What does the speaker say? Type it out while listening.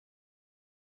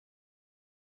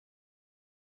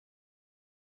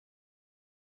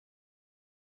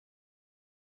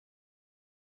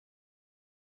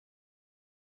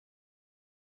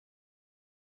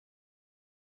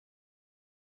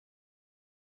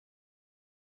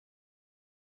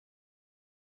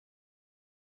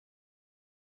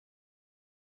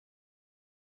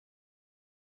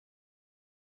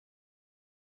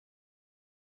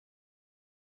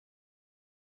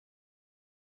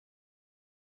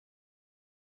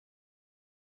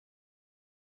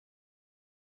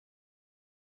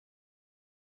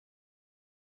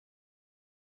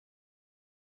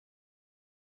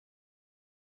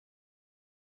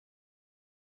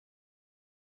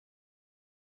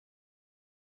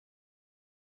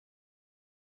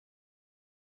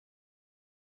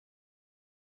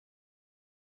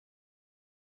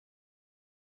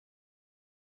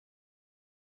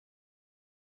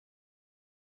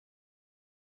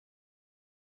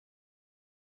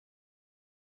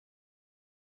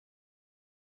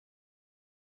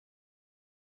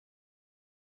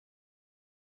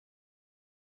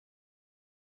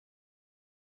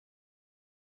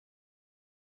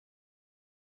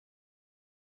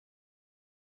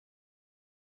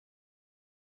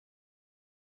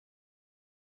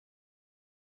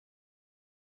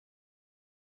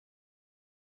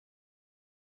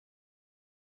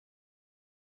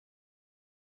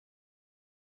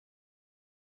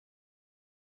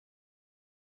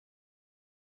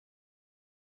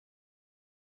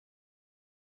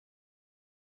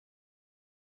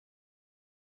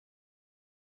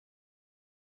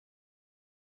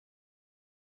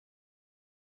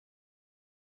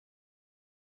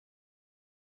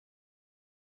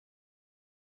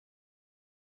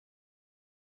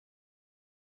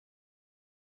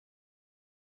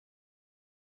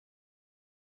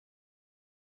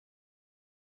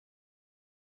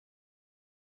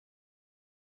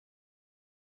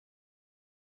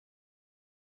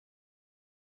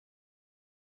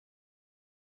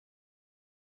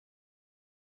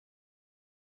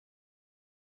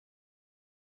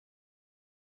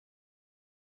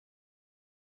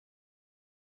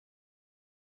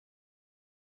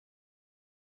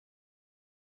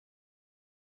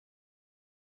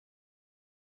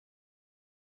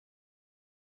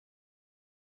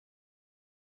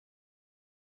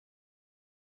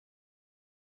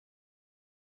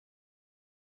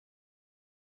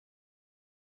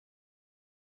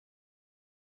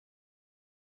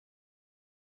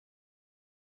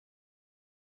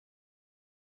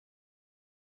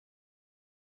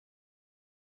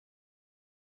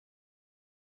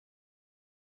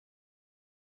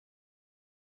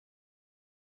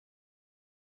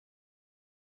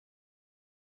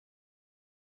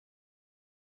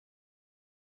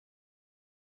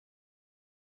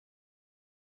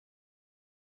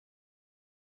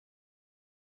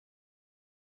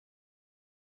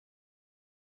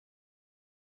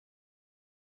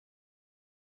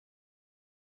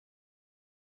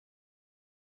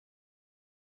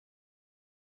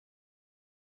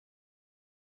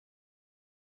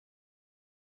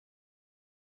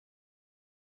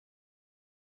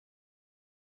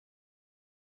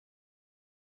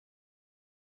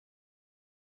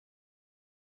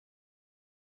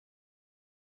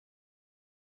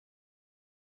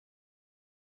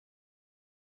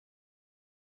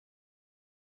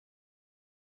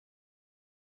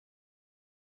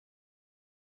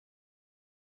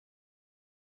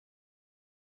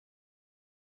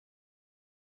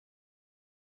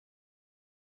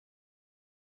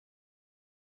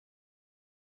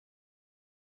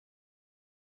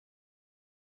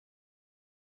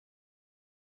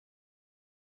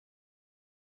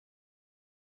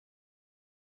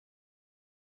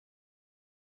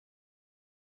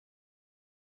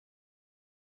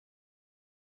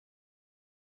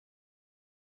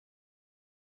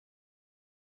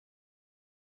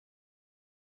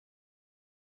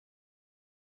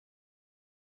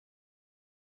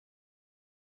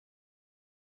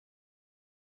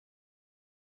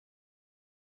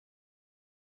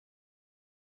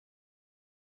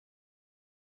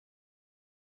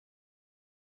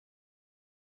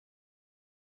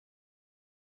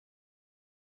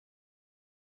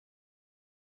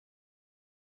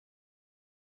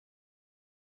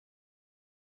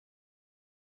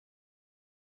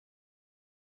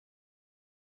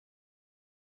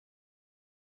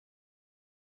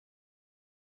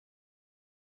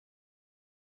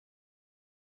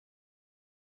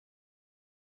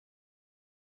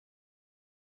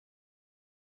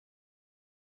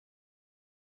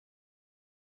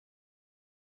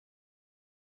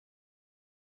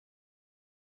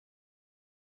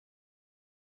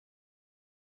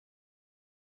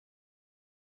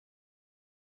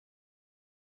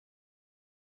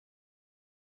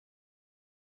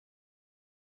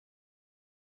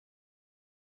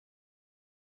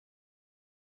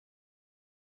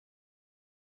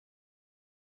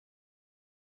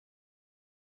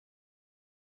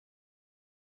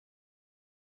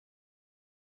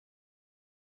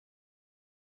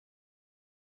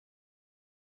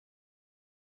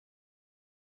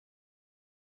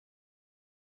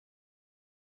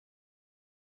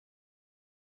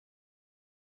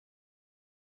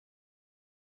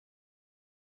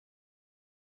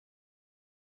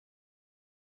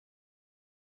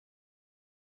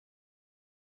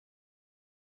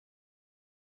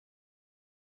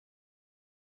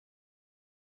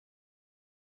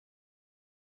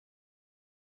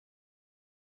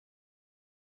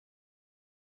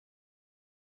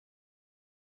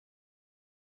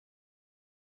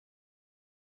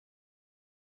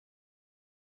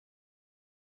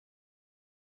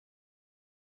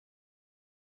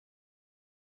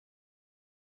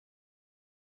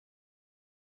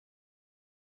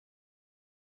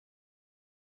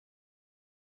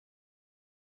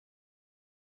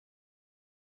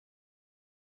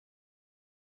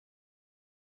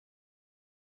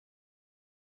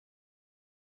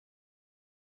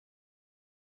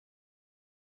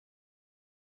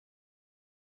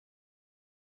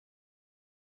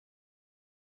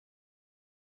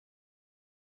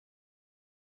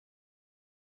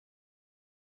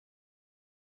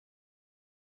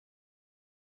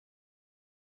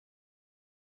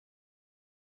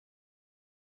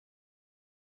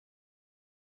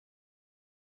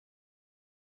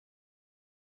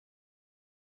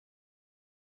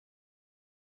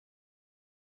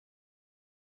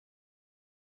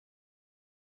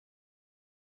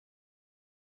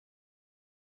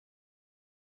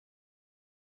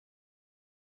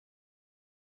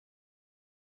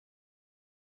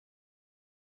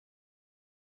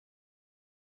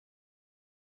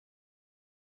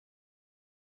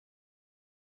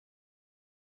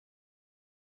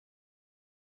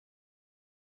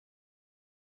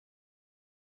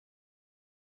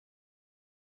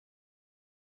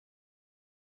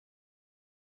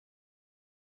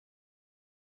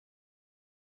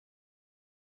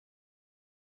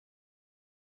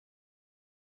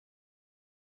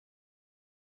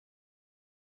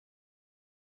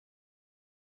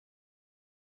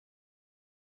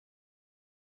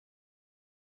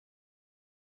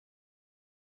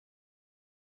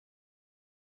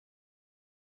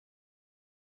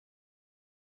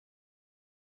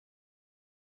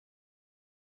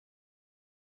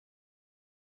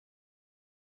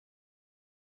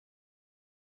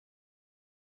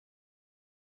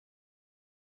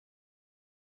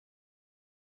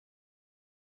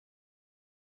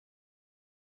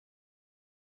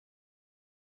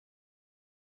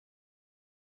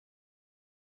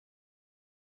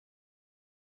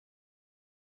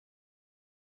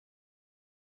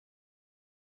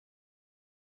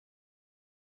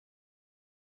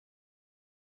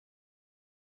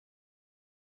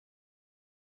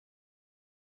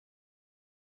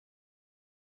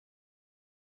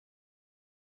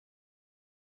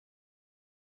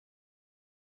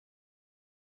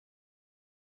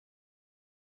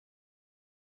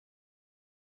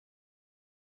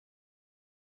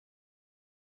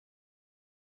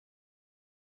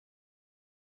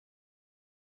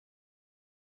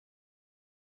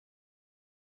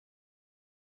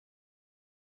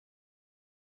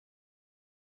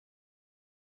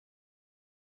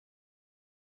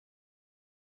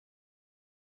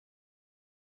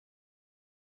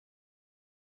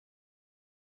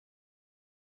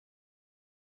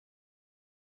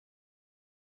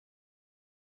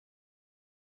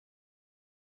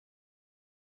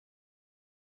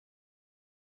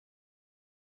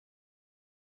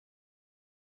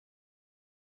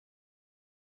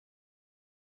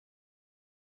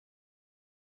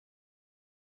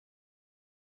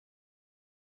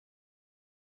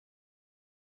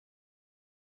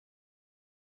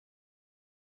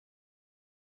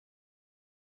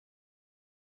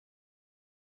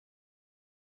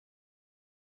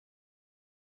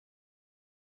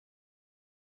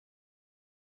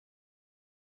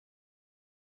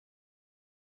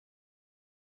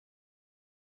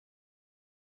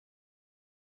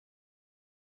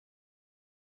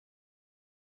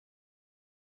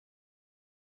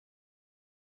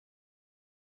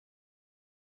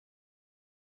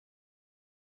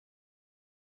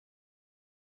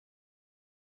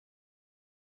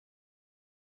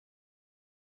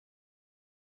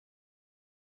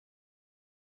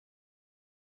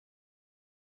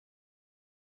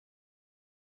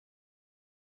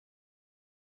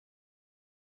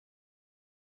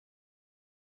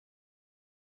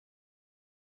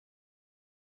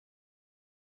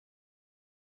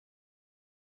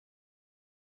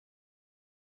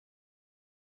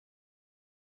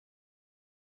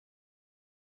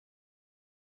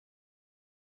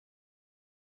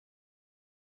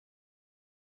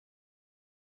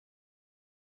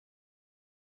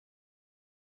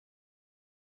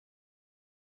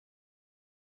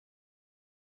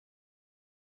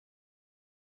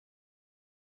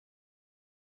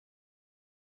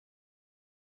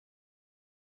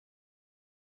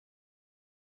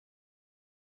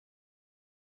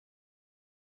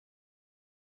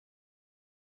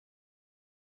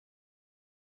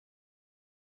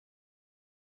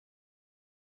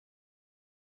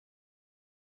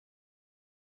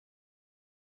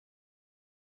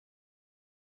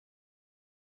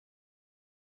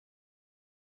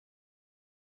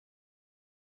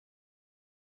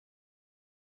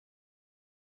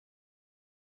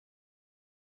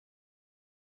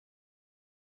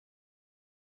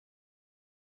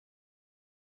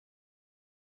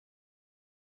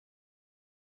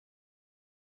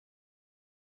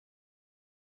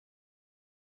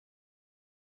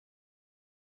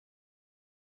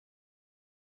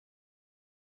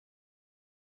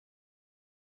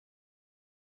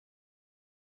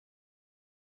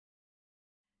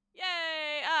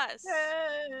Yes!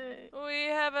 Yay! We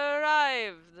have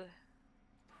arrived.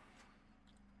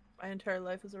 My entire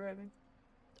life is arriving.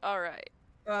 Alright.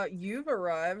 You've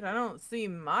arrived. I don't see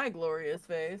my glorious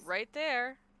face. Right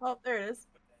there. Oh, there it is.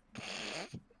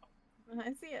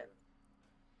 I see it.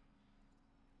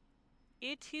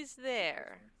 It is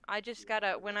there. I just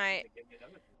gotta, when I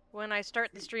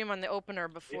start the stream on the opener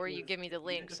before you give me the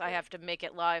links, I have to make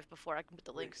it live before I can put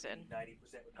the links in.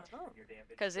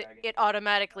 Because it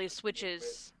automatically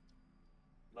switches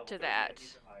to that.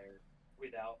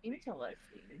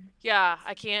 Interesting. Yeah,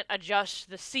 I can't adjust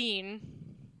the scene.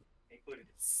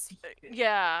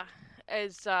 Yeah,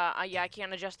 I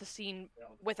can't adjust the scene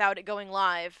without it going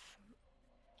live.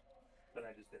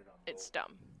 It's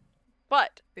dumb.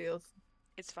 But Feels.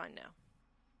 it's fine now.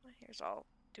 My hair's all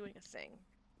doing a thing.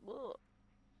 Ugh.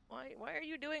 Why are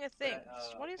you doing a thing?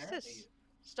 What is this?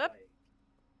 Stop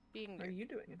being Are weird. you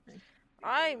doing anything?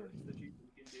 I'm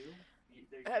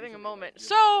having a moment.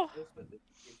 So,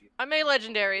 I made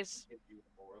legendaries.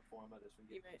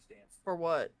 For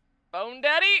what? Bone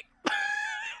Daddy?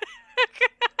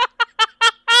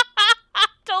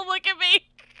 Don't look at me!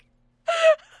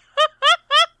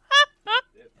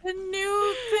 The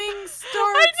new thing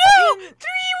starts I know! in... 3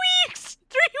 weeks!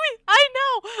 3 weeks! I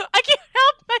know! I can't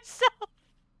help myself!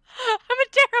 I'm a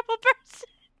terrible person!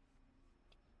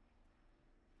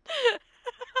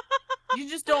 You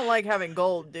just don't like having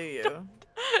gold, do you? Don't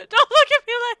look at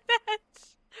me like that!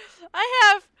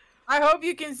 I hope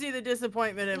you can see the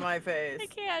disappointment in my face.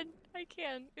 I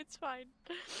can. It's fine.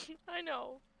 I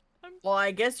know. Well,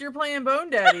 I guess you're playing Bone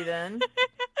Daddy then.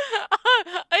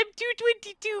 I'm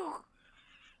 222!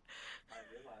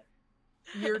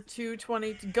 You're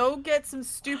 220. Go get some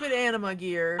stupid anima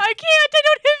gear. I can't! I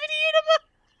don't have any anima!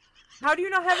 How do you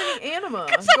not have any anima?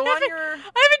 Go on your...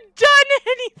 I haven't done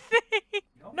anything!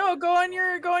 No, go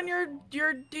on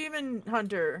your demon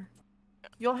hunter.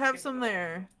 You'll have some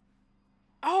there.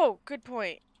 Oh, good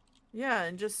point. Yeah,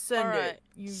 and just send Alright. it.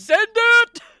 You... Send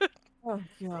it! Oh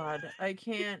god, I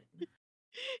can't.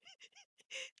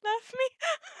 Left me.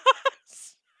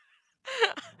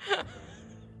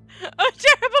 I'm a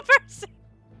terrible person.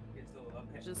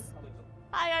 Just...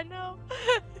 I know.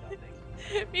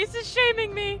 Misa's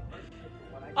shaming me.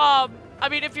 I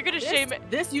mean, if you're gonna shame it,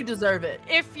 this you deserve it.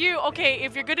 if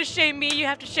you're gonna shame me, you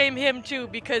have to shame him too,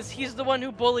 because he's the one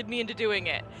who bullied me into doing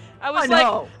it. I was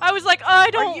like, I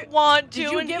don't want to.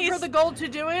 Did you give her the gold to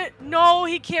do it? No,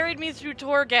 he carried me through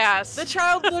Torghast. The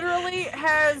child literally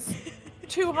has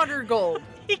 200 gold.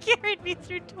 He carried me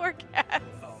through Torghast.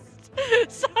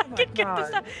 So I could get the God.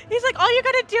 stuff. He's like, all you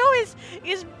gotta do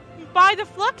is buy the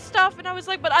flux stuff, and I was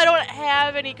like, but I don't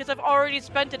have any because I've already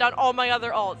spent it on all my other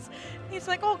alts. He's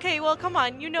like, okay, well, come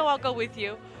on, you know I'll go with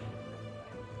you.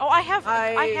 Oh, I have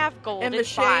gold. I'm it's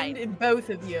ashamed fine. in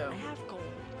both of you. I have gold.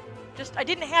 Just I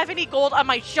didn't have any gold on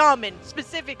my shaman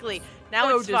specifically. Now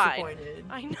So it's fine. disappointed.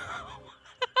 I know.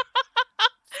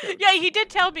 Yeah, he did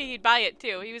tell me he'd buy it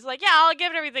too. He was like, yeah, I'll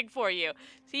give everything for you.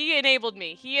 So he enabled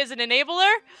me. He is an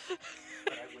enabler.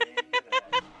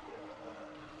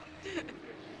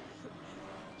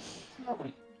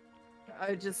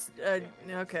 I just,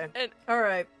 okay. An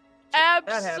Alright.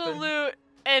 absolute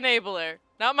enabler.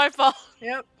 Not my fault.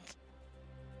 Yep.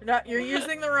 You're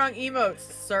using the wrong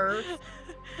emotes, sir.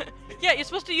 Yeah, you're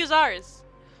supposed to use ours.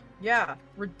 Yeah,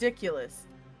 ridiculous.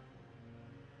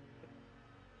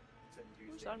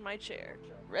 Who's on my chair?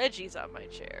 Reggie's on my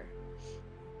chair.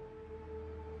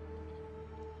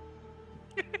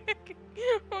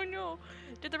 Oh no.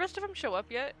 Did the rest of them show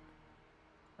up yet?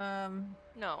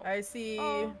 No. I see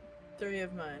 3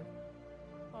 of mine.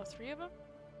 Oh, 3 of them?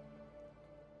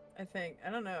 I think. I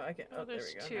don't know. I can. Oh, Oh, there we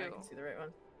there's go. Now I 2. can see the right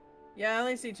one. Yeah, I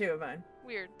only see 2 of mine.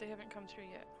 Weird. They haven't come through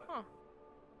yet. Huh.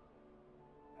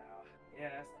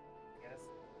 Yes, I guess.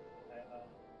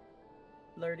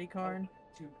 Lurdycorn.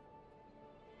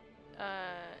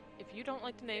 If you don't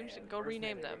like the names, go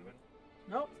rename them.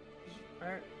 Nope.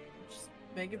 Alright. Just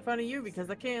making fun of you because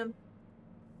I can.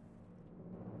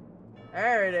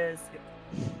 There it is.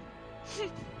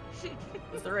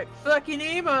 It's the right fucking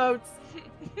emotes.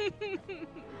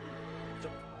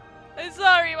 I'm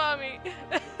sorry, mommy.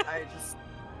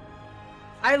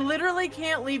 I literally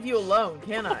can't leave you alone,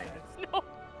 can I? No.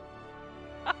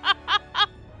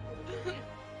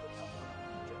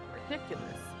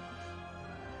 Ridiculous.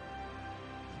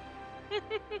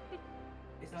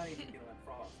 It's not even gonna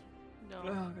frost. No.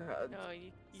 Oh god. No,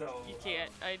 you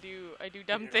can't. I do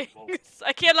dumb things.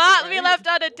 I cannot be left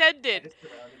unattended.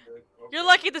 You're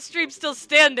lucky the stream's still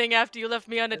standing after you left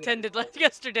me unattended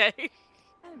yesterday.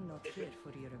 I'm not here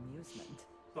for your amusement.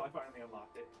 So I finally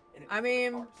unlocked it. I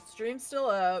mean, stream's still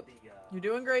up. You're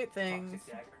doing great things.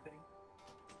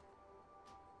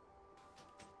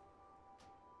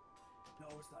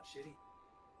 No, it's not shitty.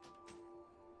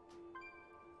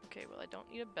 Okay, well I don't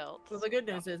need a belt. Well, the good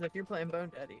news is if you're playing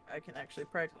Bone Daddy, I can actually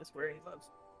practice wearing gloves.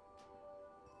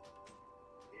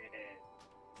 Yeah.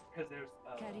 Because there's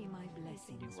Carry my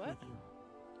blessings what? with you.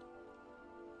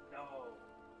 no.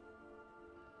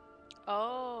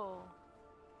 Oh.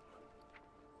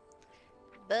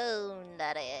 Bone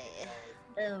Daddy.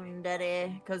 Bone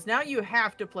Daddy. Because now you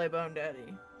have to play Bone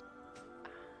Daddy.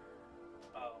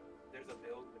 There's a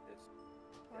build with this.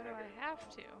 Why do I have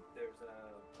to? There's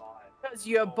a bot. Because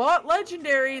you bought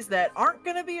legendaries that aren't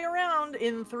going to be around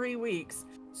in 3 weeks.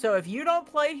 So if you don't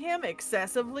play him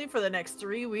excessively for the next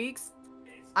 3 weeks,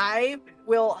 I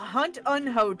will hunt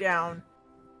Unho down,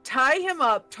 tie him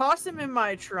up, toss him in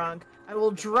my trunk. I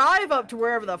will drive up to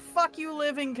wherever the fuck you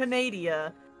live in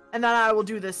Canada, and then I will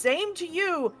do the same to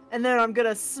you, and then I'm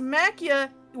gonna smack you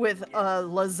with a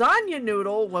lasagna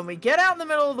noodle when we get out in the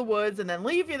middle of the woods, and then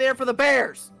leave you there for the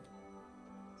bears.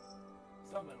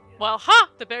 Well, ha!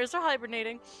 The bears are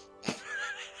hibernating.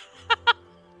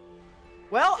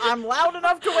 Well, I'm loud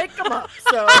enough to wake them up,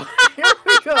 so here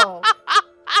we go.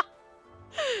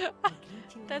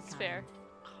 That's fair.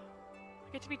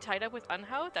 I get to be tied up with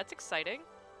Unho? That's exciting.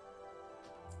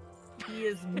 He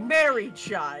is married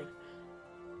shy.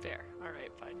 Fair.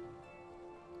 Alright, fine.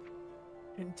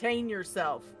 Contain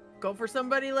yourself. Go for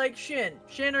somebody like Shin.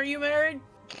 Shin, are you married?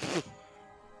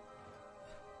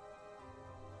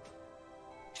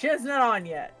 Shin's not on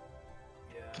yet.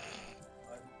 Yeah,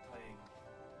 I'm playing.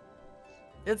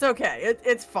 It's okay.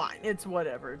 It's fine. It's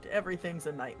whatever. Everything's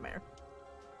a nightmare.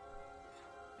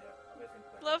 Yeah, I'm basically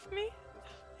playing. Love me?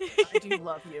 I do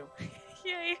love you.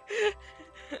 Yay.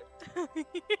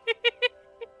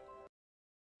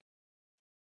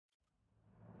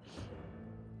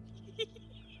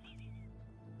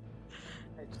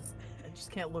 I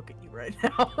just can't look at you right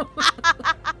now.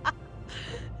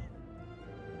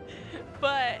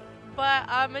 but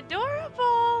I'm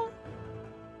adorable.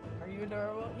 Are you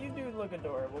adorable? You do look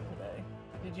adorable today.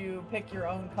 Did you pick your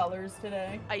own colors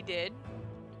today? I did.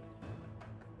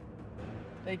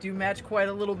 They do match quite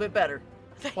a little bit better.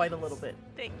 Quite a little bit.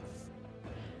 Thanks.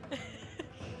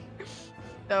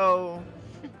 So,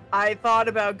 I thought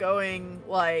about going,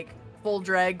 like, full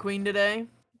drag queen today.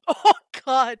 Oh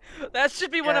god, that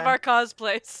should be one of Yeah. our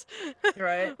cosplays.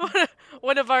 Right?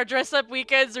 One of our dress up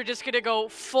weekends are just gonna go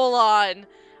full on.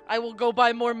 I will go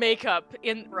buy more makeup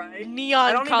in Right. neon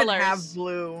I don't colors. even have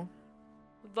blue.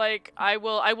 Like I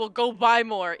will go buy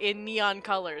more in neon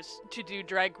colors to do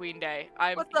drag queen day.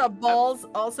 What's up, balls?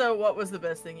 Also, what was the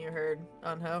best thing you heard,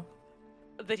 Unho?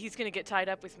 That he's gonna get tied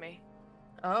up with me.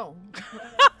 Oh.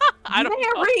 I don't You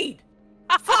can't know. read!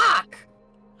 Fuck!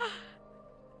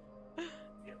 Yeah,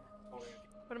 totally.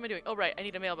 What am I doing? Oh right, I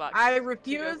need a mailbox. I go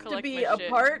refuse to collect be my a shit.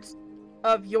 part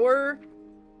of your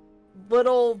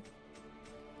little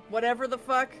whatever the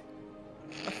fuck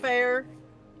affair.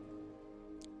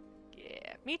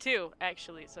 Yeah, me too,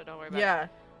 actually. So don't worry about Yeah.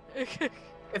 it.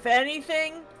 If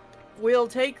anything, we'll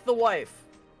take the wife.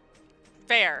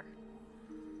 Fair.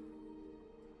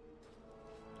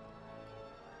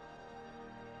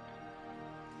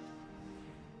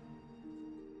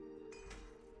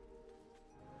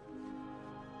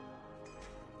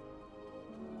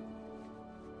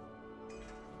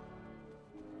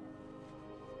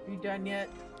 Are you done yet?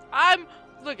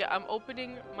 Look, I'm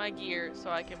opening my gear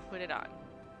so I can put it on.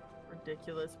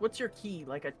 Ridiculous. What's your key?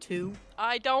 Like a 2?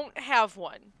 I don't have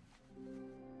one.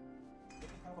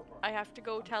 I have to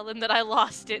go tell him that I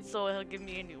lost it, so he'll give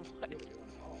me a new one.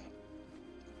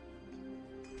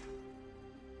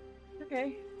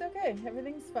 Okay. It's okay.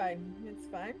 Everything's fine. It's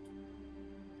fine.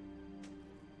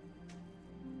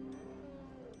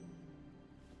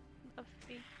 Love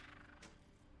me.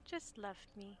 Just love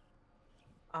me.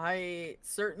 I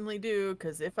certainly do,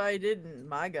 because if I didn't,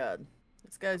 my god.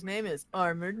 This guy's name is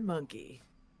Armored Monkey.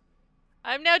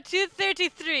 I'm now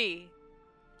 233.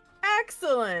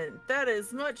 Excellent! That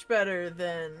is much better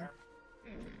than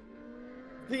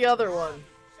the other one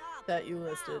that you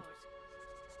listed.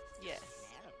 Yes.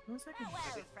 One second. I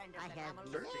have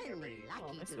many Oh,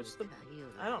 lucky I to switched the... tell you.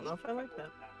 I don't know if I like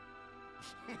that.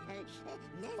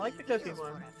 Many like the cookie feels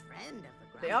for one. a friend of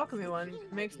the The ground. alchemy one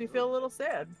makes me feel a little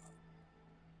sad.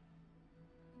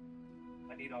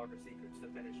 I need all the secrets to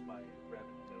finish my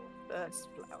revenue bill. Best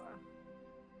flower.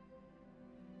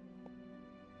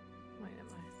 Wait, am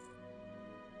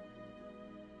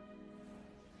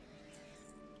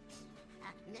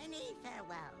I? Many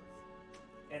farewells.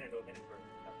 And it'll hit it for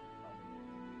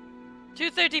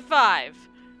 235.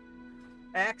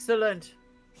 Excellent.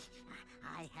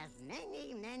 I have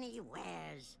many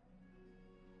wares.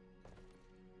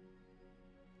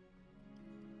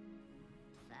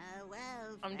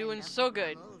 I'm doing Friend of so the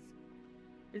good. Brummels.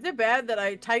 Is it bad that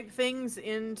I type things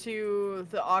into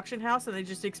the auction house and they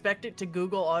just expect it to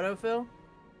Google autofill?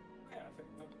 Yeah, I think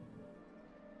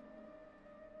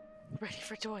Ready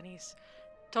for 20s.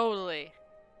 Totally.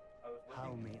 I was How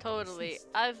looking. may I Totally. assist?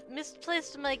 I've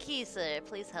misplaced my key, sir.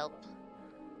 Please help.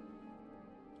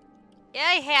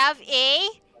 I have a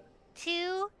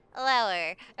 2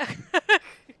 lower.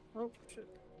 Oh, shit.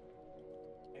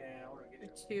 Yeah, we're gonna get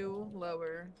there. 2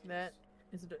 lower. That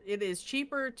is. It is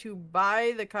cheaper to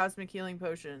buy the cosmic healing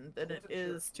potion than it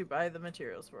is to buy the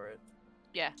materials for it.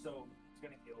 Yeah. So it's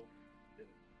gonna heal.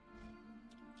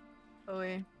 Oh,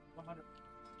 wait. 100.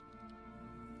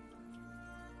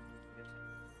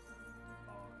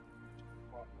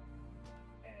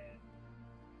 And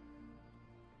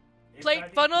if Plate I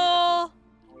DPS, funnel!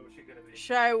 what was she gonna be?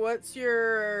 Shy, what's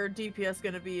your DPS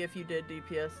gonna be if you did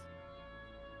DPS?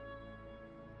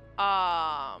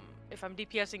 If I'm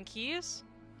DPSing keys?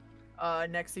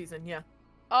 Next season, yeah.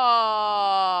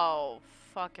 Oh,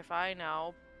 fuck if I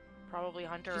know. Probably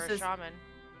hunter She or says- shaman.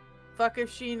 Fuck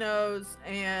if she knows,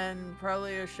 and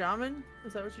probably a shaman?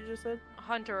 Is that what you just said?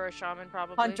 Hunter or shaman,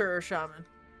 probably. Hunter or shaman.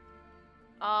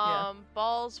 yeah.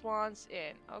 Balls wants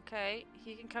in. Okay,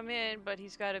 he can come in, but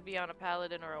he's got to be on a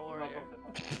paladin or a warrior.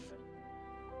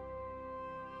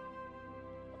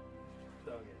 So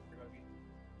yeah, you're gonna be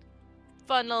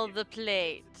Funnel the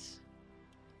plate.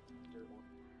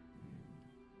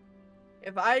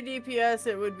 If I DPS,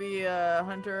 it would be a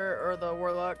hunter or the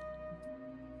warlock.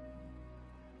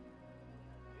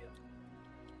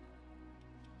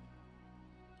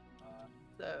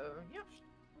 So, yeah.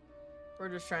 We're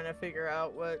just trying to figure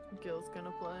out what Gil's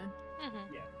gonna play.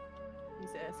 Mm-hmm. yeah. He's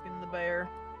asking the bear.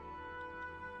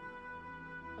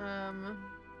 Yeah,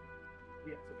 so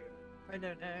we I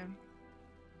don't know.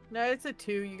 No, it's a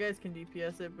 2. You guys can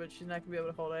DPS it, but she's not gonna be able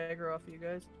to hold aggro off of you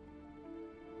guys.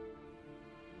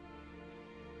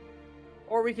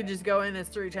 Or we could just go in as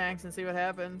 3 tanks and see what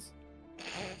happens.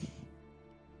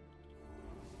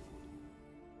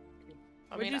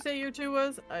 I What'd mean, you say your 2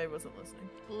 was? I wasn't listening.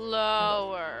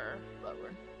 lower.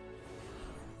 Lower.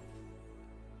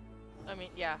 I mean,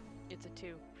 yeah, it's a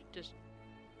 2. Just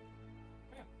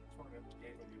yeah, just wanna go to the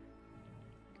game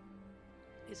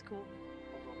is cool.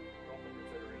 don't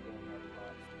consider it going out of the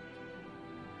box.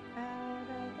 Out of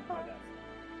the By box. that.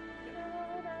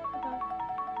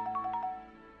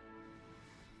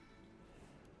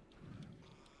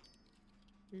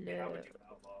 Yeah, I would do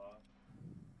outlaw.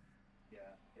 Yeah,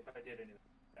 if I did anything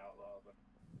outlaw, but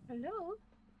Hello?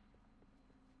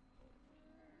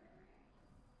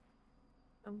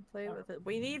 I'm playing with it.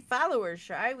 We need followers,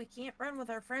 Shy. We can't run with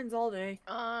our friends all day.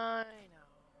 I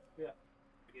know. yeah.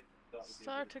 I get- thought would be a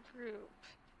Start good- a group.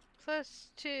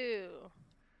 +2.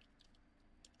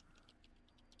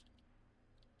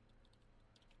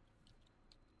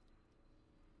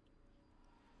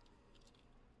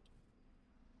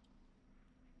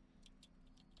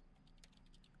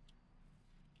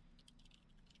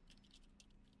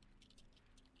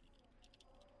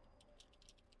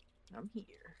 I'm here.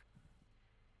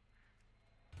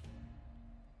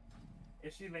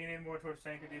 Is she leaning more towards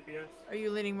tank or DPS? Are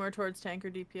you leaning more towards tank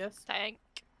or DPS? Tank.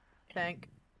 Tank.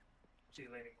 She's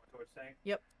leaning more towards tank.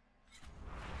 Yep.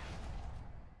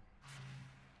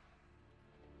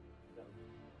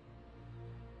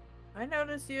 I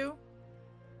notice you.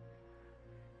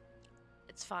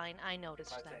 It's fine. I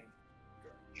noticed My that. tank.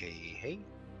 Hey, hey.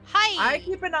 Hi. I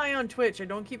keep an eye on Twitch. I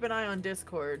don't keep an eye on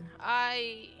Discord.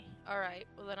 All right.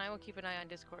 Well, then I will keep an eye on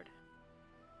Discord.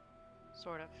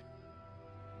 Sort of.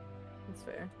 That's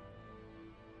fair.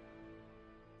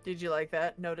 Did you like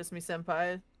that? Notice me,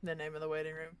 senpai. The name of the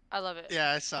waiting room. I love it.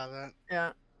 Yeah, I saw that.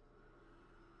 Yeah.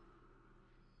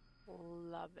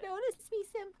 Love it. Notice me,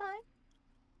 senpai.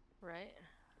 Right.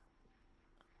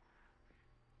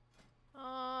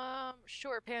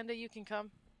 Sure, Panda, you can come.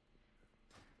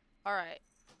 All right.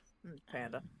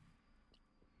 Panda.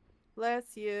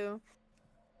 Bless you.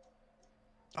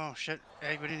 Oh shit!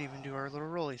 Hey, we didn't even do our little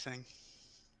rolly thing.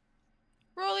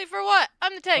 Rolly for what?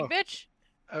 I'm the tank, Oh. bitch.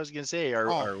 I was gonna say, are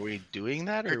Oh. we doing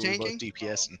that, or You're are we both tanking?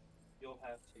 DPSing? You'll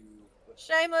have to.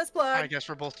 Shameless plug. I guess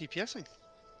we're both DPSing.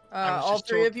 I was All just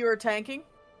 3 told- of you are tanking.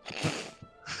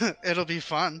 It'll be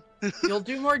fun. You'll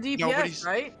do more DPS, Nobody's-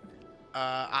 right?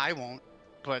 I won't,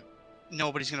 but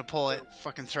nobody's gonna pull it.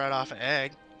 Fucking thread off an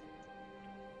egg.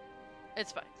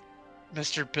 It's fine.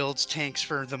 Mister builds tanks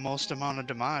for the most amount of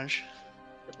damage.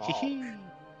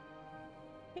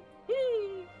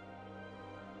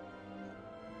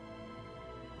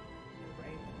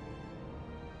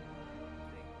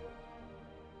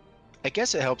 I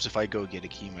guess it helps if I go get a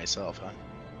key myself, huh?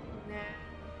 Nah.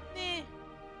 Eh.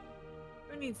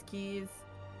 needs keys?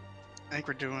 I think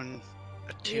we're doing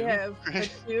a We 2. have a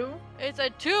right? 2. It's a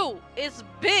 2. It's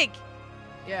big.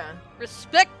 Yeah.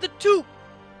 Respect the 2.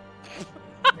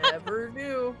 Never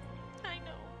do. I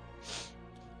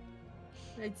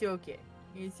know. It's okay.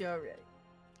 It's alright.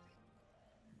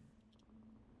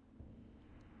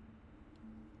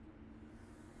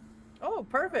 Oh,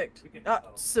 perfect.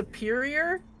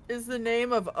 Superior is the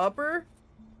name of upper?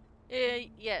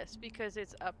 Yes, because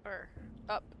it's upper.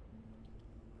 Up.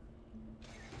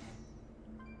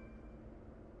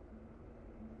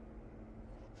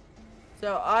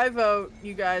 So I vote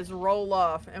you guys roll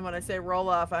off. And when I say roll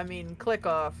off, I mean click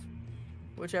off.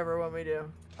 Whichever one we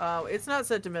do. It's not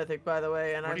set to mythic, by the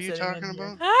way. And What I'm are you sitting in talking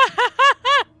here. about?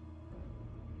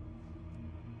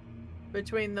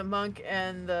 Between the monk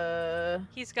and the...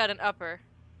 He's got an upper.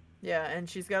 Yeah, and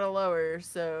she's got a lower,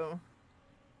 so...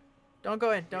 Don't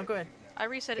go in. Don't go in. I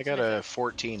reset I it got to a mythic.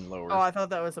 14 lower. Oh, I thought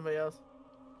that was somebody else.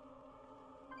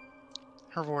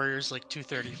 Her warrior's like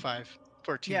 235.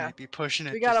 14 Yeah. might be pushing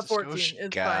it. We got a just 14. skosh. It's fine.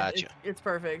 Gotcha. It's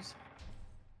perfect.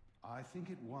 I think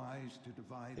it wise to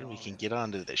divide Then we our can get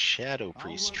onto the Shadow Our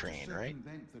Priest work is train, to right?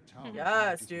 circumvent the tower of Yes,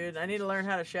 Atlantis dude. I with need to learn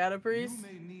how to Shadow Priest. You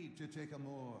may need to take a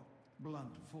more blunt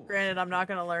force. Granted, I'm not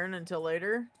going to learn until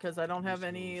later, because I don't have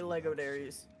any Lego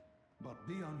dairies. But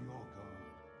be on your guard.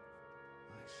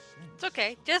 I sense It's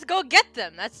okay. Just go get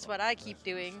them. That's what I keep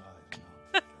doing.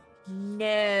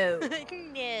 No.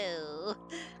 No.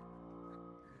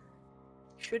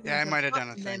 Shouldn't Yeah, I might have done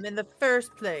a gotten them thing. in the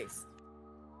first place.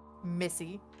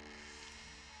 Missy.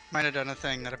 Might have done a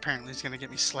thing that apparently is gonna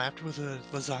get me slapped with a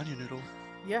lasagna noodle.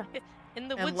 Yeah. In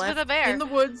the And woods left with a bear. in the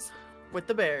woods with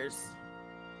the bears.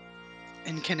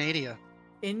 In Canada.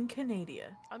 In Canada.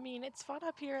 I mean, it's fun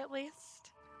up here at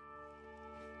least.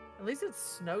 At least it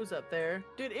snows up there.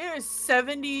 Dude, it is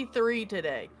 73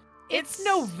 today. It's It's-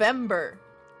 November.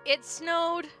 It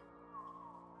snowed.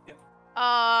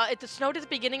 It snowed at the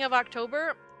beginning of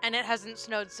October, and it hasn't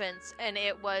snowed since. And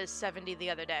it was 70 the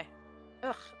other day.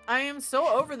 Ugh, I am so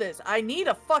over this. I need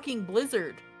a fucking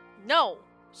blizzard. No,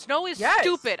 snow is Yes.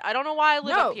 stupid. I don't know why I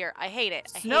live No. up here. I hate it.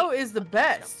 Snow I hate is the fucking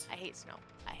best. Snow. I hate snow.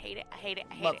 I hate it. I hate it.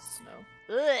 I hate Love it.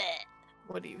 snow. Ugh.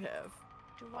 What do you have?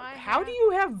 Do I? How have... do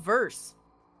you have verse?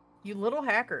 You little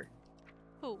hacker.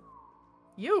 Who?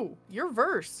 You're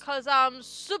verse. Cause I'm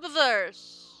super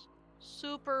verse.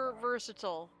 Super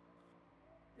versatile.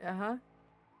 Uh-huh.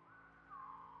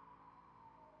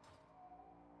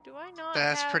 Do I not?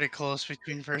 That's have... pretty close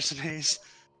between verse and haze.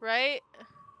 Right?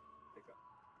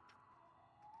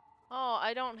 Oh,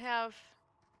 I don't have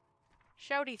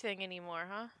shouty thing anymore,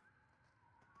 huh?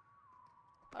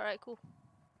 Alright, cool.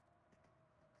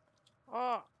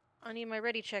 Oh, I need my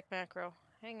ready check macro.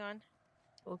 Hang on.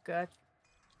 Oh god.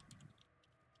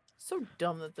 So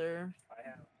dumb that they're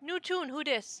New tune, who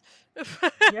dis?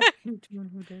 yeah, who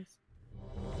does?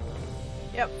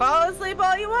 Yep, fall asleep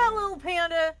all you want, little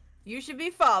panda. You should be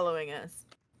following us.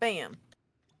 Bam.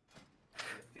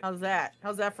 How's that?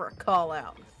 How's that for a call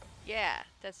out? Yeah,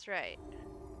 that's right.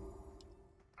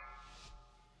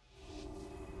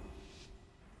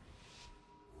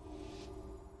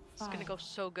 It's gonna go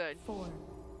so good. 4,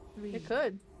 3, It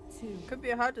could. 2. Could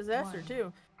be a hot disaster One.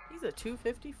 too. He's a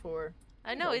 254.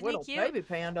 I know, He's a isn't he little cute? baby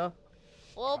panda.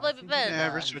 Little baby Ben.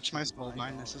 Never switch my soul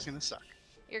line. This is gonna suck.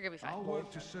 You're gonna be fine. Our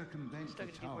work to circumvent Still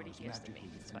the gonna do more tower's DPS than magical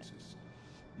me, it's fine. defenses.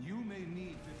 You may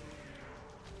need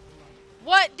to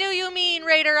What do you mean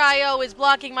Raider IO is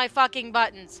blocking my fucking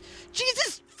buttons?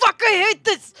 Jesus fuck, I hate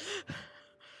this!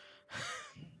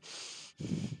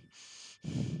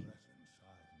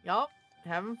 Yup,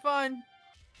 having fun.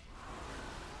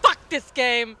 Fuck this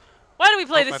game! Why do we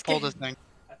play Oh, this I pulled game? this thing.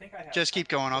 I think I have Just keep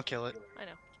going. I'll kill it. I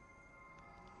know.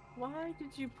 Why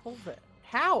did you pull that?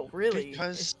 How, really?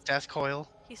 Because death coil.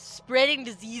 He's spreading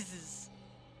diseases.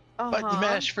 Button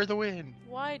mash for the win.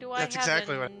 Why do I That's have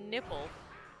exactly a what- nipple?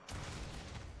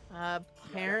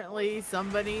 Apparently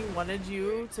somebody wanted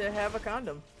you to have a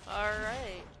condom.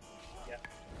 Alright.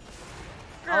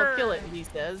 I'll kill it, he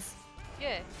says,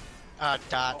 Yeah.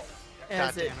 Dot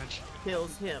as it damage.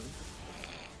 kills him.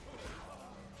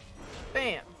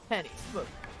 Bam! Penny. Look.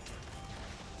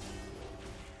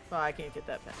 Oh, I can't get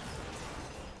that penny.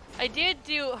 I did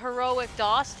do heroic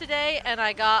DOS today, and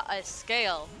I got a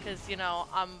scale, because, you know,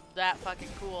 I'm that fucking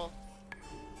cool.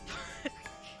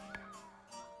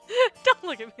 Don't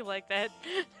look at me like that.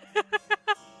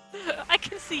 I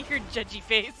can see your judgy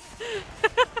face.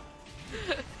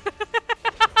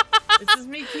 This is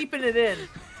me keeping it in.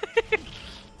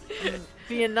 I'm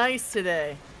being nice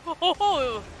today.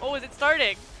 Oh, is it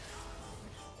starting?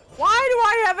 Why do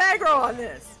I have aggro on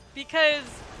this? Because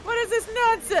What is this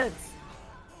nonsense?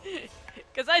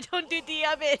 Because I don't do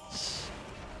damage.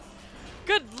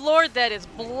 Good lord, that is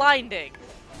blinding.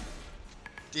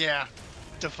 Yeah.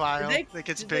 Defile. Did It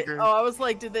gets did they- bigger. oh, I was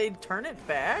like, did they turn it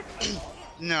back?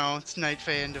 No, it's Night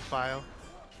Fae and Defile.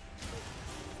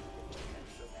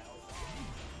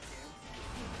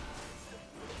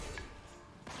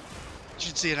 You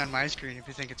should see it on my screen if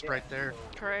you think it's right there.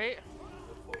 Great.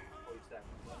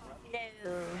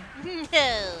 No.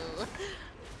 No.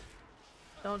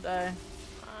 Don't die.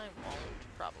 I won't,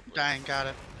 probably. Dying, got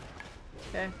it.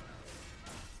 Okay.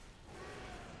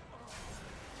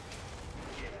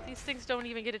 These things don't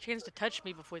even get a chance to touch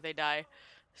me before they die.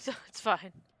 So it's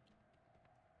fine.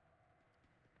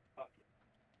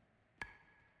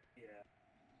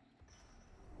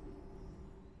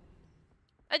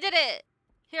 I did it!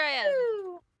 Here I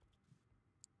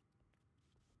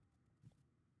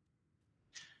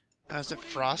am. Is it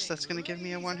Frost that's gonna give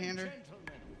me a one-hander?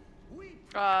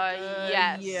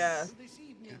 Yes. Yeah.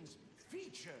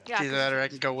 Yeah, Either 'cause that or I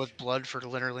can go with blood for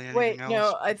literally anything Wait, else.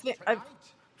 no, I think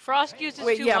Frost uses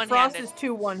wait, two yeah, Frost one-handed. is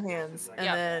 2 one-hands, and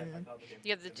Yep. then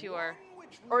The other two are.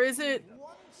 or is it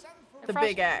the Frost,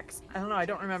 big axe? I don't know. I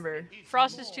don't remember.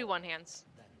 Frost is two one-hands.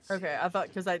 Okay, I thought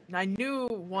because I knew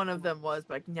one of them was,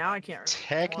 but now I can't remember.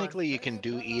 Technically, you can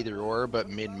do either or, but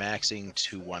min-maxing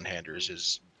 2 one-handers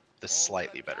is the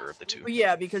slightly better of the two. Well,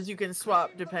 yeah, because you can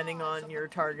swap depending on your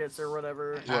targets or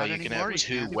whatever. Well, Not you can anymore, have you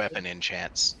 2 can't. weapon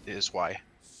enchants, is why.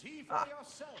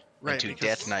 Right, And 2 because-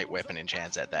 Death Knight weapon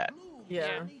enchants at that.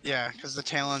 Yeah. Yeah, because the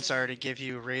talents already give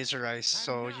you Razor Ice,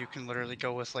 so you can literally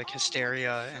go with like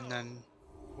Hysteria and then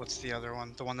what's the other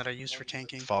one? The one that I used for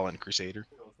tanking. Fallen Crusader.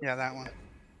 Yeah, that one.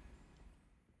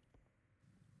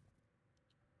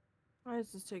 Why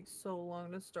does this take so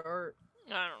long to start?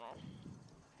 I don't know.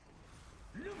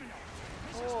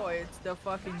 Oh, it's the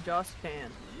fucking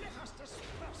dustpan.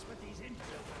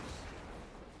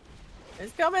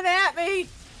 It's coming at me!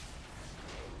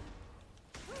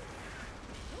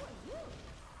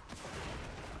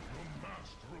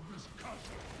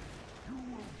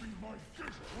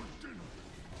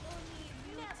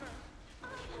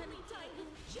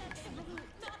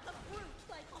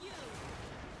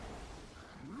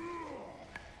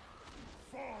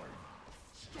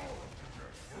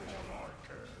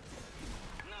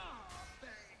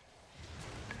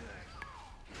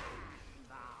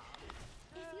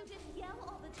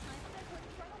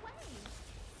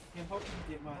 I'm hoping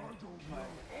to get my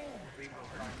Rainbow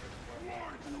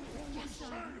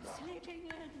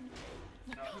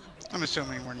I'm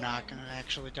assuming we're not gonna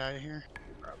actually die here.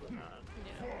 Probably not.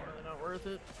 Yeah, probably not worth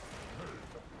it.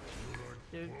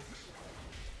 Dude.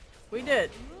 We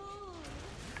did.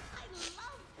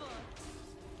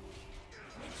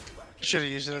 Should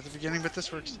have used it at the beginning, but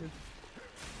this works too.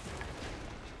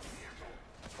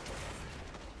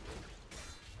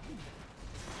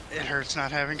 It hurts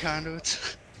not having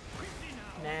conduits.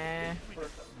 Nah.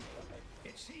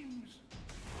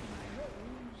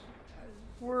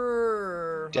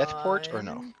 We're Deathport or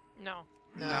no? fine. No.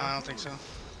 No, I don't think so.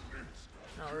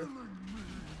 Not worth.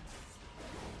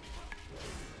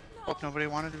 Hope nobody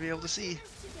wanted to be able to see.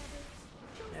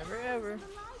 Never ever.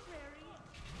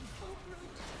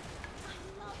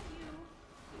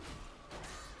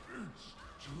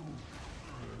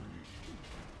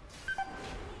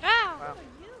 Ah! Wow.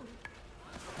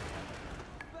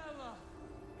 Bella,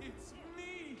 it's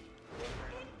me.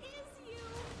 It is you.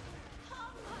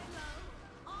 Come, my love.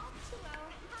 Off to our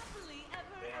happily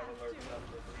ever They have after. alerts up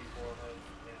for 3, 4 of us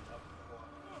and up to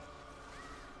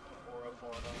 4 of 4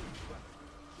 of them.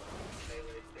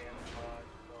 Melee stand pod,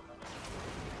 4 of them.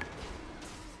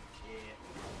 Yeah.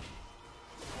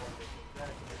 4 of us is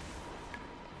that.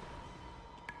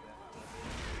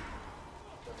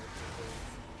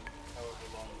 However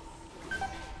long.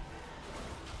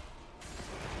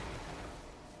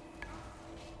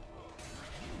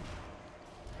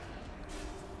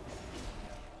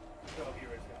 So if you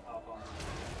were just gonna hop on.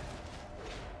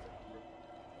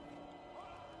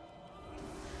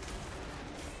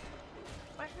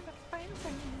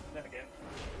 Then again,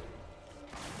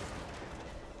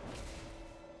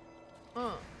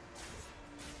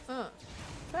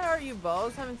 How are you,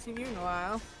 Balls? Haven't seen you in a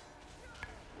while.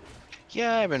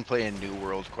 Yeah, I've been playing New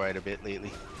World quite a bit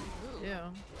lately. Yeah.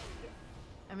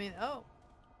 I mean, oh.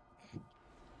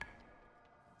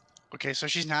 Okay, so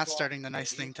she's not starting the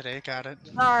nice thing today. Got it.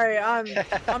 Sorry,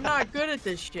 I'm not good at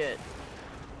this shit.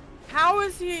 How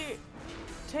is he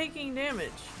taking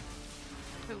damage?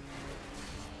 Who?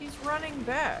 He's running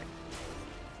back.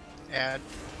 Add.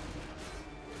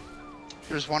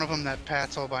 There's one of them that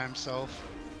Pat's all by himself.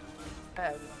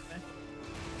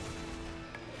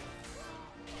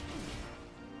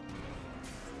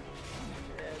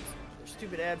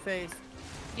 stupid ad face.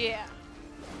 Yeah.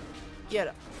 Get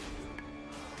him.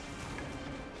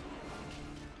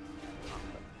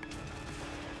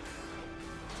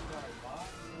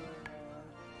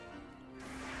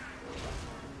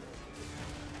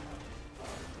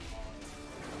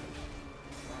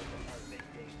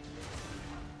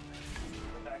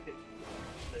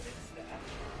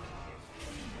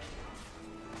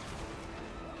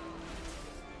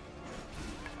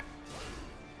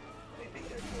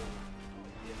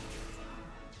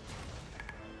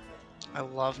 I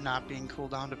love not being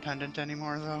cooldown dependent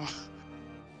anymore, though.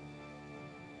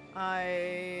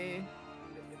 I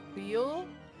feel,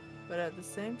 but at the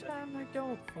same time, I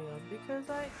don't feel because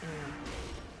I am.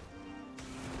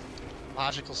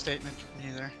 Logical statement from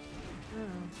you there.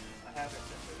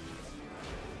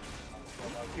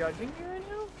 Judging me right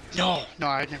now? No,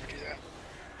 I'd never do that.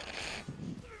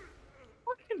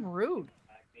 Fucking rude.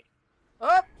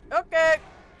 Oh, okay.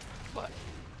 What?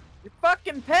 Your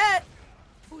fucking pet,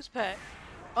 Who's pet?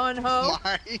 unho.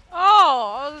 Mine.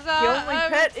 Oh, was that The only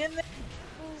pet in there.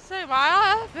 Say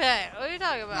my pet. What are you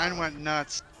talking about? Mine went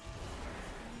nuts.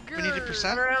 We need a Turn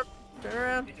percent. around. Turn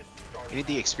around. You need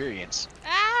the experience.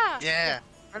 Ah! Yeah.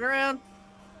 Turn around.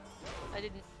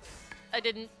 I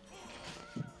didn't.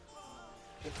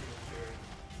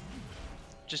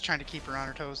 Just trying to keep her on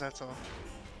her toes, that's all.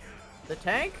 The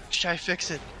tank? Should I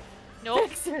fix it? Nope.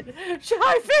 Fix it. Should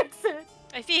I fix it?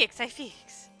 I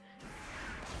fix.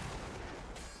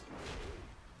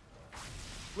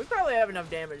 We probably have enough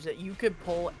damage that you could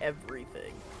pull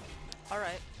everything.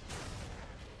 Alright.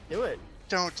 Do it.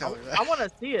 Don't tell her that. I want to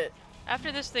see it.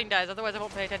 After this thing dies, otherwise I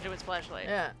won't pay attention to its flashlight.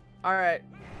 Yeah. All right.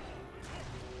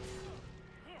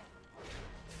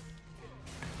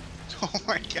 Oh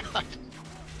my god.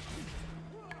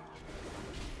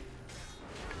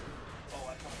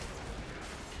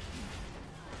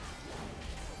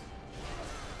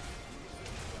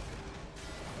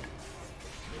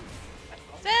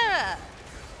 Sarah!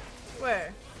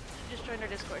 Where? Just joined our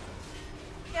Discord.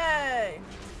 Yay!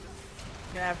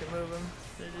 Gonna have to move them.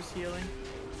 They're just healing.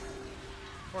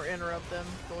 Or interrupt them,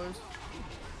 of course.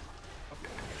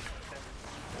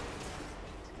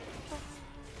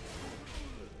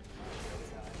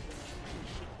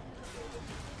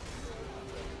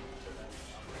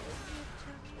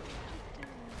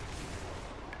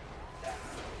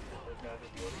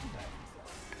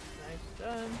 Nice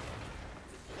done.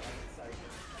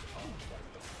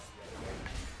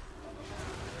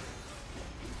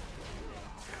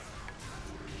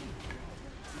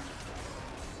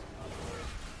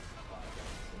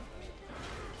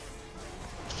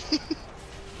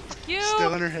 Fuck you!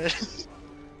 Still in her head.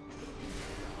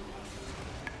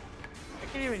 I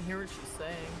can't even hear what she's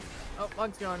saying. Oh,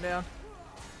 Mug's going down.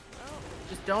 Oh.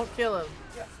 Just don't kill him.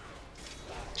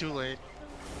 Too late.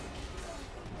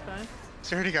 Okay.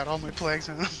 He's already got all my plagues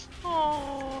on him.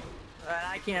 Oh.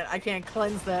 I can't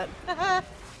cleanse that. I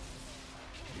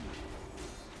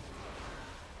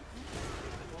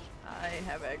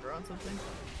have aggro on something.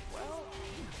 Well,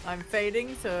 I'm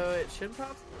fading, so it should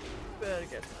pop. But I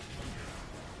guess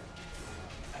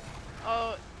not.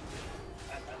 oh.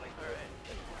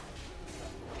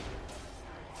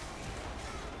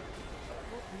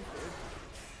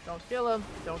 Don't kill him.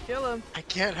 Don't kill him. I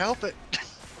can't help it.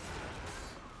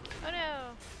 Oh no.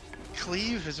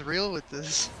 Cleave is real with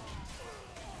this.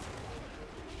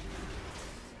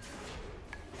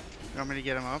 You want me to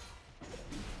get him up?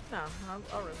 No,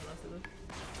 I'll run most of this.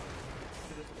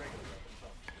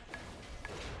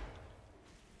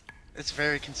 It's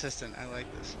very consistent. I like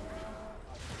this.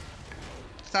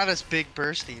 It's not as big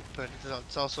bursty, but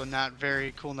it's also not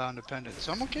very cooldown dependent,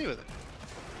 so I'm okay with it.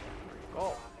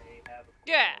 Oh,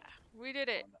 Yeah, we did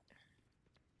it.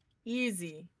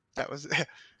 easy. That was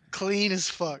clean as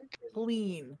fuck.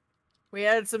 Clean. We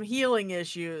had some healing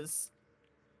issues.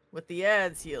 With the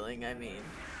ads healing, I mean.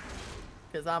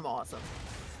 Because I'm awesome.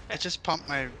 I just pumped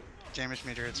my damage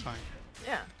meter, it's fine.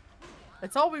 Yeah.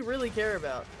 That's all we really care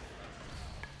about.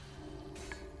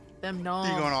 Them Are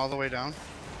you going noms. all the way down?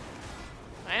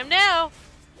 I am now.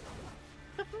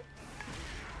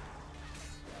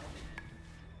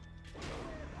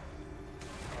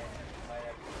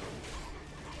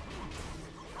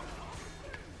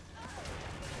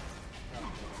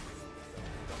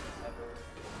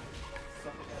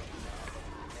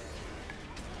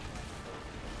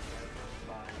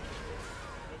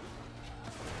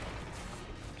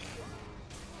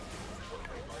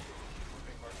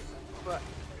 But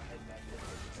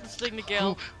Sling the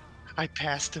Gale. I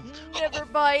passed him. Never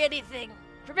buy anything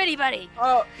from anybody.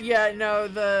 oh yeah, no,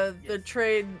 the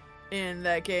trade in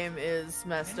that game is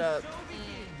messed up.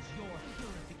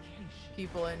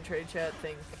 people in trade chat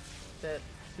think that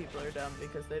people are dumb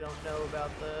because they don't know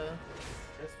about the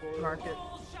market.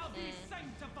 All shall be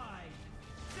sanctified.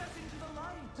 Step into the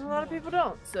light. A lot of people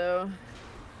don't, so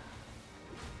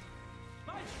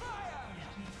By fire.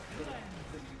 So you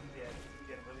can get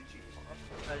them really cheap.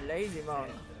 a lazy mode.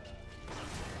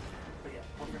 But yeah,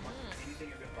 Pokemon market, anything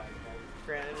you're gonna buy, you buy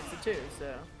Granted, it's a 2,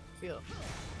 so feel.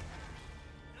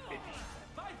 50%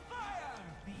 By fire.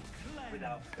 Be cleansed.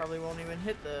 without. Probably won't even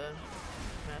hit the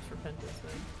mass repentance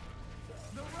thing.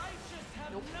 The righteous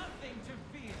have nothing to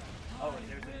fear. Oh, and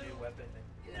there's a new weapon that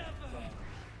you get from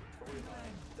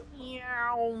storyline.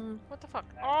 Meow. What the fuck?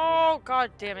 Oh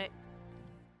god damn it!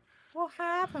 What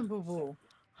happened, boo boo?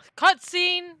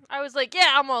 Cutscene. I was like,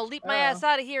 yeah, I'm gonna leap my ass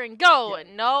out of here and go.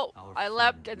 And no, Our I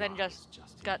leapt friend and then lies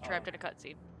just in got your trapped in a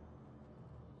cutscene.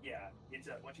 Yeah, it's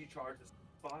once you charge the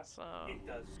spot, So it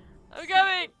does. I'm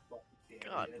coming. damage,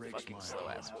 God, and it's fucking like slow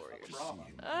ass Alpha warriors. Brahma.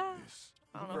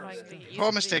 I don't know if I can get used All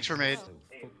to mistakes were made.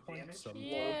 Hey, damage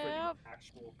Yeah. for the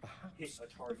actual hit a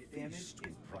target damage is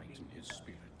fucking his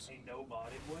spirit. a no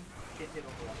modded one can hit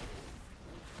over 100.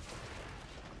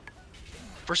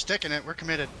 We're sticking it. We're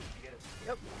committed. You get it?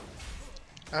 Yep.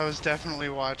 I was definitely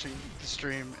watching the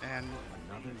stream and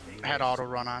had auto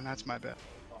run on. That's my bad.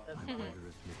 I'm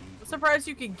surprised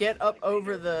you could get up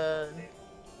over the.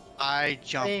 I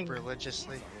jump Thing.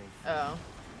 religiously, Oh.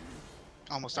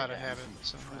 almost out of habit,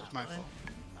 so that's my fault.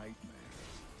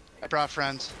 I brought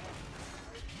friends.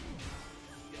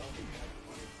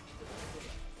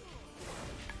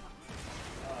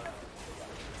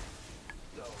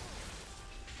 So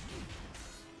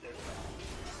there's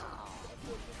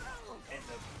and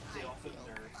they also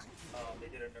nerfed. They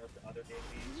did a nerf to other game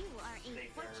beats. You are They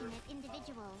a fortunate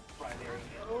individual. Primary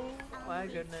Oh my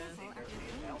goodness. They nerfed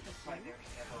the amount of primary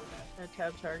ammo that. That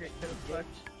tab target could have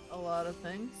fucked a lot of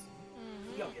things.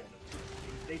 Yeah, yeah.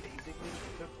 They basically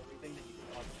took everything that you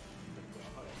could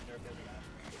nerf every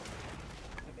aspect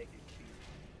to make it cheap.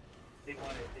 They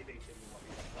basically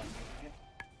wanted to stop using it.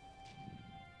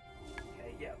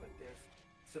 Okay, yeah, but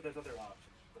there's other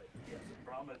options. But yeah, so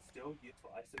Brahma is still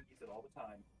useful. I still use it all the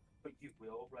time. But you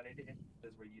will run into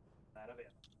instances where you run out of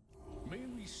ammo. May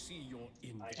we see your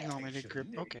You want me to grip?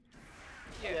 Okay.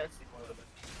 Yes. One of the best.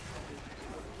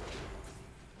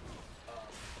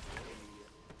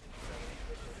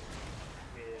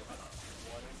 With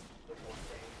one of the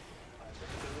Warframe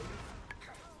abilities,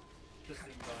 just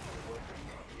in the Warframe,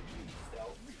 give you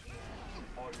stealth and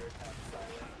all your attacks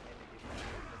silent, and they give you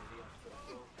infinity on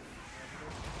social.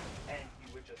 And you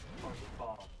would just target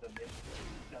bomb the mission.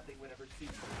 Nothing would ever see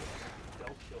you.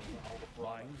 Stealth kill all the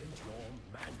blind. your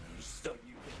manners. So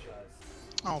you can just.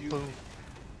 Oh, boo.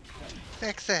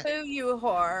 Fix it. Boo, you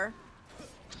whore.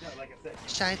 No, like I said,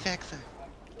 Shy fix it.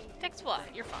 Fix what?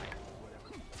 You're fine.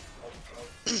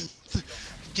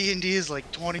 D&D is like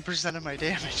 20% of my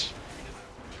damage.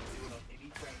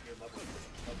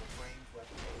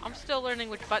 I'm still learning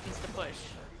which buttons to push.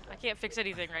 I can't fix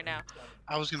anything right now.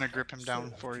 I was gonna grip him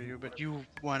down for you, but you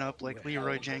went up like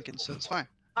Leroy Jenkins, so it's fine.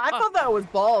 I thought that was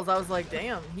balls. I was like,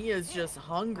 damn, he is just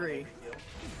hungry.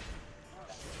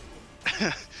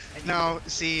 No,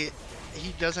 see,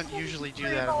 he doesn't usually do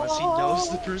that unless he knows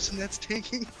the person that's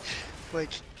taking. Like,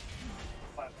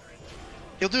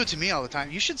 he'll do it to me all the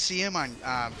time. You should see him on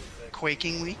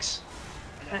Quaking Weeks.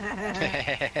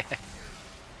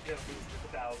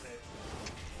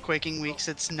 Quaking Weeks,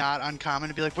 it's not uncommon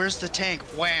to be like, where's the tank?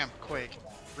 Wham! Quake.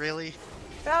 Really?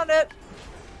 Found it.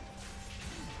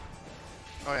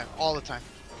 Oh yeah, all the time.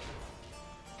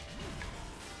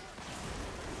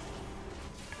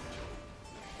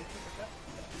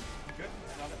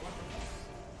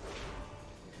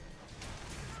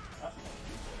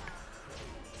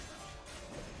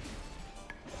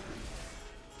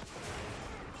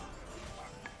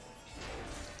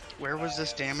 Where was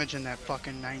this damage in that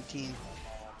fucking 19?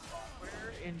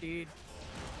 Indeed.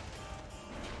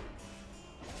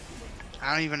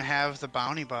 I don't even have the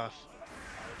bounty buff.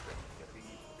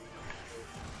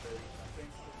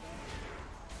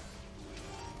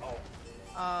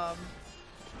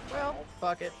 Well,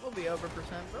 fuck it. We'll be over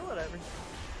percent, but whatever.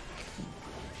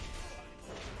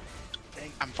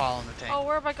 I'm following the tank. Oh,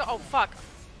 where have I go? Oh, fuck.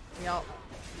 Yup.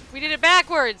 We did it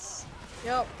backwards.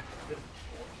 Yup.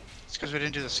 It's because we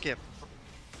didn't do the skip.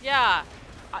 Yeah.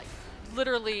 I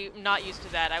literally not used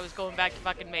to that. I was going back to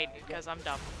fucking maid because I'm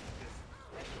dumb.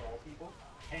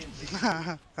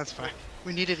 That's fine.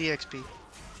 We needed EXP.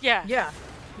 Yeah. Yeah.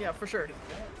 Yeah, for sure.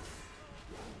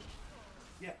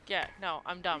 Yeah, no,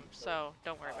 I'm dumb, so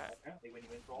don't worry about it. Apparently, when you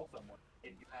enthrall someone,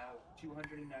 if you have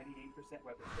 298%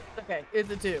 weapon strength, Okay, it's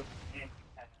a 2. and you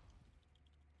have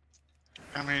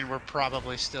I mean, we're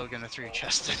probably still gonna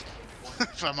 3-chest it,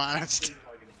 if I'm honest.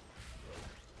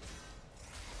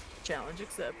 Challenge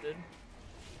accepted.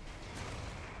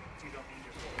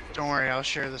 Don't worry, I'll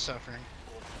share the suffering.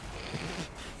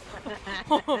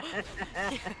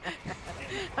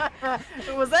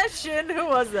 Was that Shin? Who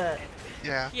was that?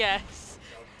 Yeah. Yes.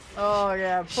 Oh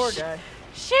yeah, poor guy.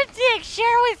 Shindig, share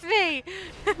with me!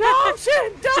 No,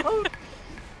 Shin, don't!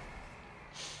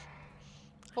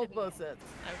 Hold both sets.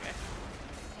 Okay.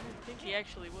 I think he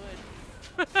actually would.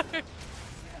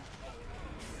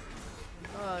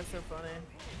 Oh, that's so funny.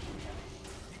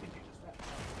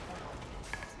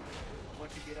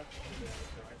 Once you get up to the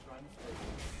endurance runs,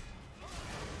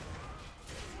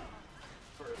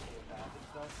 for the path and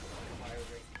stuff, the fire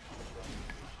rate runs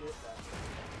and shit, that's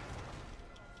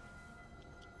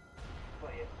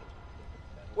play it.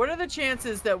 What are the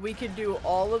chances that we could do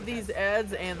all of these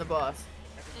ads and the boss?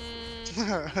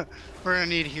 Mm, We're gonna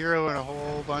need hero and a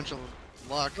whole bunch of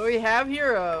luck. We have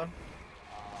hero.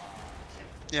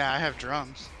 Yeah, I have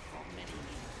drums.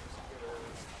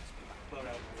 Load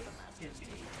out with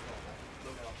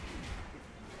load out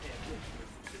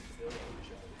and disability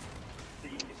so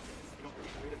you don't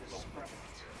get rid of his own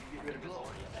preference. You get rid of his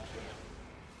own.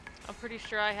 I'm pretty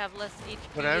sure I have less HP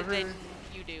Whatever. than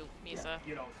you do, Misa.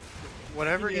 You know,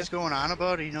 Whatever he's going on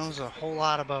about, he knows a whole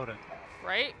lot about it.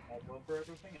 Right? for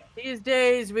everything. These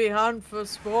days we hunt for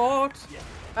sport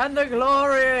and the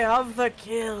glory of the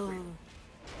kill.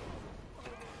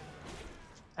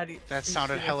 How do you, That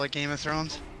sounded hella Game of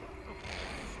Thrones.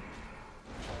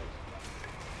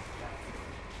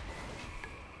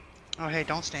 Oh hey,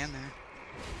 don't stand there.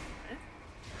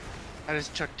 I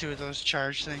just took 2 of those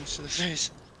charge things to the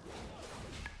face.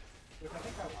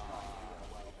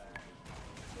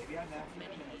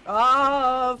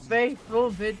 Ah,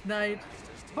 faithful midnight.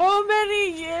 For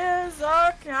many years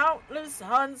our countless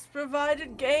hunts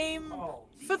provided game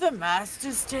for the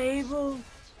master's table.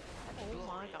 Oh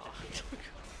my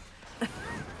god.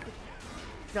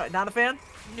 No, not a fan?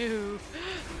 No.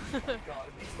 God, it'd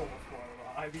be so much more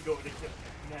Ivy going to kill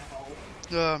now.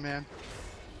 Oh man.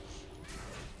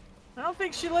 I don't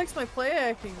think she likes my play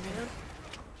acting, man.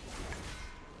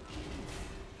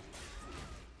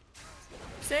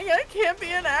 Saying I can't be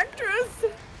an actress.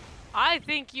 I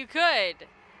think you could.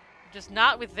 Just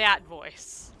not with that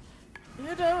voice.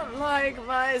 You don't like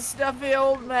my stuffy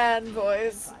old man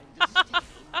voice.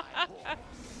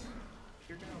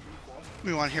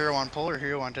 We want hero on pull or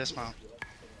hero on dismount?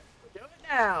 Do it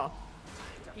now.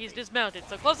 He's dismounted,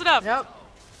 so close enough. Yep.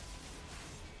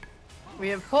 We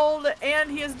have pulled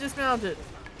and he is dismounted.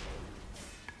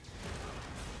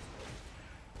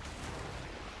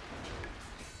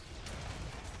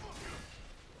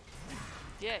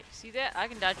 Yeah, you see that? I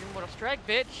can dodge your mortal strike,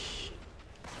 bitch.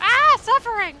 Ah,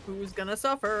 suffering! Who's gonna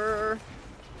suffer?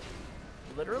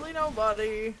 Literally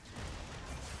nobody.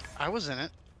 I was in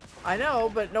it. I know,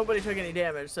 but nobody took any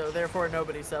damage, so therefore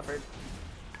nobody suffered.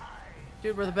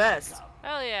 Dude, we're the best.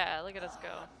 Hell yeah, look at us go.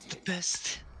 The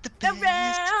best. The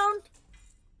best. Around.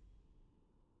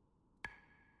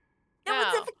 No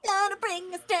one's ever gonna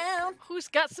bring us down. Who's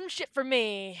got some shit for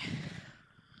me?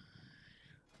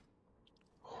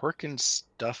 Horkin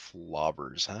stuff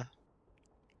lobbers, huh?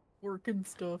 Working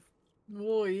stuff.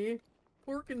 Boy.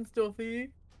 Working stuffy.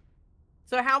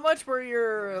 So how much were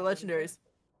your legendaries?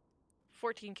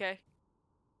 14k.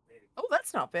 Oh,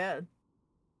 that's not bad.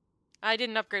 I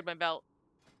didn't upgrade my belt.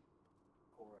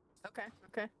 Okay,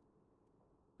 okay.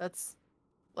 That's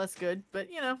less good,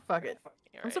 but you know, fuck it.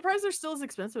 You're I'm right. surprised they're still as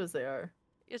expensive as they are.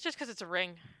 It's just because it's a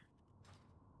ring.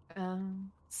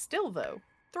 Still though.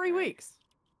 3 weeks.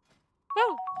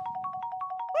 Woo!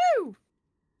 Woo!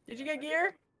 Did you get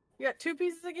gear? You got 2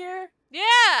 pieces of gear?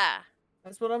 Yeah!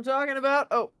 That's what I'm talking about.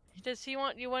 Oh, Does he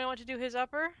want, you want to do his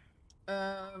upper?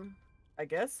 I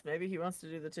guess maybe he wants to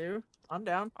do the 2. I'm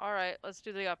down. Alright, let's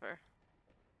do the upper.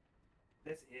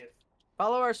 This if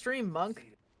Follow our stream, monk.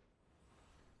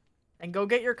 And go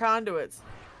get your conduits.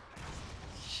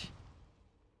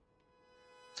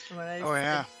 When I Oh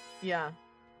yeah. Yeah.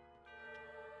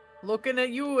 Looking at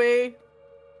you, eh?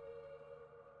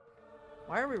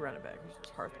 Why are we running back? It's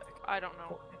just hard back. I don't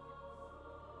know.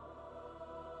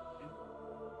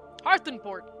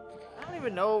 Hearthenport! I don't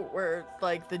even know where,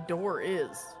 like, the door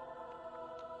is.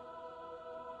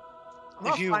 I'm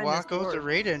If gonna you find this walk out the door.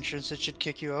 raid entrance, it should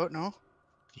kick you out, no?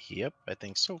 Yep, I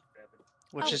think so.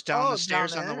 Which Oh, is down oh, the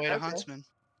stairs down on the there? way to Okay. Huntsman.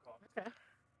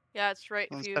 Yeah, it's right.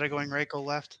 So If you, instead of going right, go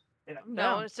left. I'm no,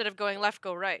 down. instead of going left,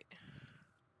 go right.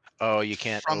 Oh, you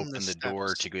can't From open the the door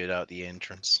steps. to get out the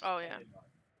entrance. Oh, yeah.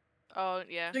 Oh,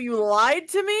 yeah. So you lied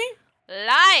to me?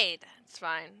 Lied! It's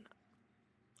fine.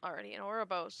 already in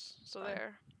Ouroboros, so Fine.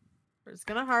 there. We're just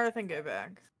gonna hearth and go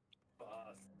back.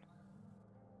 Boss.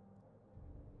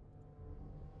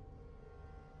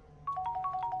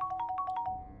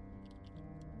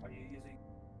 Are you using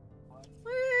bots?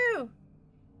 Woo!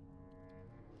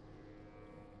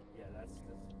 Yeah, that's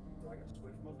so I got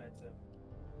swift momentum.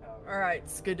 Power. All right,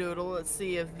 Skadoodle. Let's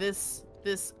see if this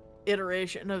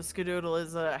iteration of Skadoodle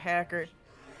is a hacker.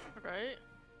 Right?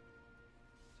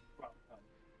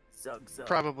 Zug zug.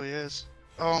 Probably is.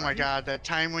 Oh my god, that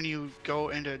time when you go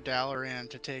into Dalaran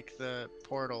to take the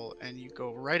portal and you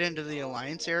go right into the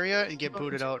Alliance area and get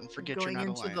booted out and forget you're Going not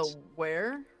into Alliance. the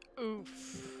where?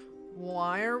 Oof.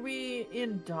 Why are we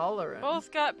in Dalaran?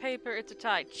 Both got paper. It's a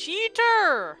tie.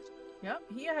 Cheater! Yep,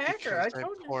 he a hacker. Because I I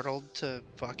told you. portaled to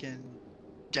fucking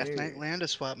Death Weird. Knight Land to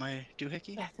swap my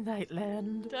doohickey. Death Knight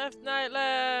Land. Death Knight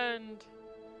Land!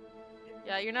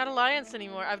 Yeah, you're not Alliance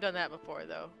anymore. I've done that before,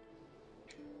 though.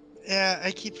 Yeah, I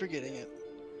keep forgetting it.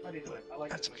 How do you do it? I like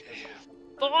That's it. okay.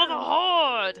 For the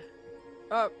Horde!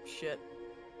 Oh shit.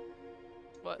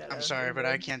 What? Yeah. I'm sorry, but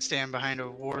I can't stand behind a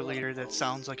war leader that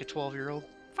sounds like a 12-year-old.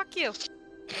 Fuck you. For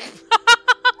the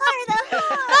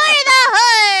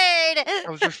Horde! I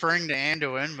was referring to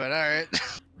Anduin, but alright.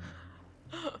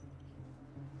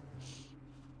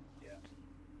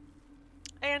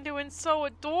 Anduin's so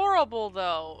adorable,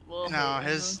 though. Ugh. No,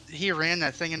 he ran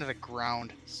that thing into the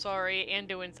ground. Sorry,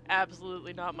 Anduin's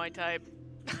absolutely not my type.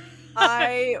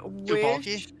 I Too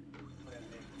bulky? wish.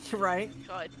 Right.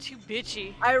 God, too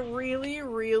bitchy. I really,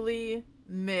 really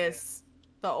miss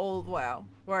the old WoW,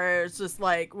 where it's just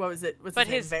like, what was it? What's But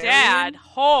his his name, dad, Varian?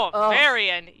 oh, Ugh.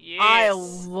 Varian, yes. I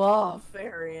love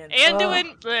Varian.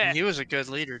 Anduin, bleh. He was a good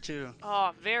leader, too.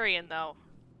 Oh, Varian, though.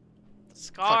 The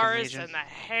scars Legion. and the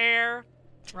hair.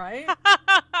 Right?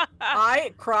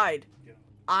 I cried.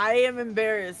 I am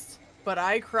embarrassed, but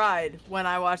I cried when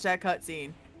I watched that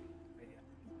cutscene.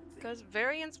 Because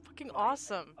Varian's fucking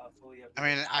awesome. I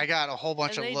mean, I got a whole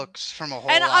bunch And of they- looks from a whole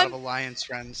and lot of I'm- Alliance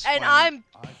friends. And when- I'm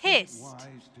I think it pissed. wise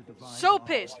to divide So power.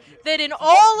 pissed that in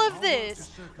all of this,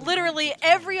 literally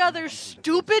every other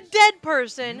stupid dead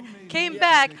person came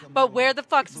back, but where the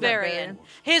fuck's Varian?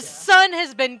 His son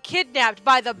has been kidnapped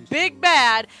by the big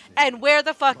bad, and where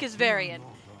the fuck is Varian?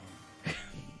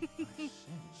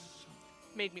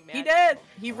 Made me mad. He dead.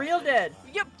 He real dead.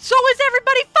 Yep, so is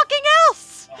everybody fucking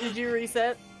else! Did you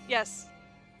reset? Yes.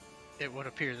 It would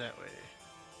appear that way.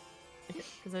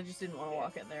 Because I just didn't want to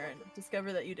walk in there and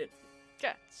discover that you did.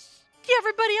 Yeah. Yeah,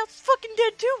 everybody else is fucking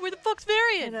dead too. Where the fuck's You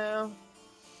Varian? know.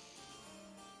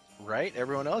 Right?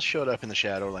 Everyone else showed up in the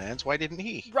Shadowlands. Why didn't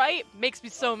he? Right? Makes me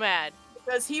so mad.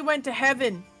 Because he went to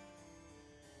heaven.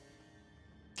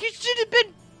 He should have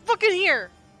been fucking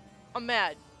here. I'm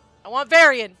mad. I want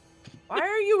Varian. Why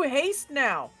are you haste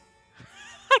now?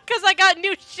 Because I got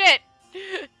new shit.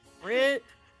 Rit.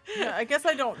 Yeah, I guess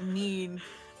I don't need.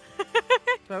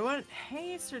 Do I want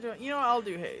haste or do I... You know what? I'll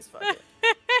do haste. Fuck it.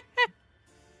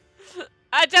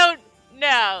 I don't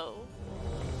know.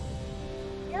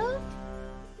 No.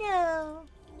 No.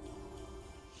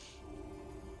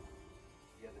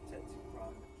 Yeah, the Tetsu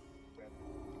Prime web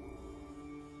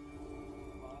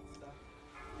monster.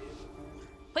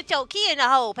 Put your key in the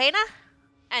hole, Painter.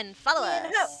 And follow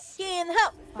us. Key in the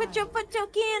hole. Put your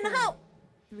key in the hole.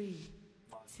 3,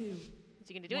 2, Is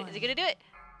he gonna do it? Is he gonna do it?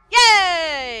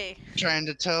 Yay! Trying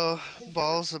to tell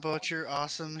Balls about your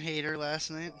awesome hater last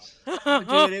night.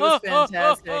 Dude, it was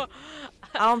fantastic.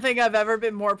 I don't think I've ever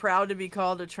been more proud to be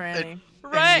called a tranny.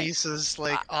 Right. And Misa's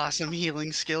like awesome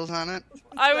healing skills on it.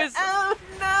 I was Oh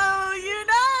no, you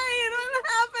died! What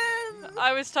happened?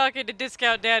 I was talking to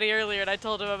Discount Daddy earlier and I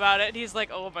told him about it and he's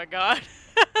like, oh my god.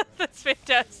 That's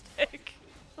fantastic.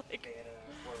 Like,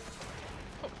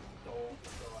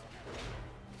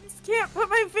 Just can't put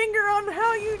my finger on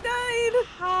how you died.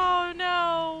 oh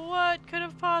no, what could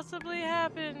have possibly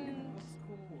happened?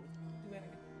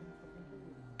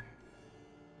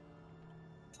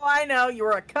 Oh, I know, you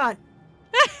were a cunt.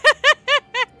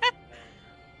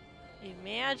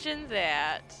 Imagine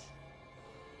that.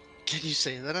 Can you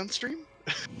say that on stream?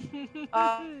 You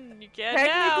can now.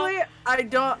 Technically,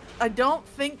 I don't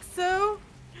think so.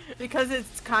 Because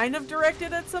it's kind of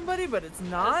directed at somebody, but it's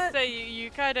Let's not. say you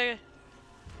kind of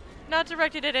not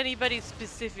directed at anybody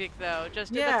specific though,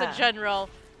 just Yeah. that's a general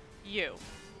you.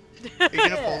 Are you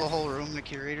gonna pull the whole room the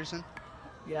curator's in?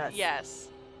 Yes. Yes.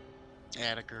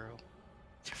 Atta girl.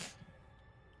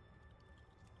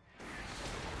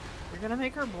 You're gonna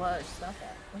make her blush. Stop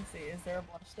that. Let's see. Is there a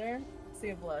blush there? I see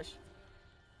a blush.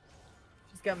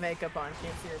 She's got makeup on.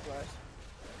 Can't see her blush.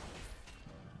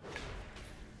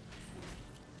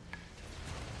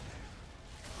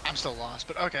 I'm still lost,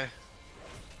 but okay.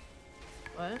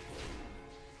 What?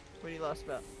 What are you lost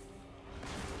about?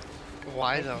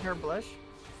 Why Making though? her blush?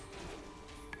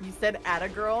 You said add a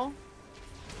girl?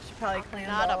 She probably cleaned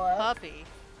Not a all up. puppy.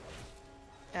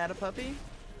 Add a puppy?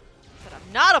 But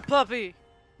I'm not a puppy.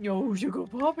 Yo, sugar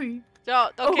puppy. So,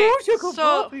 okay, Oh, sugar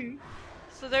so puppy.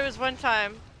 there was one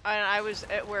time and I was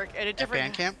at work at a At different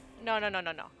band camp? No.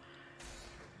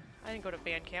 I didn't go to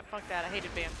band camp. Fuck that. I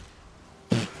hated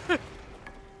band.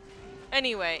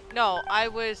 Anyway, no, I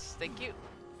was. Thank you.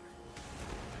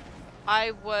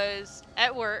 I was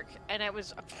at work, and it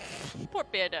was poor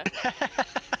panda.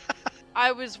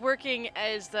 I was working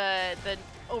as the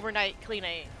overnight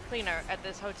cleaner at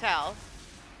this hotel,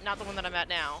 not the one that I'm at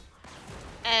now,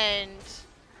 and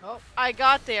I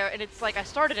got there, and it's like I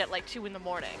started at like 2 in the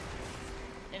morning,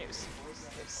 and it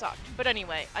sucked. But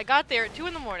anyway, I got there at 2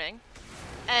 in the morning.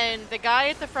 And the guy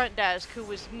at the front desk, who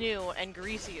was new and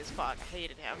greasy as fuck, I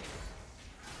hated him.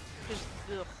 Just,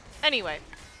 ugh. Anyway,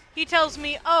 he tells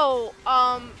me, oh,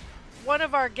 one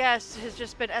of our guests has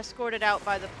just been escorted out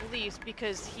by the police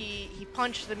because he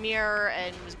punched the mirror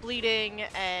and was bleeding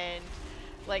and,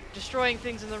 like, destroying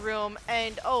things in the room.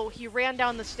 And, oh, he ran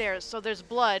down the stairs, so there's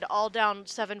blood all down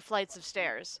 7 flights of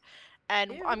stairs.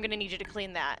 And Ew. I'm gonna need you to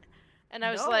clean that. And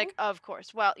I was No. like, of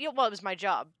course. Well, yeah, well, it was my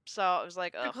job, so I was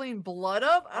like, To ugh. clean blood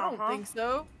up? I don't Uh-huh. think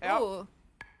so. Yep. Ooh.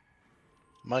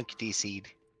 Monk DC'd.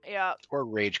 Yeah. Or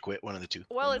rage quit, one of the two.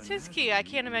 Well, it's his key. I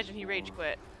can't imagine he rage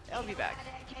quit. I'll be back.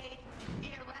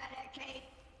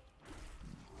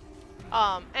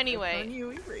 Anyway, On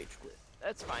you, rage quit.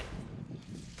 that's fine.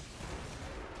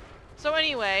 So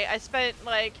anyway, I spent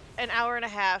like an hour and a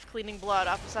half cleaning blood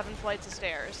off 7 flights of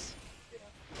stairs.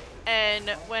 And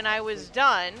when I was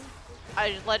done,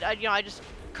 I just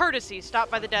courtesy stop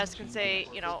by the desk and say,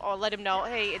 or let him know,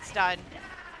 hey, it's done.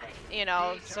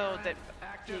 So that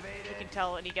he can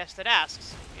tell any guest that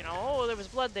asks, oh, there was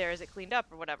blood there, is it cleaned up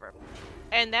or whatever.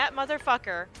 And that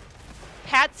motherfucker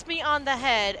pats me on the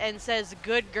head and says,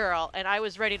 good girl, and I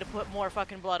was ready to put more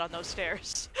fucking blood on those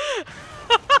stairs.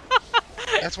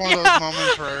 That's one of those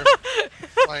moments where,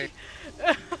 like,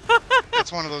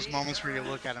 it's one of those moments where you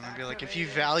look at him and be like, if you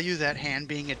value that hand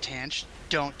being attached,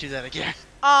 don't do that again.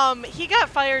 He got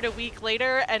fired a week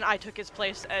later, and I took his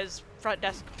place as front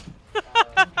desk.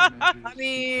 I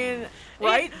mean,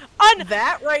 right?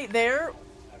 That right there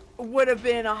would have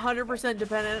been 100%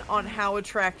 dependent on how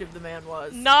attractive the man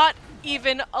was. Not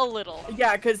even a little.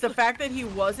 Yeah, because the fact that he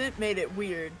wasn't made it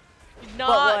weird. Not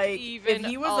but, like, even if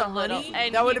he was a little. honey,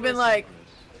 And that would he have been was- like...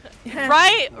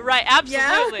 Right,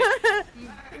 absolutely.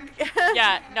 Yeah.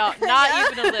 Yeah, no,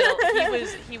 not even a little.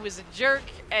 He was a jerk,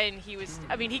 and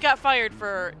he got fired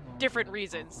for different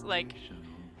reasons, like,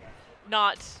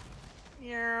 not...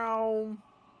 Meow.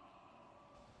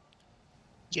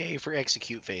 Yay for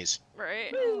execute phase.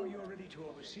 Right?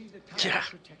 Yeah.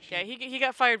 Yeah, he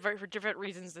got fired for different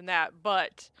reasons than that,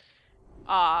 but,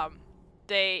 I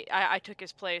took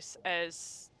his place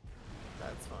as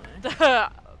That's funny. the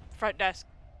front desk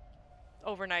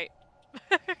overnight.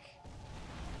 I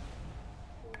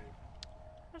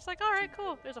was like, alright,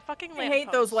 cool. There's a fucking I lamppost.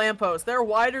 hate those lampposts. They're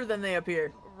wider than they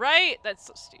appear. Right? That's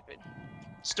so stupid.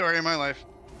 Story of my life.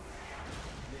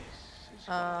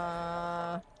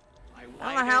 I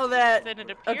don't know how that... Then it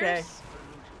appears. Okay.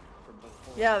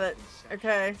 Yeah, that...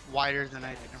 Okay. Wider than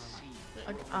I think. Never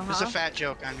mind. Uh-huh. It was a fat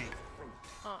joke on me.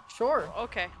 Sure.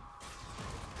 Okay.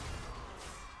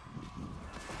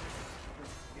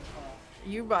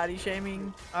 You body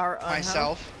shaming our unho?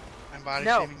 Myself. I'm body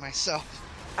No. shaming myself.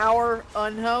 Our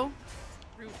unho?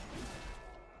 Rude.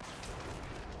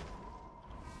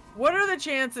 What are the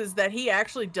chances that he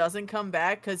actually doesn't come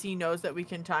back because he knows that we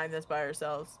can time this by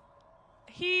ourselves?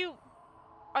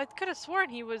 I could have sworn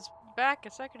he was back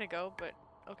a second ago, but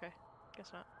okay.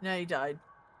 Guess not. No, he died.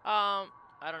 I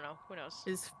don't know. Who knows?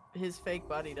 His fake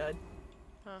body died.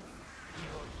 Huh.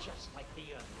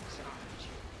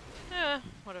 Eh,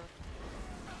 whatever.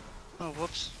 Oh,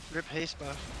 whoops. Rip haste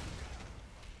buff.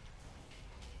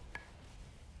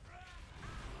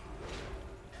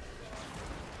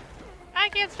 I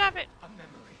can't stop it.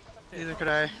 Neither could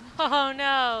I. Oh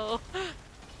no.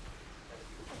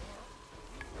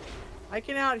 I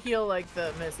can out heal like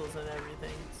the missiles and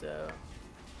everything, so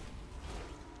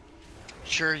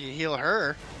Sure, you heal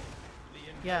her.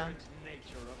 yeah.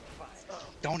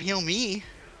 Don't heal me.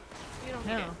 You don't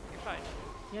need No. it. You're fine.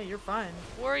 Yeah, you're fine.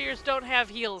 Warriors don't have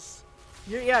heals.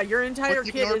 Your entire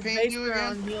What's kit ignore is pain based do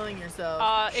around again? healing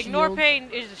yourself. Ignore Shield. pain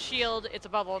is a shield. It's a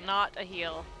bubble, not a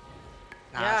heal.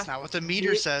 Nah, Yeah. that's not what the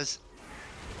meter It- says.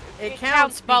 It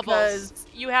counts bubbles. because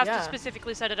You have to yeah.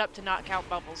 specifically set it up to not count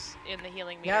bubbles in the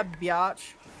healing yeah, meter.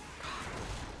 biatch.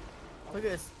 Look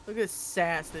at this. Look at this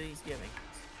sass that he's giving.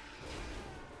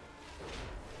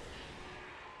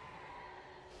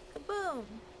 Kaboom.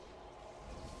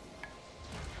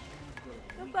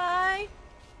 Goodbye.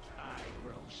 I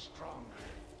grow stronger.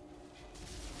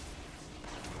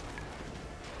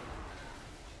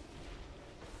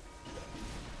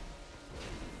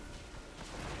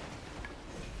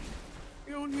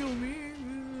 You don't heal me.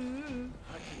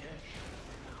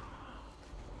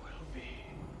 Will be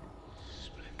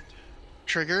splendid.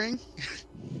 Triggering?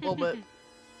 A little bit.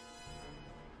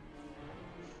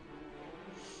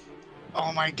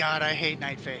 Oh my god, I hate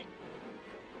Night Fae.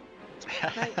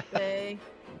 Night Fae.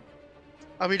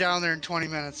 I'll be down there in 20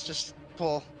 minutes. Just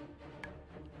pull.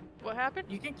 What happened?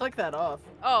 You can click that off.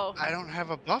 Oh. I don't have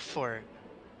a buff for it.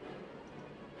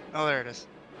 Oh, there it is.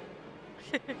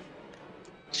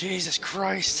 Jesus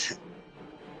Christ.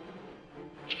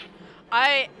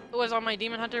 I was on my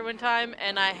Demon Hunter one time,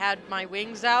 and I had my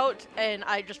wings out, and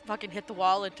I just fucking hit the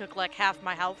wall and took like half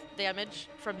my health damage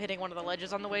from hitting one of the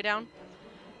ledges on the way down.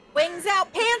 Wings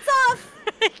out, pants off!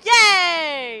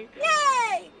 Yay!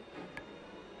 Yay!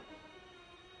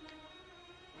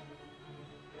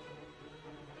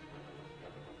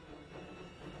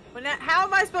 But now, how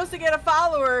am I supposed to get a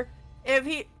follower if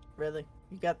he... Really?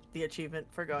 You got the achievement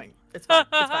for going. It's fine.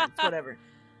 It's fine. It's whatever.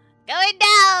 Going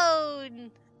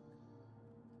down!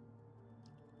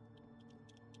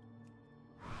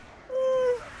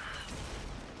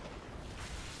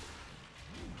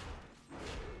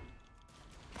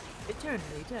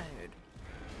 Eternally tired.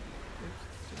 Oops,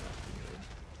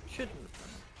 shouldn't have done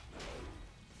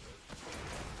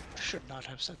Should not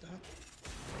have said that. that.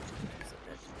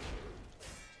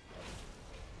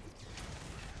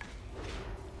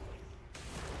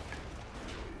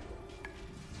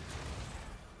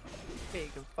 Okay,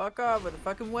 you can fuck off with a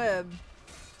fucking web.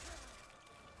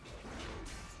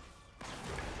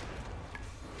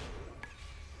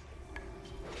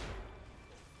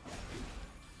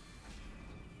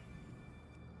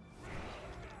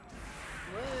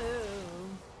 Whoa.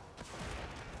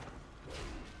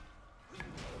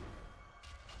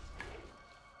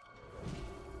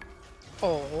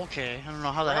 Oh, okay. I don't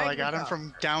know how the hell I got him Ragnarok.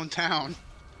 from downtown.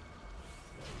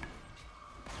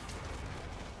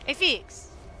 Hey, Feeks.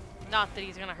 Not that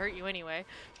he's gonna hurt you anyway.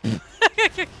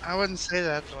 I wouldn't say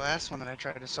that. The last one that I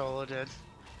tried to solo did.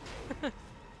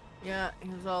 Yeah, he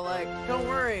was all like, don't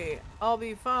worry, I'll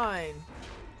be fine.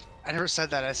 I never said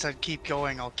that. I said keep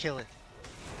going. I'll kill it.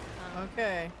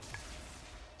 Okay.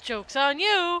 Joke's on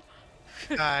you!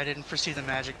 I didn't foresee the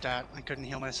magic dot. I couldn't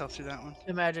heal myself through that one.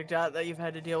 The magic dot that you've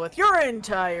had to deal with your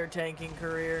entire tanking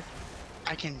career.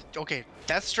 I can. Okay,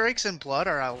 Death Strikes and Blood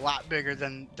are a lot bigger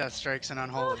than Death Strikes and Oh,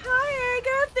 Unholy. hi,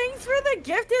 Aga. Thanks for the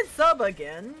gifted sub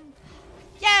again.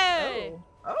 Yay!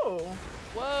 Oh.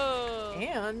 Whoa!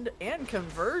 And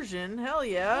conversion. Hell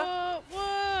yeah.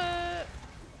 What?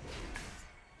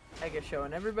 Aga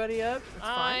showing everybody up. It's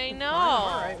fine. I It's fine. know.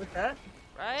 I'm alright with that.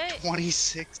 Right?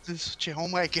 26. Oh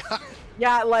my god.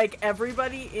 Yeah, like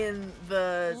everybody in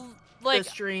the Like,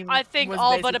 stream. I think was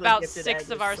all but basically about gifted 6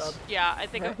 of Aga's our... sub. Yeah, I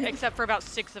think except for about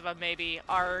 6 of them maybe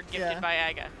are gifted Yeah. by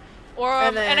Aga. Or,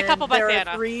 And, and a then couple by there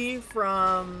Thana. are 3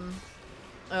 from,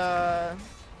 yeah,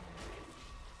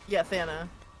 Thana.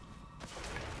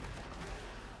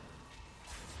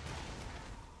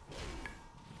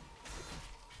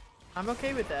 I'm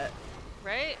okay with that.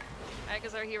 Right?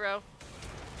 Aga's our hero.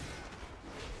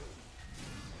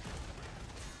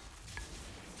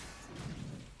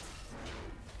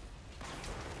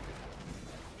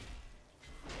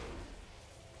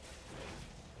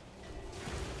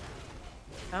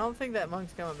 I don't think that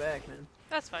monk's coming back, man.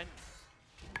 That's fine.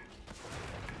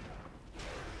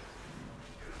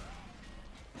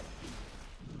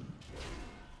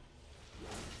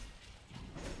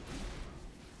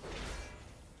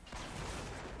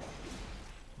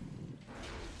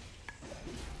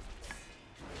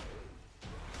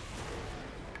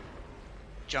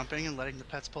 Jumping and letting the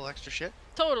pets pull extra shit.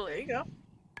 There Totally. you go.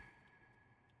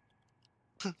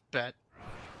 Bet.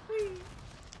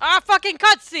 Ah, fucking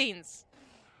cutscenes!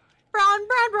 Brawn,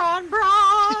 brawn, brawn,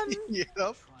 brawn!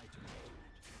 Yep.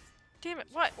 Damn it,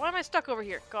 what? Why am I stuck over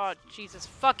here? God, Jesus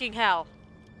fucking hell.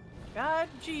 God,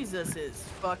 Jesus is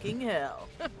fucking hell.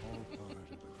 All part of a greater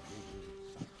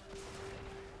cycle.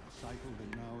 A cycle that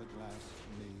now at last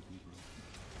may be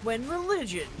broken. When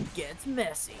religion gets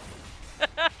messy.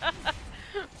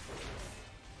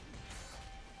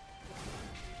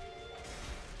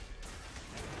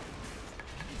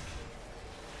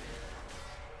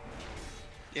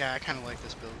 Yeah, I kind of like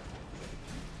this build.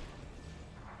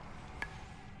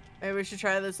 Maybe we should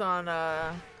try this on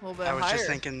a little bit I was higher. just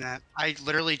thinking that. I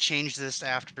literally changed this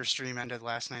after stream ended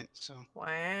last night, so.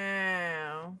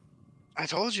 Wow. I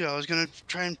told you I was gonna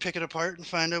try and pick it apart and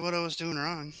find out what I was doing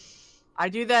wrong. I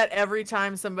do that every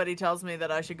time somebody tells me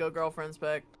that I should go girlfriend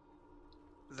spec.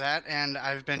 That, and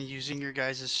I've been using your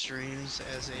guys' streams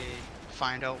as a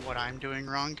find out what I'm doing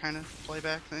wrong kind of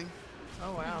playback thing.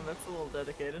 Oh wow, that's a little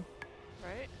dedicated.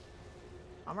 Right?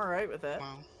 I'm alright with that.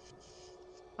 Wow.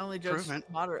 Only just Improvement.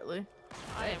 moderately.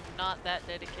 I am not that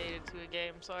dedicated to a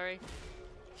game, sorry.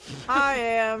 I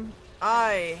am.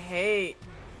 I hate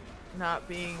not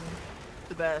being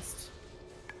the best.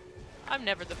 I'm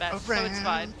never the best, so it's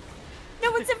fine. No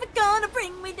one's ever gonna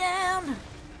bring me down.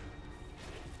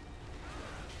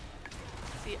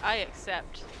 See, I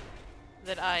accept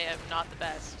that I am not the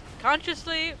best.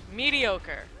 Consciously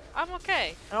mediocre. I'm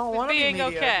okay. I don't with want to be being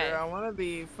mediocre. okay. I want to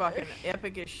be fucking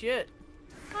epic as shit.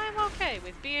 I'm okay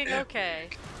with being okay.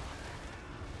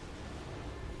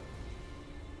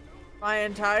 My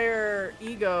entire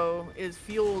ego is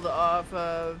fueled off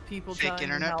of people Fake telling me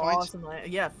internet how points? awesome I am.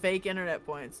 Yeah, fake internet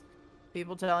points.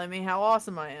 People telling me how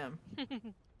awesome I am.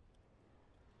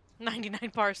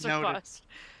 99 bar Noted. surplus.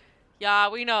 Yeah,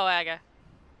 we know, Aga.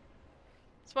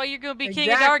 That's why you're gonna be King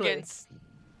of Exactly. Dargans.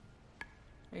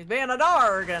 He's being a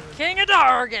Dargan. King of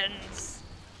Dargans!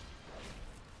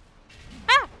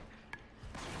 Ah!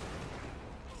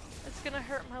 That's gonna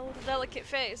hurt my little delicate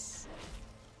face.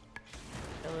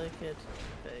 Delicate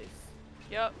face.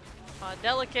 Yep. My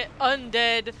delicate,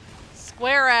 undead,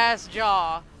 square-ass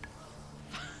jaw.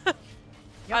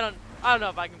 I don't know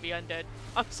if I can be undead.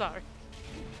 I'm sorry.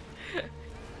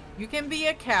 You can be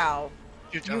a cow.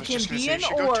 Dude, You I was can just gonna be say, an you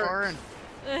should go orc. Tauren.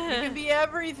 You can be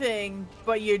everything,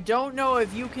 but you don't know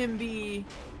if you can be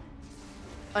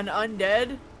an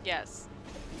undead. Yes.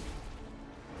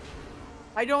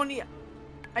 I don't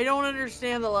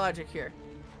understand the logic here.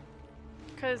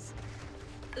 Cause,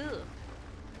 ugh.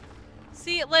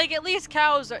 See, like, at least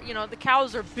cows are, you know, the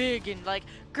cows are big and like,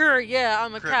 grr, yeah,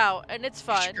 I'm a Grip. cow, and it's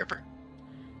fun. Stripper.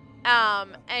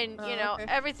 And, you know, okay.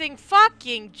 everything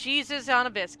fucking Jesus on a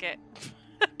biscuit.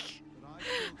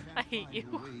 I hate you.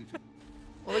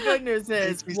 Well, the good news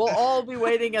is we'll all be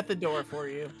waiting at the door for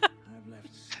you. I've left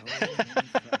so many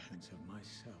fragments of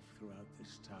myself throughout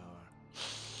this tower.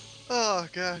 Oh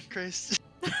god, Christ.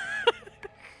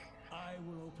 I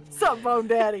will open the Sup, way Bone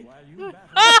Daddy? while you battle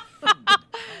the fiend. I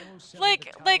will sever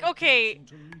Like, the tower okay,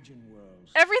 into legion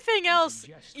worlds. everything else,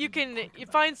 Suggest you can conquer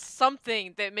find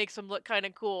something that makes them look kind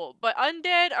of cool, but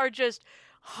undead are just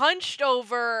hunched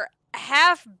over,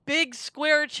 half big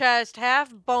square chest,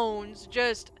 half bones,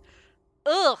 just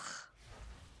ugh.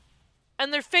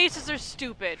 And their faces are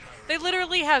stupid. They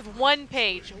literally have one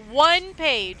page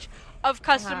of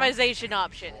customization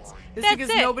options. It's That's because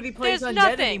it. nobody plays There's undead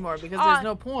nothing. anymore because there's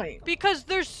no point. Because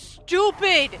they're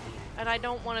stupid, and I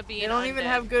don't want to be. They an don't even undead.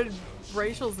 have good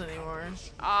racials anymore.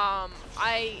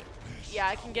 I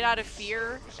can get out of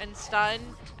fear and stun,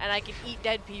 and I can eat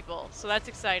dead people, so that's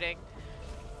exciting.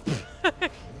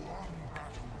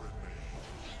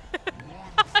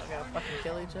 We gotta fucking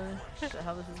kill each other. Is that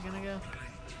how this is gonna go?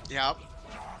 Yep.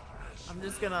 I'm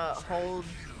just gonna hold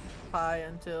pi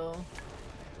until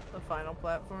the final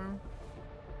platform.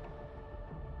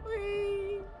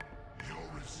 Whee!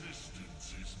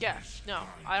 Yeah, no,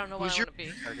 I don't know what Who's I your want to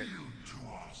be. target?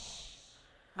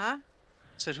 Huh?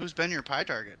 Said who's been your pie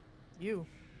target? You.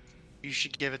 You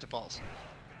should give it to Balls.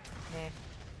 Nah.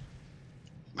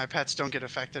 My pets don't get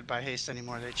affected by haste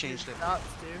anymore. They changed it. Dots,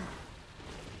 dude.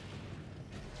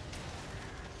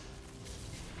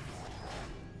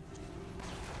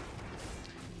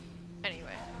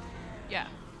 Anyway, yeah,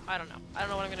 I don't know. I don't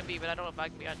know what I'm gonna be, but I don't know if I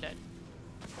can be undead.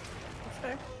 That's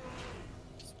fair.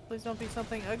 Just please don't be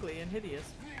something ugly and hideous.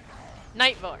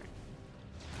 Nightborn.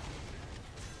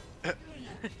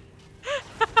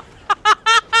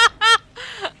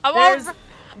 There's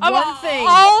I'm one thing.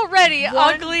 already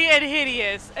One- ugly and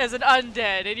hideous as an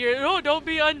undead, and you're don't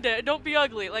be undead, don't be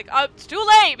ugly. Like it's too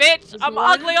late, bitch. There's I'm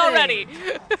one ugly thing. already.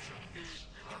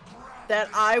 That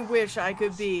I wish I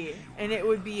could be, and it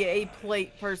would be a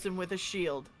plate person with a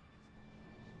shield.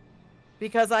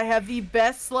 Because I have the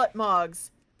best slut mogs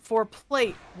for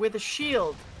plate with a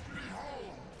shield,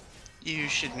 You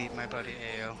should meet my buddy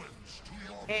Ao.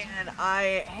 and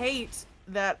I hate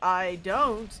that I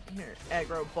don't. Here,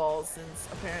 aggro balls, since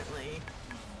apparently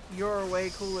you're way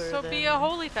cooler So than. be a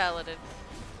holy paladin.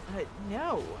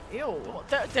 No, ew.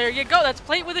 There you go. That's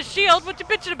plate with a shield. What you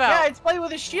bitching about? Yeah, it's plate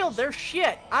with a shield. They're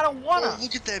shit. I don't wanna. Oh,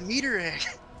 look at that meter egg.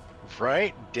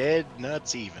 Right? Dead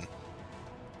nuts even.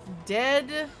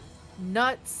 Dead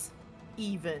nuts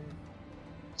even.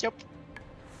 Yep.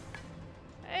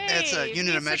 Hey, That's a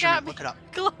unit of Misa measurement. got me Look it up.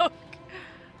 cloak.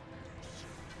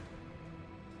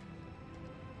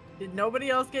 Did nobody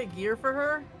else get gear for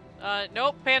her?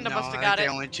 Nope. Panda No, must I have think got they it.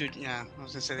 only two. Yeah, I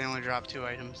was gonna say they only dropped 2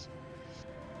 items.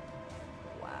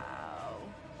 Wow.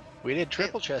 We did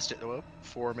triple chest it though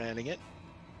before manning it.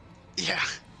 Yeah.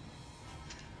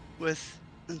 With,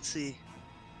 let's see,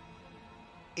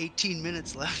 18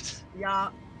 minutes left. Yeah.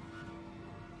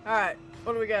 Alright,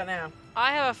 what do we got now?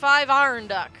 I have a 5 iron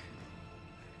duck.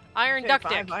 Iron Okay, duck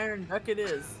 5 dick. iron duck it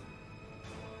is.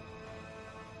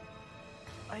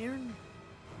 Iron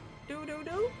do do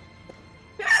do.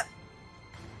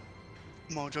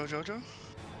 Mojo Jojo.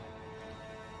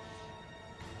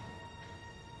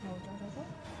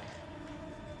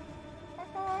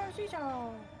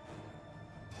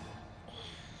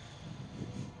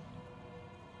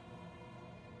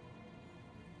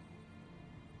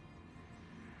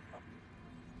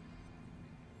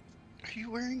 Are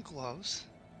you wearing gloves?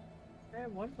 I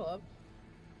have one glove.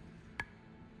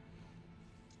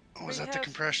 Oh, was We that the have-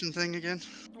 compression thing again?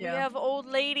 We Yeah. have old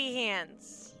lady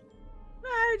hands.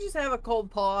 I just have a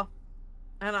cold paw.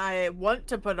 And I want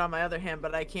to put it on my other hand,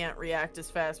 but I can't react as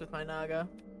fast with my Naga.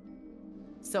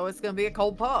 So it's gonna be a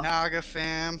cold paw. Naga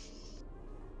fam.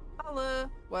 Holla.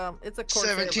 Well, it's a corset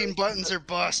 17 version, buttons are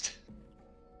bust.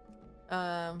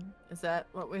 Is that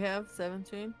what we have?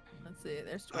 17? Let's see,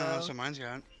 there's 12. That's what mine's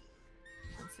got.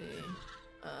 Let's see.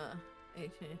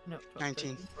 18, no, 12,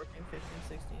 19. 13, 14, 15,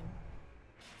 16,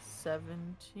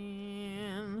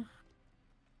 17.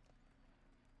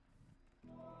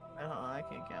 I don't know, I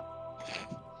can't count.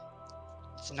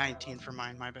 It's 19 for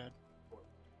mine, my bad.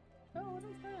 Oh, what is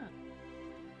that?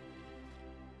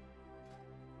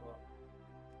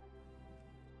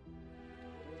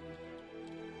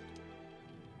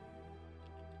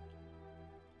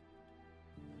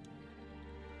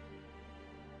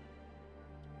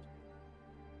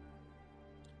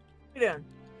 What you doing?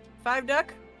 5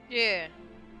 duck? Yeah.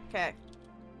 Okay.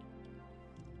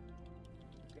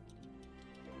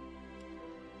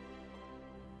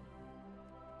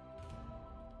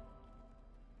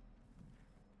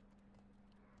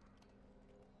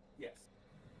 Yes.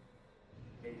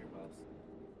 Major buffs.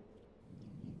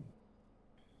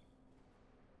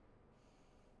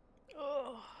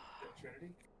 Oh. The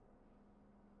Trinity?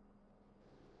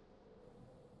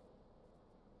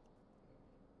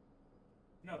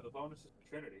 No, the bonus is the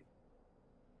Trinity.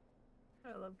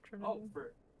 I love Trinity. Oh,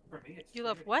 for me it's You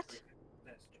love Trinity. what?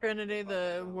 That's Trinity,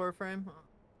 the Warframe.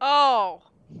 Oh.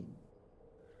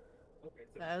 Okay,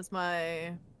 so That's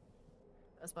my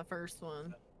first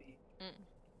one.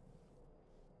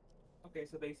 Okay,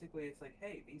 so basically it's like,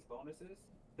 hey, these bonuses,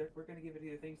 we're gonna give it to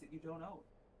you things that you don't own.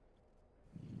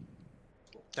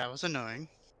 That was annoying.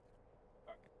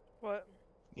 What?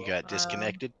 You got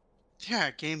disconnected.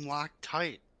 Yeah, game locked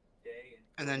tight. Day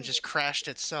And then just crashed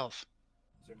itself.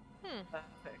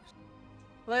 Perfect.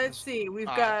 Let's see. We've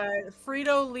odd. got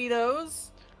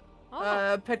Frito-Litos,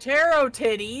 Oh. Patero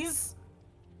titties.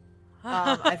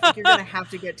 I think you're gonna have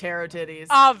to get Taro titties.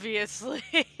 Obviously.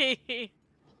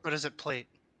 What is it, plate?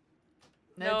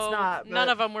 No, No, it's not. none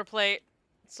but- of them were plate.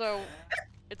 So,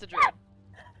 it's a druid.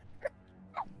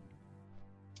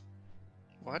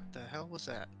 What the hell was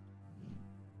that?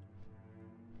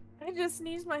 I just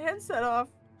sneezed my headset off.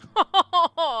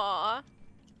 Aww.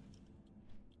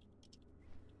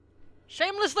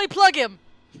 Shamelessly plug him.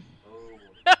 Oh,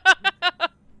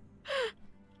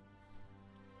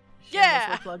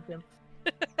 Yeah. Shamelessly plugged him.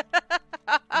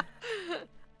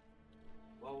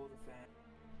 what will the fan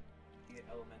get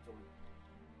elemental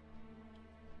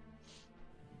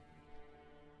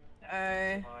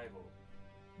survival?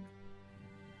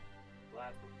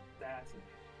 Last assassin,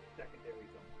 secondary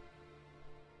zone.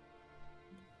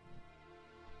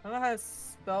 I don't know how to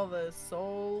spell this.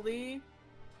 Solely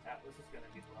Atlas is gonna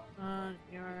be wrong. on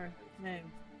your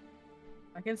name.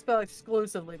 I can spell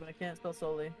exclusively, but I can't spell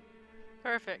solely.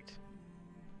 Perfect.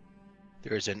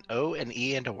 There's an O, an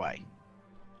E, and a Y.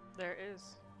 There is.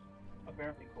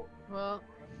 Apparently cool. Well,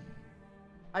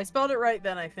 I spelled it right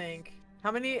then, I think.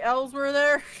 How many L's were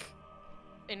there?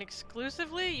 And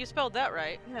exclusively? You spelled that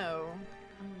right. No.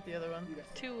 The other one.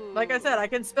 Two. Like I said, I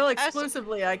can spell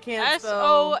exclusively. I can't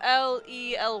spell.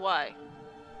 S-O-L-E-L-Y.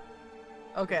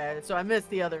 Okay, so I missed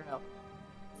the other L.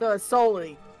 So it's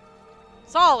solely.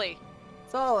 Solly.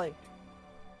 Solely.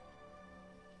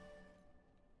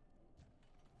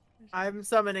 I'm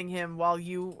summoning him while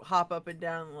you hop up and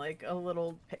down like a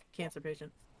little cancer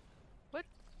patient. What?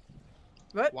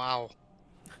 What? Wow.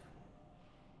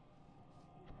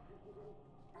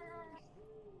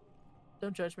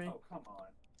 Don't judge me. Oh, come on.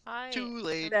 I Too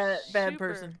late. Bad super-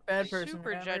 person. Bad person. super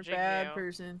Remember, judging bad you.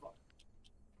 person.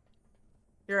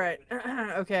 You're right.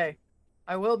 Okay.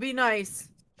 I will be nice.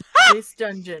 This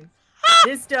dungeon.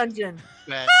 This dungeon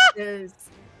Bet. is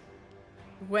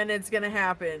when it's gonna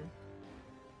happen.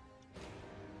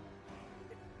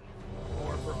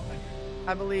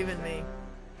 I believe in me.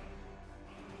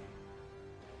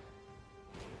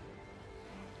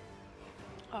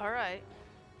 All right.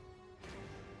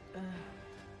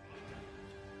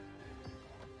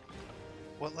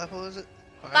 What level is it?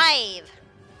 5.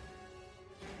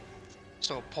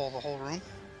 So pull the whole room?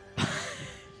 Do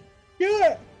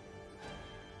it!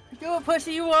 Do it,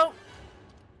 pussy, you won't!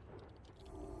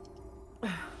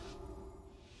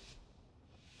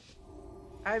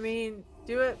 I mean,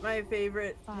 do it, my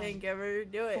favorite thing ever.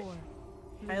 Do it. 4,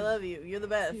 I love you. You're the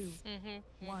best. 2,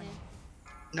 Mm-hmm. 1.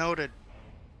 Noted.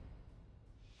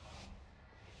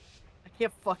 I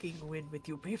can't fucking win with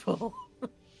you people.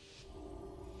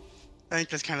 I think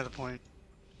that's kind of the point.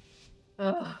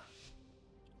 Ugh.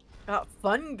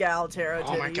 Fun gal tarot.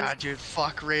 Oh my god, dude.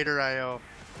 Fuck Raider IO.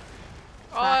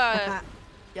 Oh,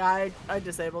 Yeah, I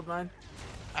disabled mine.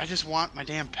 I just want my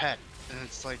damn pet. And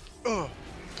it's like, ugh.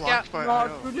 Yeah, Blocked by Not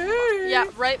IO. today. yeah,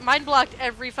 right. Mine blocked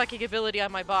every fucking ability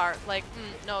on my bar. Like,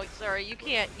 no, sorry, you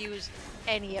can't use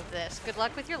any of this. Good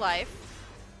luck with your life.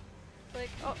 Like,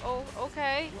 oh,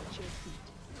 okay.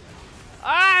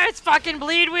 Ah, it's fucking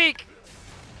bleed week.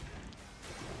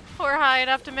 We're high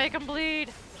enough to make them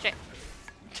bleed. Shit.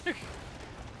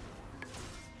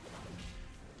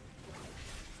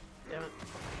 Damn it.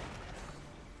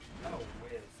 Oh,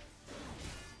 whiz.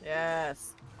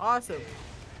 Yes. Awesome.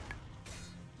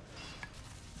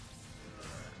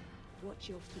 Watch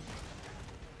your feet.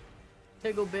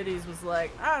 Tickle Bitties was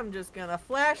like, I'm just gonna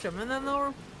flash them and then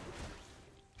they'll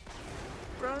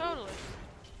run. Totally.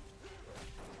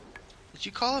 Did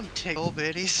you call him Tiggle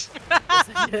Bitties? Yes,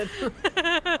 I did.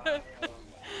 I've been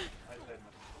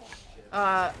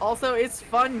shit. Also, it's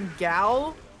fun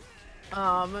gal.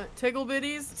 Tickle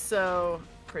Bitties, so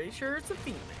pretty sure it's a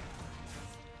female.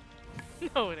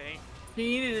 No, it ain't. You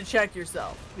needed to check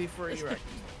yourself before you wreck.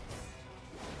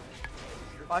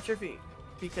 Watch your feet.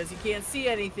 Because you can't see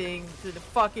anything through the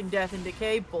fucking death and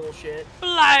decay bullshit.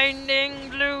 Blinding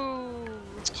blue.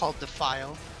 It's called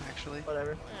Defile, actually.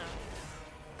 Whatever.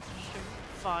 Yeah.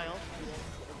 File.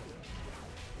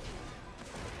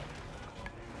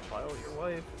 File your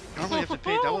wife. Normally you have to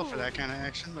pay double for that kind of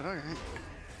action, but alright.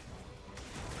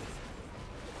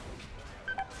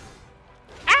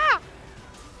 Ah!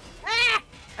 Ah!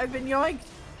 I've been yoinked.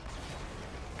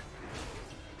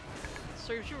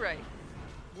 Serves you right.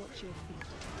 Watch your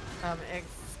feet.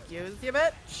 Excuse you,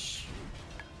 bitch.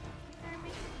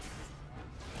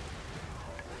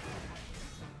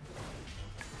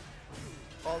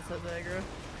 Balls has aggro.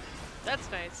 That's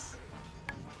nice.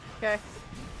 Okay.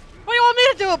 What do you want me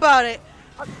to do about it?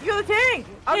 You're the king!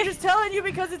 I'm just telling you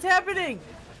because it's happening!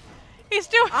 He's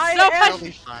doing I so am- He'll much.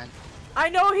 be fine. I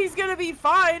know he's gonna be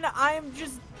fine, I'm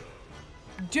just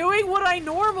doing what I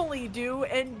normally do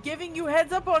and giving you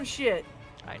heads up on shit.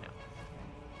 I know.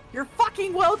 You're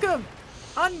fucking welcome!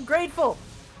 Ungrateful!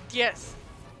 Yes.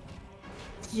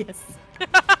 Yes.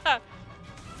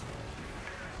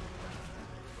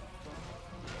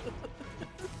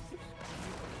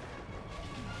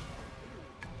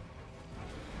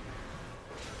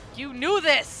 You knew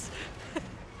this.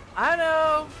 I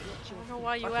know! I don't know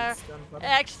why you Fucking are stun button.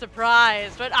 X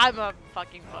surprised, but I'm a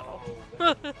fucking puddle.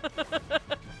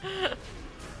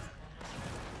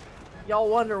 Y'all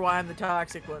wonder why I'm the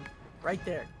toxic one. Right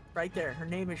there. Right there. Her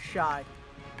name is Shy.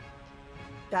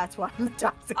 That's why I'm the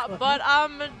toxic one. But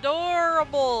I'm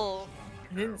adorable.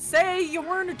 I didn't say you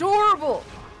weren't adorable!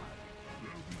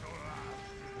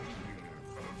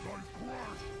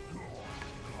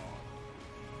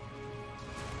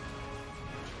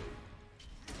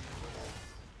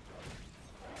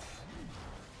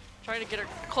 Trying to get her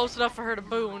close enough for her to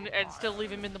boon and still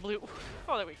leave him in the blue.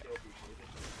 Oh, there we go.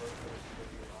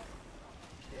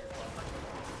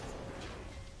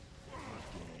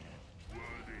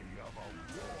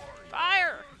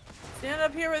 Fire! Stand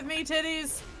up here with me,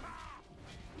 titties!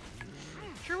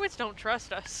 Druids don't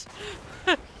trust us.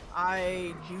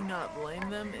 I do not blame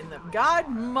them in the god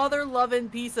mother loving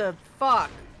piece of fuck.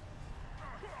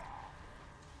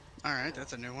 Alright,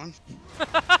 that's a new one.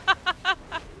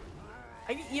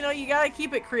 You know, you gotta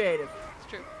keep it creative. It's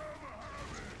true.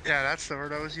 Yeah, that's the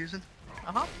word I was using.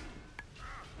 Uh-huh.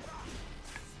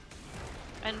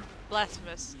 And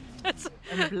blasphemous. That's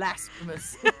And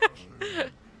blasphemous.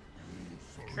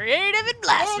 creative and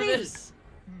blasphemous.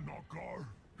 Knocker,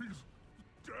 he's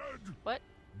dead. What?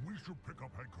 We should pick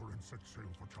up anchor and set sail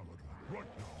for Talador right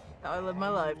now. How I live my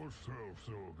life. Yourself,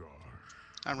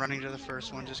 Zolgar. I'm running to the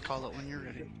first one. Just call it when you're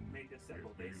ready. Make this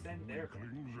simple. They send their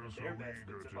best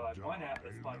to survive one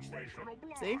Atlas punch station.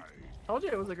 See? Told you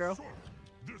it was a girl.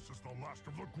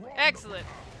 Excellent.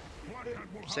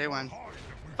 Say when.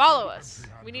 Follow us.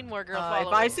 We need more girl If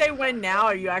followers. I say when now,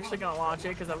 are you actually gonna launch it?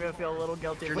 Because I'm gonna feel a little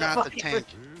guilty. You're if not I- the tank.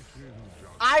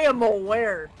 I am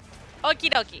aware.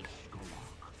 Okie dokie.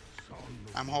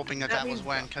 I'm hoping that That was means-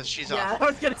 when, because she's Yeah, off. I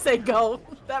was gonna say go.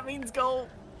 That means go.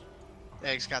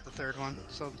 Egg's got the third one,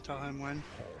 so tell him when.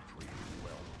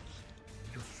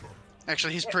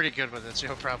 Actually, he's pretty good with it, so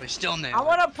he'll probably still nail I it.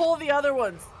 want to pull the other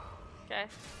ones. Okay.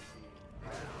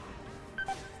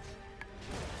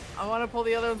 I want to pull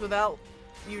the other ones without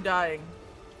you dying.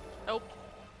 Nope.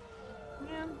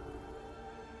 Man.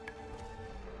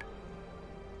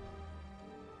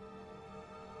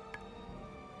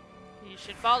 You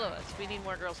should follow us. We need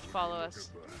more girls to follow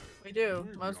us. We do.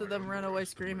 Most of them run away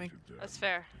screaming. That's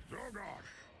fair.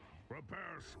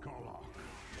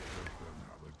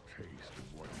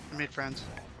 I made friends.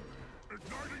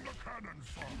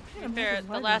 Fair.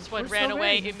 The last one ran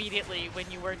away immediately when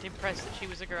you weren't impressed that she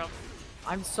was a girl.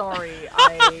 I'm sorry.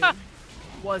 I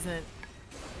wasn't.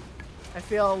 I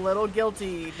feel a little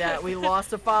guilty that we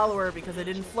lost a follower because I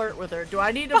didn't flirt with her. Do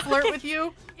I need to flirt with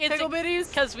you, Tickle Bitties?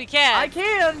 Because we can. I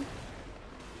can.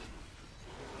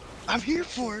 I'm here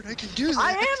for it. I can do that.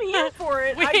 I am here for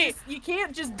it. Wait. You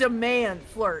can't just demand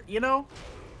flirt, you know?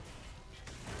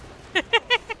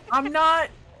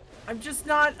 I'm just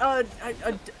not a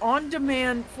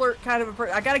on-demand flirt kind of a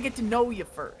person. I gotta get to know you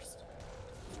first.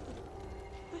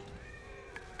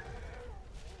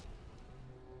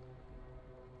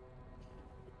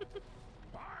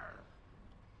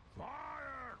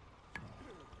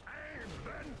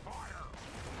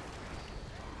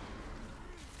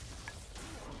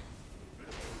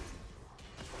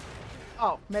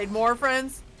 Oh, made more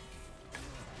friends?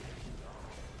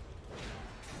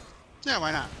 Yeah,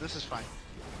 why not? This is fine.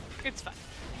 It's fine.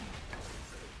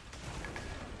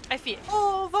 I feel it.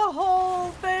 Oh, the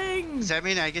whole thing! Does that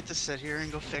mean I get to sit here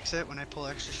and go fix it when I pull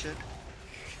extra shit?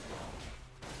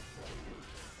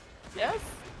 Yes?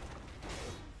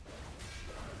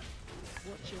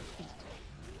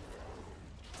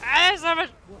 Ah, so much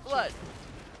blood.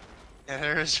 Yeah,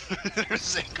 there's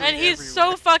Zachary And he's so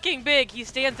everywhere. fucking big, he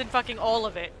stands in fucking all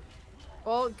of it.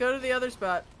 Well, go to the other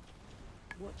spot.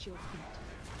 Watch your feet.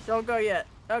 Don't go yet.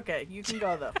 Okay, you can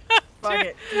go though. Fuck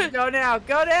it. Just go now.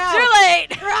 Go now! Too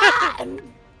late! Run!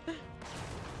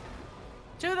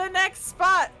 To the next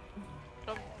spot!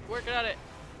 I'm working on it.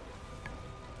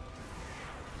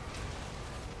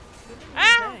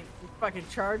 Ow! Dang, you fucking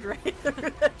charge right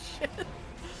through that shit.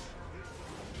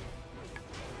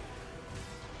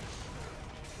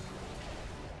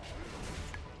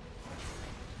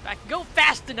 If I can go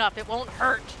fast enough, it won't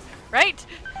hurt. Right?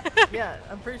 Yeah,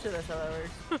 I'm pretty sure that's how that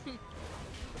works.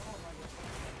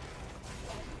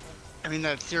 I mean,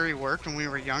 that theory worked when we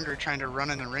were younger, trying to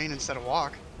run in the rain instead of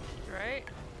walk. Right?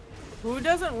 Who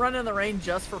doesn't run in the rain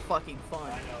just for fucking fun?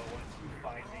 I know, once you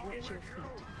find me, Watch your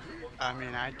feet. I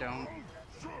mean, I don't.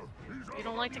 You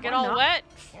don't like to get Why all not? wet?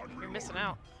 You're missing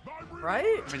out.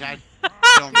 Right? I mean, I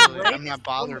don't really. I'm not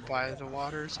bothered by the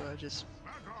water, so I just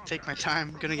take my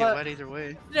time. Gonna get What? wet either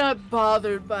way. Not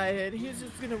bothered by it. He's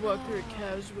just gonna walk through it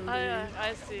casually.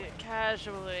 I see it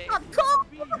casually. A cool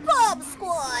bomb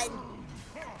squad!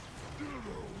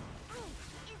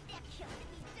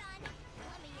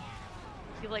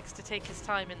 He likes to take his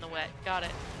time in the wet. Got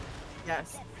it.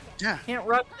 Yes. Yeah. Can't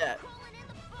rush that.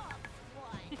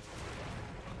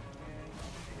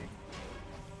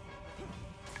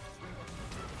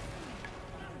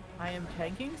 I am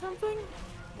tanking something?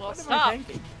 Well, What am I stop.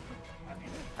 tanking?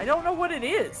 I don't know what it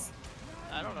is.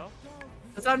 I don't know.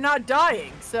 Because I'm not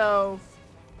dying, so...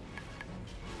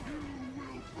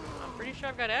 I'm pretty sure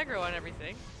I've got aggro on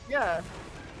everything. Yeah.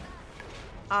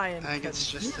 I am I think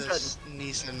it's just confused. this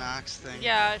Nisa Nox thing.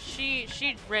 Yeah, she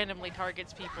randomly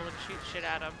targets people and shoots shit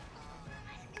at them.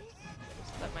 So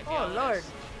that might be Oh, all it Lord.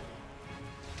 is.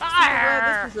 Well,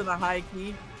 Fire! this was in a high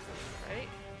key. Right?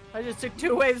 I just took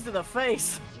 2 waves to the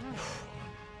face.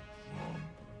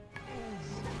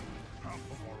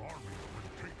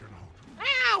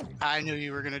 Ow! I knew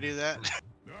you were gonna do that.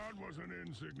 That was an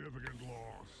insignificant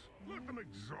loss. Let them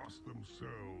exhaust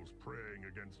themselves, praying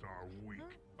against our weak,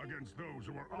 against those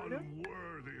who are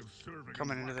unworthy of serving.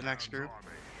 Coming into the next group.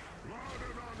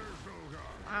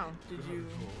 Wow, did you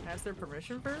ask their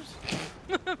permission first?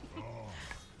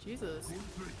 Jesus. That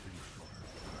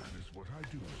is what I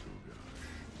do, Soga.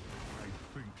 I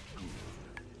think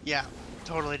good. Yeah,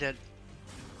 totally did.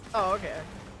 Oh, okay.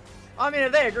 I mean,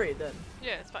 if they agreed, then.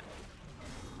 Yeah, it's fine.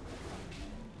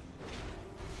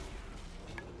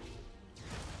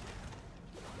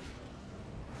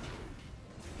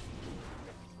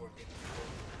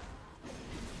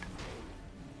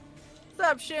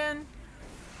 up, Shin?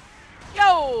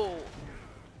 Yo!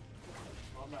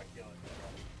 I'm not killing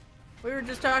that. We were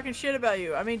just talking shit about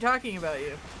you. I mean, talking about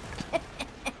you.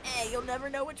 You'll never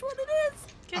know which one it is.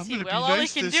 Guess I'm he gonna will. be All he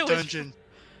nice can this do dungeon. is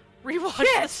rewatch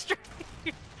the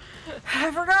stream.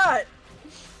 I forgot.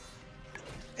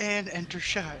 And enter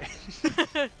shy.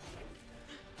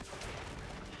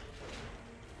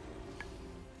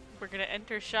 We're gonna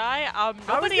enter shy. I was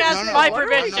Nobody gonna asked say, my what are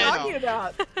we permission. talking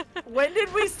about? When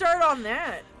did we start on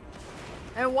that?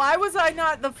 And why was I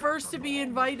not the first to be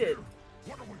invited?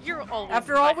 You're always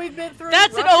After all invited. we've been through,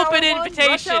 That's an Rush Hour open 1, Rush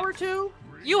invitation. Hour 2?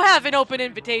 You have an open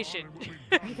invitation.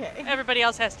 Okay. Everybody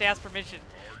else has to ask permission.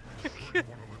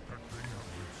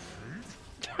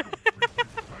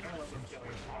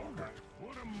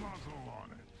 Put a muzzle on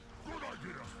it. Good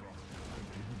idea, sir.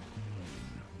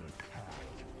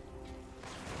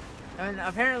 And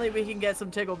apparently we can get some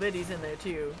tickle bitties in there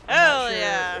too. I'm Hell not sure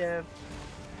yeah.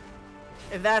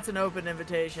 if that's an open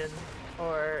invitation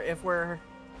or if we're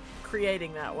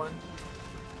creating that one.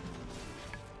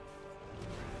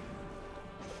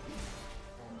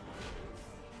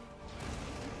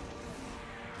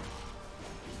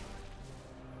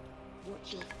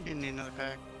 Watch your You need another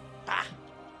pack.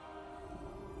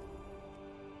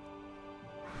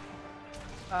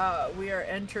 We are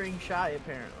entering shy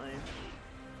apparently.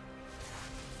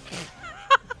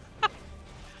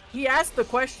 He asked the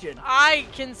question. I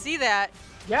can see that.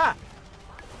 Yeah.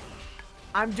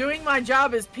 I'm doing my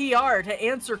job as PR to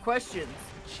answer questions.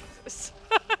 Jesus.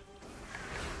 I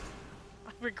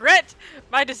regret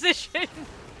my decision.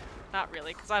 Not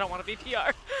really, because I don't want to be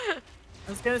PR. I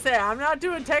was gonna say, I'm not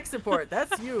doing tech support.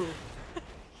 That's you.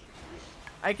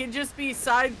 I can just be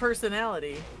side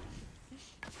personality.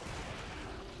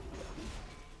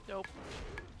 Nope.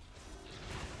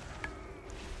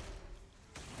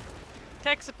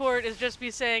 Tech support is just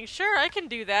me saying, sure, I can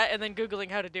do that, and then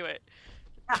Googling how to do it.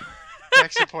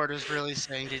 Tech support is really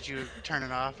saying, did you turn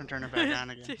it off and turn it back on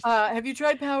again? Have you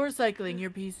tried power cycling your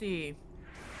PC?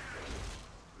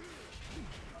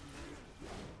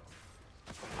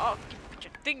 Oh, put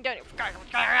your thing down.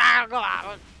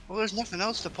 Well, there's nothing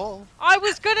else to pull. I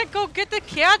was gonna go get the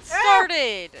cat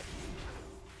started.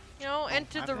 You know,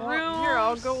 enter the Well, room. here,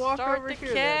 I'll go walk start over the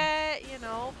here cat. You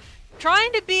know,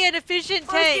 trying to be an efficient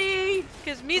tank Monkey!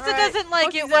 because Misa Alright, doesn't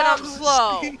like it monkey's when out. I'm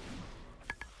slow.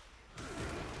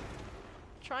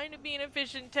 Trying to be an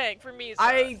efficient tank for Misa.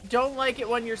 I don't like it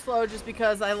when you're slow just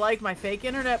because I like my fake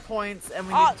internet points and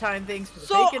we need to time things for the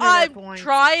so fake internet I'm points.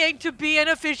 trying to be an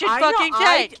efficient I know, fucking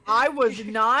tank. I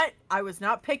was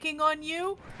not picking on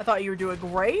you. I thought you were doing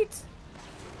great.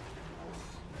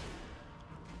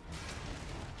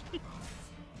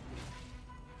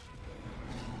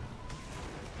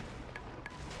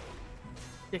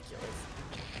 Ridiculous.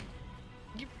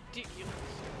 Ridiculous.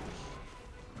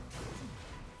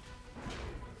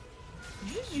 Did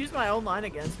you just use my own line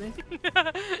against me?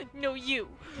 No, you.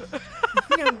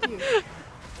 No, you.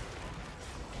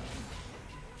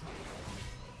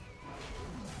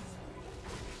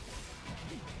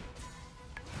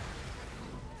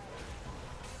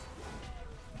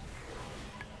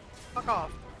 Fuck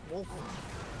off, wolf.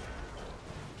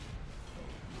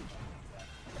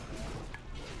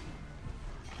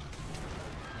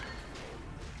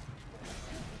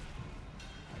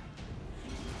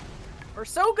 We're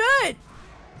so good!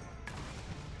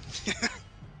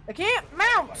 I can't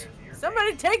mount!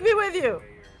 Somebody take me with you!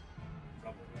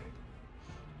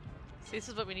 See, this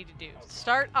is what we need to do.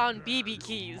 Start on BB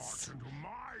keys. Into my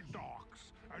docks,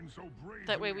 and so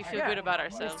That way we feel Yeah. good about We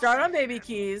ourselves. start on baby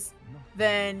keys,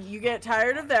 then you get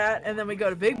tired of that, and then we go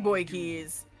to big boy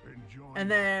keys,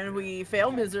 and then we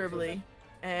fail miserably,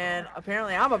 and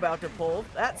apparently I'm about to pull.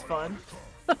 That's fun.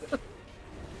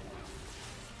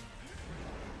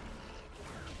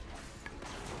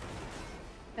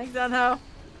 Thanks, Dunho.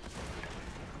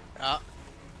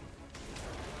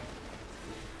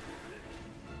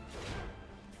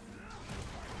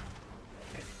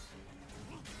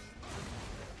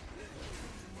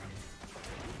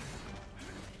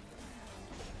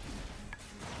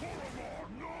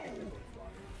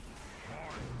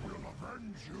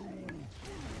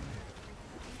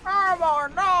 Oh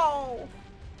no!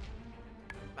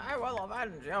 I will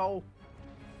avenge you.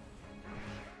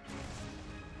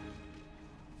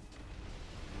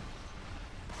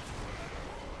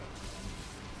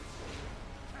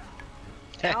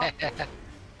 That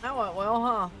went well,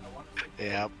 huh?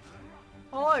 Yep.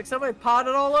 Oh look, somebody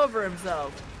potted all over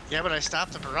himself. Yeah, but I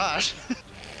stopped the barrage.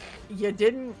 You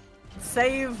didn't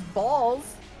save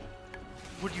balls.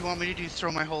 What do you want me to do?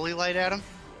 Throw my holy light at him?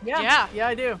 Yeah, Yeah. yeah,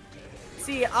 I do.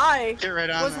 See, I Get right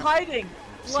on was that. hiding.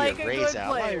 See, Like a a Ray's good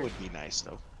ally player. would be nice,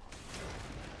 though.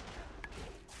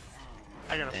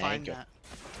 I gotta Thank find you. that.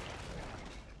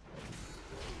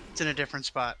 It's in a different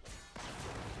spot.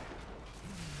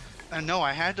 No,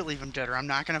 I had to leave him dead or I'm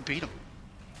not gonna beat him.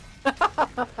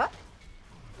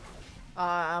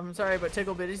 I'm sorry, but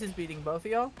Tickle Bitties is beating both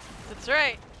of y'all. That's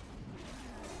right.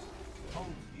 Oh,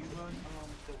 you run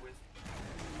the wizard.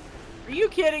 Are you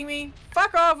kidding me?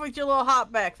 Fuck off with your little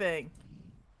hop back thing.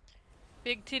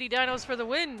 Big titty dinos for the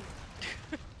win.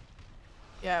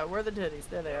 Yeah, where are the titties?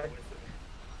 There they are.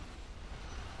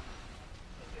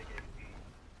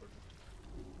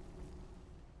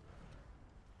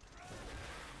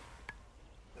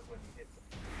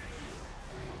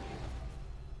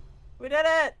 We did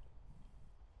it!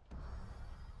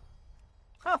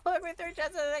 Oh, look, we threw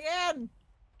chances again!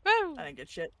 Woo! I didn't get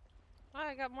shit.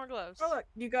 I got more gloves. Oh, look,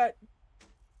 you got...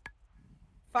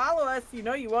 Follow us, you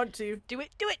know you want to. Do it,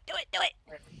 do it, do it, do it!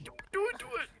 Do it, do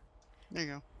it! There you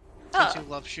go. Huh. Since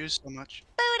you love shoes so much.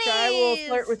 I will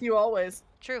flirt with you always.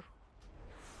 True.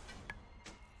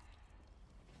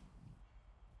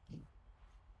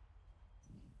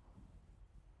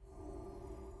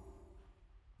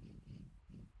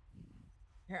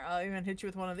 Here, I'll even hit you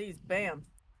with one of these. Bam.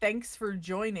 Thanks for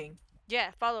joining.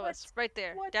 Yeah, follow us right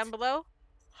there. What? Down below,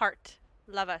 heart.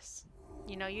 Love us.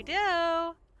 You know you do.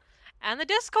 And the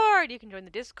Discord. You can join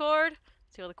the Discord.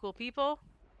 See all the cool people.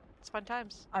 It's fun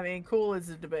times. I mean, cool is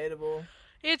debatable.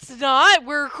 It's not.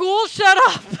 We're cool. Shut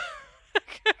up.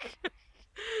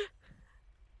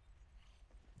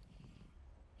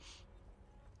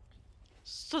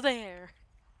 So there.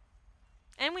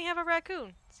 And we have a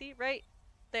raccoon. See, right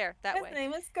there, that His way.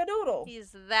 name is Skadoodle.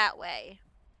 He's that way.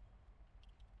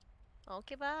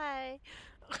 Okay, bye.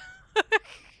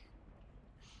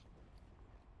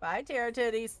 Bye, Terra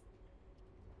Titties.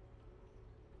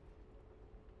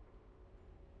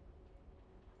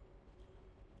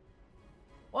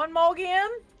 One more again?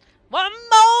 One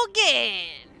more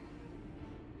again.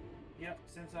 Yep,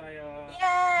 since I, Yay!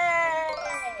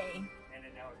 and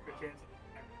then now it's quick chance.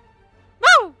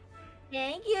 Woo!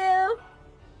 Thank you.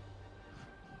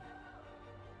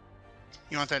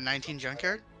 You want that 19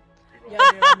 junkyard? Yeah,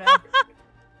 dude, I'm down.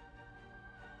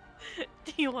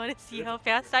 Do you want to see how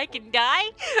fast I can die?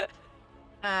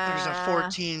 There's a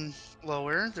 14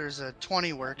 lower. There's a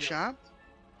 20 workshop.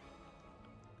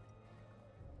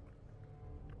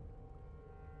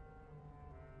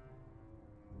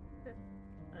 There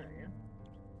you go.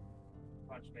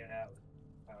 Punch man out.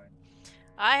 Alright.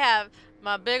 I have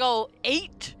my big old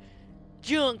 8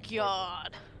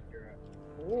 junkyard. You're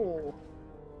up. Ooh.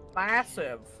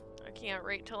 Massive. I can't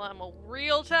wait till I'm a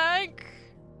real tank.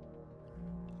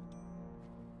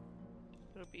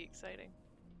 It'll be exciting.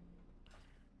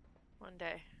 One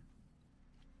day.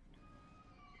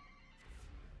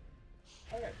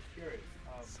 Okay, curious.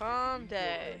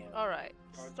 Someday. Alright.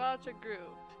 Start a group.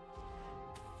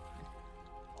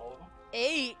 All of them?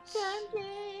 8.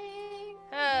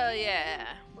 Hell yeah.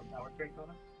 What power traits on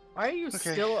them? Why are you Okay.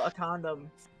 still a condom?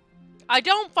 I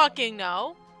don't fucking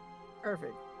know.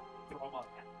 Perfect. Throw them up.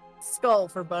 Skull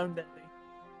for bone daddy.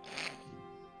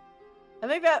 I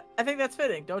think that's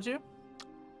fitting, don't you?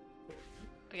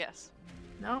 Yes.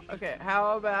 No? Okay,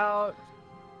 how about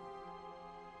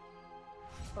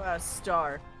a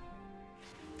star?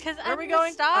 Cause Where are I'm we the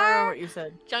going? I don't know star. what you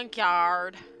said.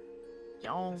 Junkyard.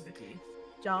 Jonky.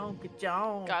 Jonky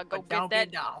jonk. Gotta go get Jonky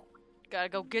that- donk. Gotta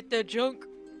go get that junk.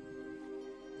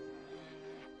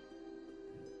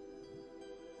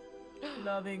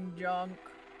 Loving junk.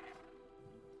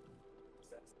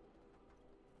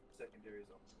 Secondary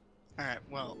zone. Alright,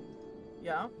 well,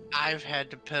 Yeah? I've had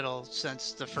to piddle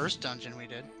since the first dungeon we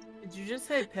did. Did you just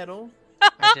say piddle?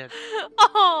 I did.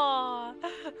 Aww.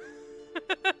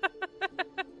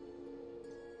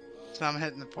 So I'm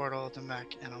hitting the portal to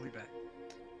mech and I'll be back.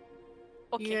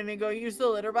 Okay. You gonna go use the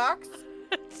litter box?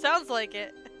 Sounds like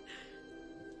it.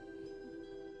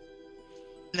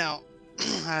 No,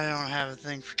 I don't have a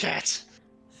thing for cats.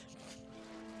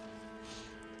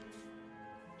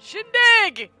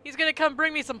 Shindig! He's gonna come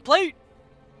bring me some plate.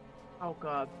 Oh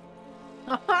god.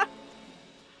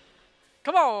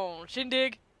 Come on,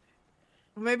 Shindig.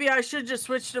 Maybe I should just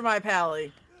switch to my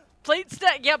pally. Plate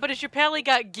stack. Yeah, but has your pally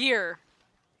got gear?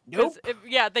 'Cause Nope.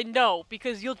 yeah, they know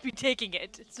because you'll be taking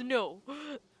it. So no.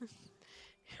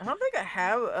 I don't think I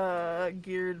have a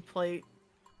geared plate.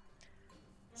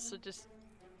 So just,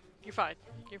 you're fine.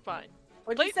 You're fine.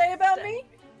 What'd you Plate say about stack. me?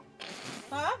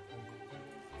 Huh?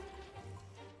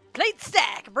 Plate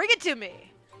stack. Bring it to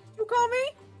me. You call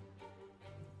me?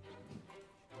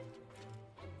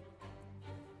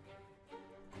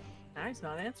 Nah, he's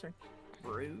not answering.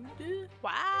 Rude.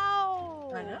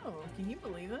 Wow. I know. Can you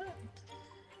believe it?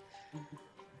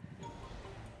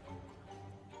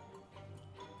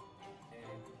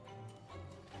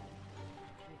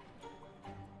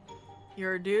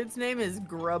 Your dude's name is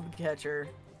Grub Catcher.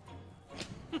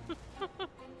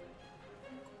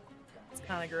 It's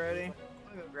kind of grody.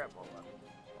 I'm gonna grab one left.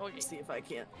 Okay. See if I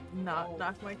can't not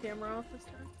knock my camera off this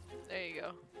time. There you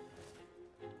go.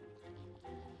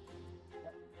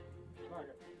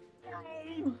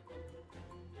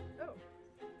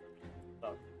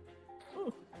 Oh.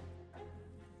 Oh.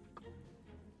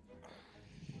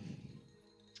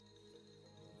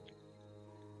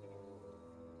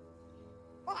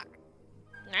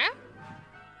 Yeah?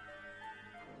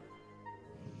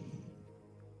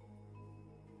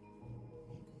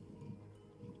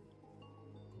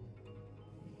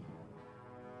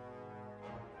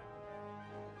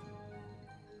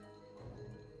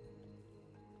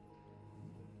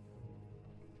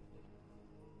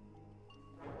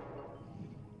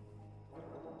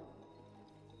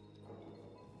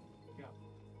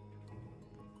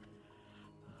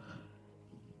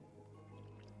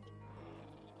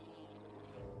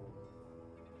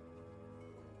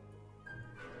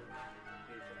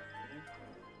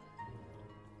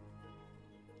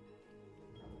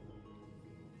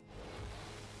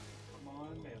 Come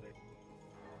on, melee.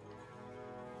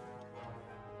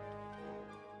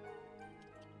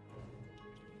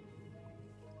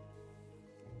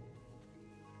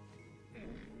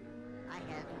 I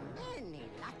have many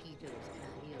lucky to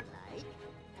you like.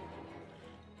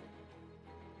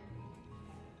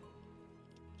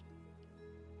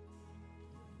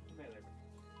 Melee.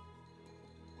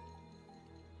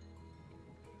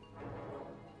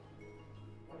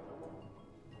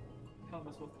 How am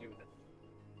I supposed to do with it?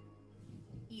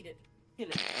 Eat it. Kill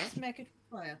it. Smack it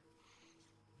with fire.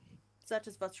 Such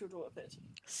is what you do with it.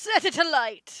 Set it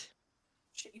alight.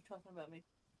 Shit, you talking about me?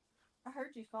 I heard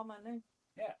you call my name.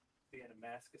 Yeah. Being a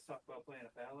Damascus, talk about playing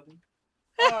a paladin.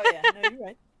 Oh yeah, no, you're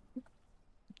right.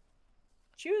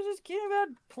 She was just kidding about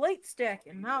plate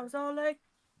stacking, and I was all like,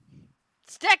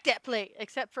 Stack that plate,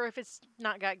 except for if it's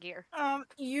not got gear.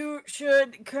 you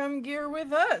should come gear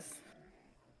with us.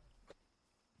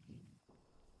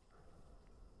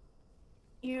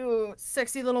 You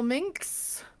sexy little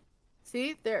minx.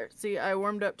 See? There. See, I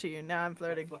warmed up to you. Now I'm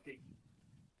flirting. Fucking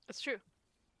That's true.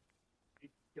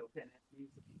 kill 10 enemies,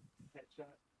 headshot,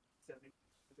 70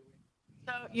 away.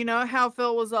 So, you know how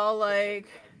Phil was all like,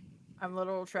 I'm a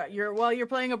little you're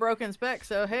playing a broken spec,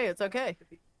 so hey, it's okay.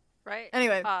 Right?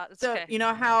 Anyway, It's so okay. you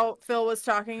know how Phil was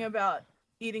talking about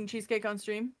eating cheesecake on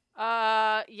stream?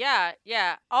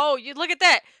 Yeah. Oh, you look at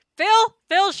that.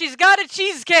 Phil, she's got a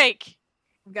cheesecake.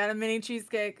 I've got a mini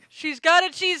cheesecake. She's got a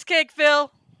cheesecake,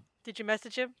 Phil. Did you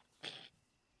message him?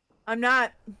 I'm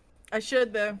not. I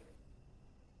should though.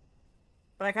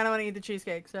 But I kind of want to eat the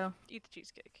cheesecake, so. Eat the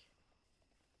cheesecake.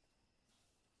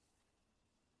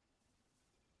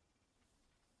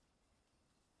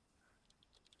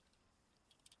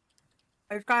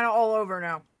 It's kind of all over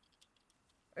now.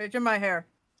 It's in my hair.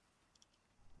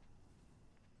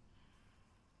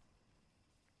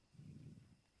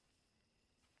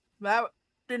 That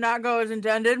did not go as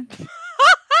intended.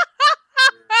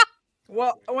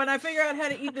 Well, when I figure out how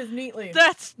to eat this neatly,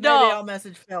 That's maybe no. I'll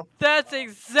message Phil. That's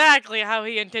exactly how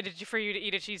he intended for you to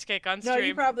eat a cheesecake on No, stream.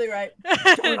 you're probably right.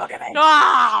 Don't look at me.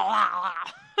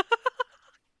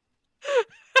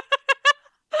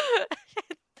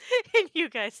 And you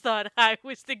guys thought I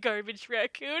was the garbage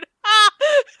raccoon.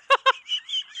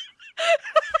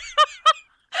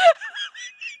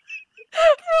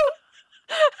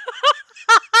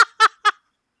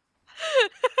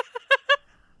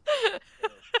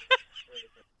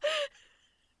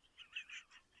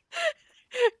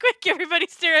 Quick, everybody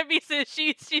stare at Misa. She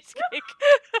eats cheesecake.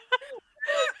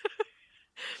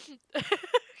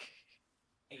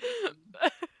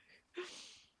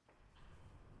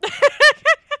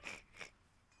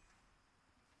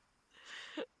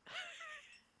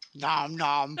 Nom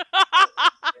nom.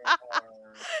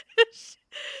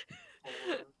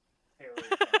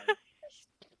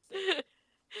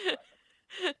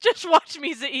 Just watch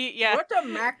Misa eat, yeah. What's a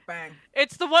MacBang?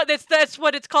 It's the one that's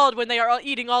what it's called when they are all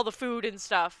eating all the food and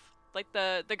stuff. Like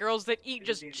the girls that eat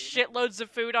just shitloads of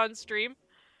food on stream.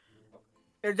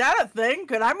 Is that a thing?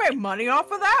 Could I make money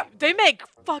off of that? They make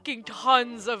fucking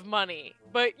tons of money.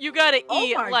 But you gotta eat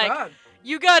Oh my like god.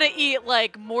 you gotta eat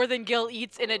like more than Gil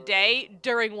eats in a day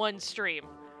during one stream.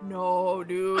 No,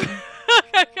 dude.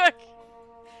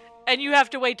 And you have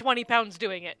to weigh 20 pounds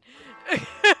doing it.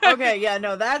 Okay, yeah,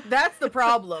 no, that's the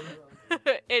problem.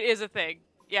 It is a thing.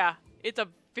 Yeah, it's a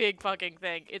big fucking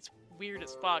thing. It's weird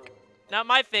as fuck. Not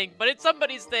my thing, but it's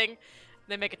somebody's thing.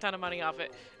 They make a ton of money off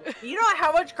it. You know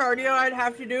how much cardio I'd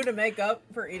have to do to make up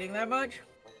for eating that much?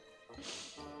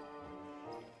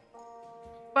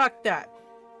 Fuck that.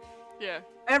 Yeah.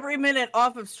 Every minute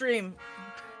off of stream.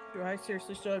 Do I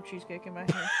seriously still have cheesecake in my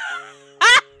hand?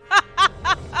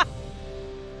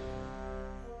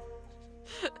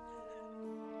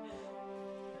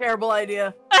 Terrible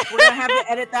idea. We're gonna have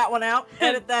to edit that one out.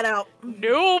 Edit that out.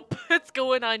 Nope. It's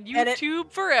going on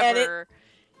YouTube forever.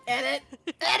 Edit.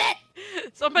 Edit.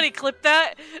 Somebody clip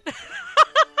that.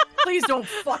 Please don't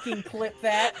fucking clip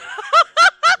that.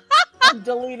 I'm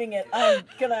deleting it. I'm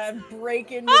gonna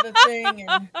break into the thing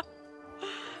and...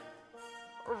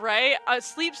 Right?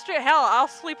 Sleep stream. Hell, I'll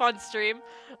sleep on stream.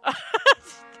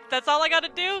 That's all I gotta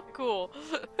do? Cool.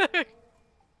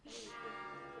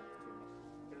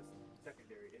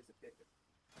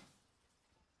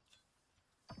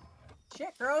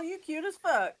 Shit, girl, you cute as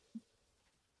fuck.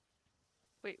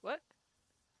 Wait, what?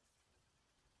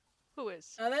 Who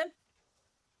is? Nothing?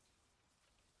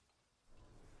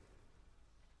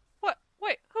 What?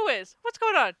 Wait, who is? What's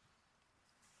going on?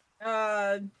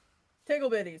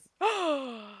 Tickle bitties.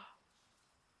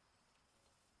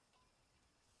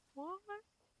 What?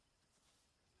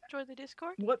 Join the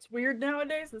Discord? What's weird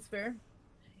nowadays? That's fair.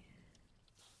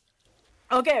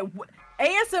 Okay,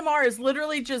 ASMR is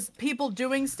literally just people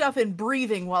doing stuff and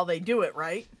breathing while they do it,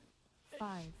 right?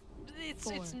 5,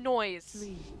 It's noise.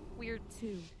 3, Weird.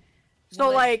 2. So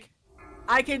like,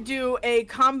 I could do a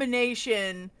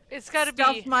combination. It's gotta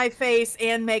stuff be my face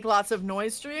and make lots of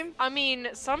noise stream. I mean,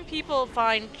 some people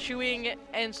find chewing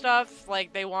and stuff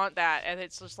like they want that, and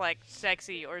it's just like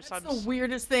sexy or something. That's the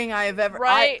weirdest thing I have ever.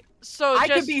 Right? So I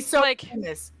just, could be so like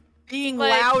famous being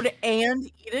like- loud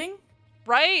and eating.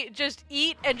 right? Just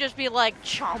eat and just be like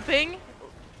chomping.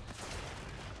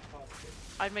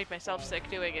 I'd make myself sick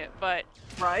doing it, but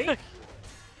right?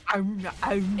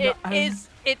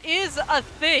 It is a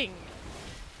thing.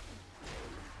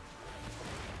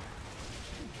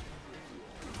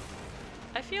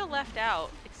 I feel left out.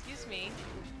 Excuse me.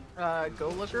 Go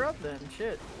look her up then.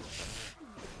 Shit.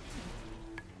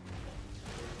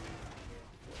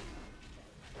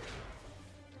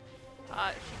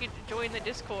 She could join the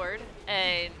Discord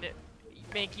and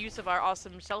make use of our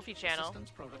awesome selfie channel.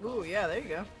 Ooh, yeah, there you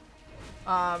go.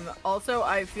 Also,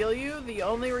 I feel you. The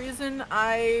only reason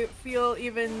I feel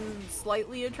even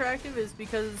slightly attractive is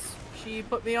because she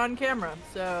put me on camera.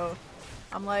 So,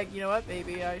 I'm like, you know what,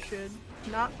 maybe I should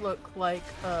not look like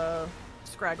a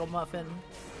Scraggle Muffin.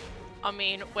 I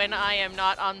mean, when I am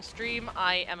not on stream,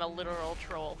 I am a literal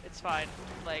troll. It's fine.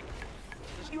 Like,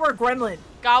 you are a gremlin.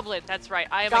 Goblin, that's right.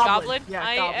 I am Goblin. a goblin. Yeah,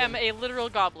 I goblin. am a literal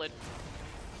goblin.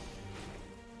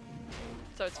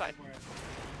 So it's fine.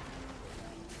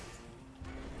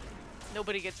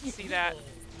 Nobody gets to see that.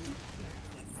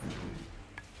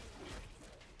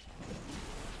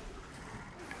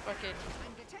 Fucking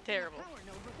terrible.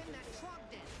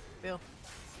 Bill.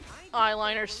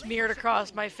 Eyeliner smeared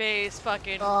across my face.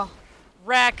 Fucking Oh.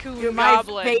 raccoon Dude, my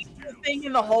goblin. favorite thing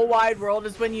in the whole wide world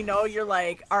is when you know you're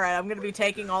like, alright, I'm gonna be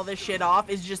taking all this shit off,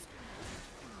 is just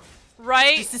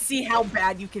Right? to see how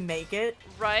bad you can make it.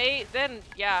 Right? Then,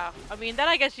 yeah. I mean, then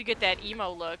I guess you get that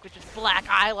emo look, which is black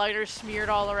eyeliner smeared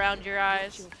all around your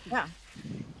eyes. Yeah.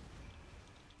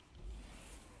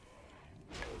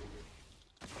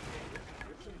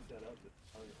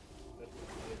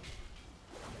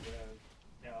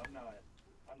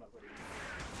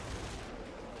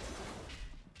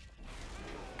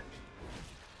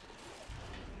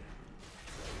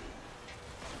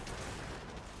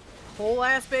 Whole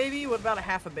ass baby? What about a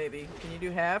half a baby? Can you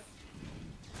do half?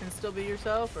 Can it still be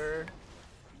yourself, or?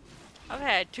 I've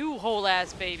had 2 whole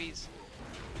ass babies.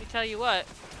 Let me tell you what.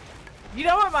 You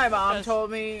know what my mom Does told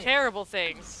me terrible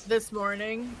things. this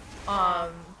morning?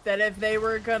 That if they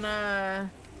were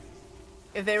gonna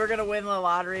win the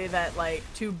lottery, that like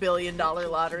 $2 billion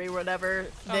lottery, whatever,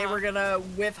 they were gonna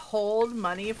withhold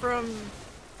money from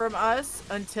us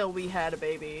until we had a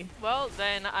baby. Well,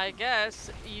 then I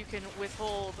guess you can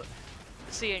withhold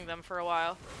seeing them for a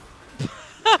while.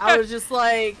 I was just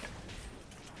like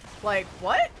what?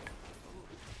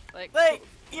 Like,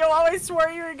 You always swore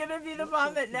you were gonna be the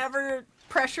mom that never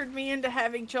pressured me into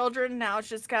having children. Now it's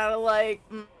just kind of like,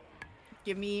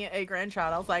 give me a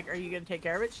grandchild. I was like, are you gonna take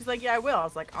care of it? She's like, yeah, I will. I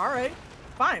was like, all right,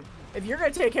 fine. If you're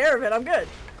gonna take care of it, I'm good.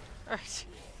 alright.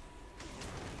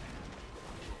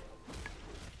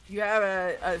 You have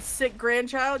a sick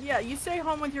grandchild? Yeah, you stay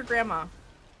home with your grandma.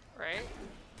 Right?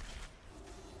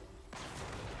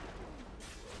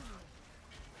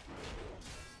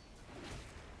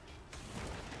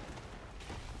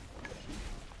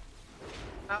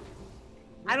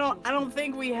 I don't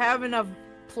think we have enough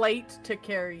plate to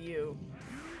carry you,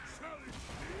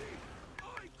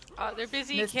 They're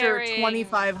busy Mr. carrying.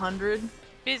 2500.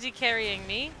 Busy carrying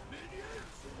me.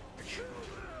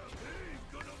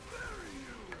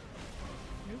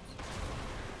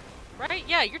 Right?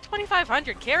 Yeah, you're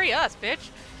 2500. Carry us, bitch.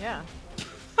 Yeah.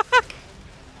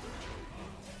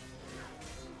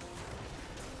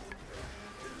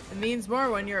 It means more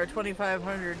when you're a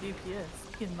 2500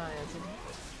 DPS, in my opinion.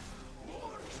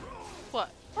 What?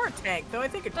 Or a tank, though. I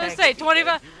think a tank. Let's say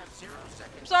 25.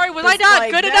 I'm sorry, was Just I not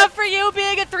like good that- enough for you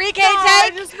being a 3K No, I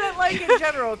tank? just meant like in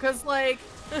general, because like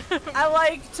I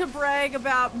like to brag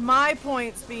about my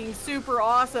points being super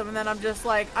awesome, and then I'm just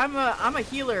like I'm a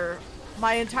healer.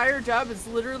 My entire job is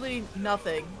literally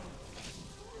nothing.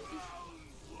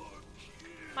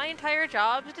 My entire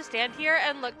job is to stand here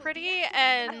and look pretty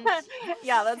and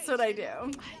Yeah, that's what I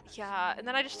do. yeah, and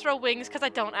then I just throw wings because I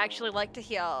don't actually like to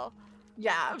heal.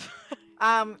 Yeah.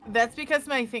 That's because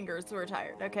my fingers were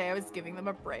tired. Okay, I was giving them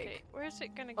a break. Okay, where's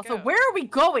it gonna Also, go? where are we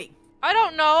going? I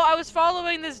don't know. I was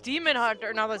following this demon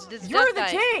hunter. No, this You're Death the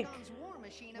Knight. tank.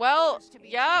 Well,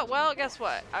 yeah. Well, guess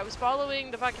what? I was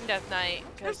following the fucking Death Knight.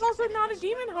 There's also not a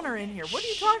demon hunter in here. What are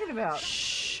you talking about?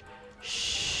 Shh.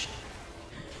 Shh.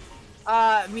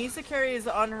 Misa carries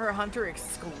on her hunter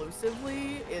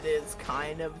exclusively. It is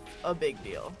kind of a big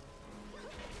deal.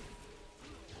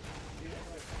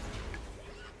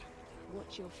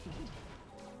 Watch your feet.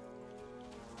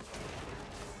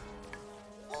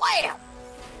 Lamb!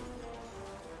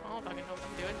 I don't fucking know what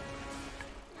I'm doing.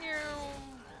 Meow.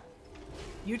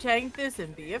 You tanked this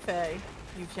in BFA.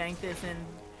 You tanked this in...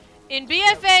 In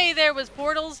BFA, there was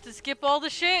portals to skip all the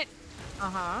shit,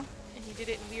 Uh-huh. and you did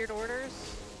it in weird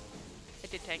orders. I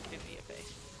did tank it in BFA.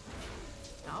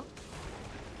 No.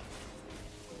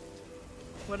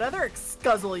 What other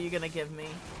scuzzle are you gonna give me?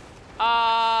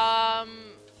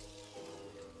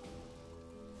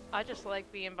 I just like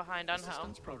being behind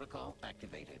Unho. Protocol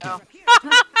activated. Oh.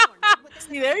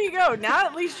 See, there you go. Now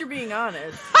at least you're being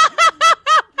honest.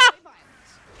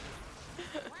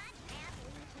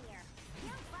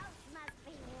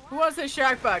 Who wants this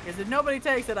shark bucket? If nobody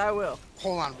takes it, I will.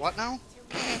 Hold on, what now?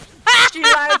 She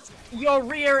likes your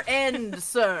rear end,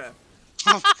 sir.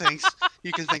 Oh, thanks.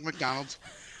 You can thank McDonald's.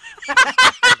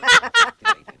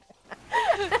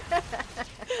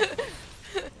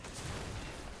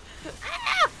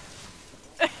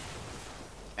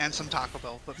 And some Taco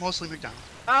Bell, but mostly McDonald's.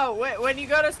 Oh, wait, when you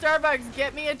go to Starbucks,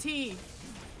 get me a tea.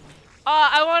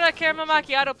 I want a caramel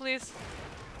macchiato, please.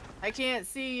 I can't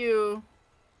see you.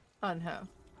 Unho.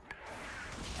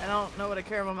 I don't know what a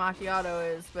caramel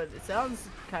macchiato is, but it sounds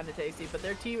kind of tasty. But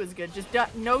their tea was good. Just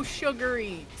no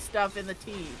sugary stuff in the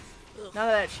tea. Ugh. None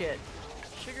of that shit.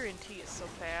 Sugar in tea is so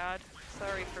bad.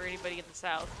 Sorry for anybody in the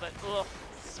South, but ugh,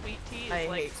 sweet tea is I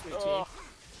like hate sweet ugh. tea.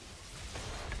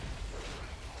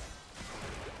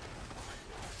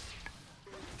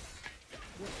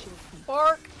 Watch your feet.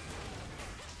 Bork.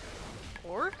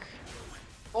 Pork?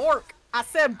 Bork. I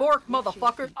said bork,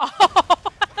 motherfucker. Oh,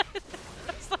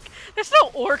 it's like, there's no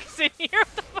orcs in here.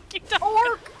 What the fuck you talking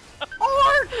Orc.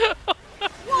 Orc.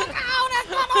 Look out!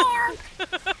 It's an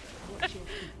orc. Watch your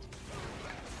feet.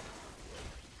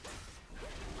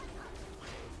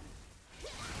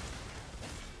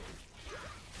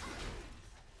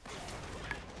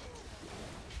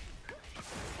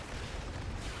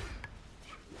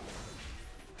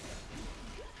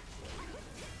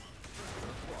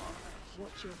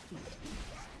 Watch your feet.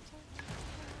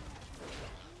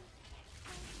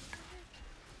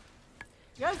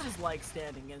 You guys just like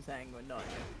standing in Sanguine, don't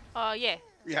you? Yeah.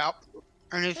 Yep.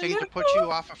 Anything to put you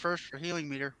off a first for healing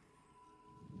meter.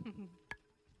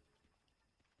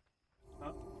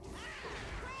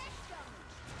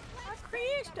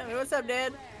 What's up,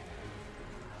 Dad?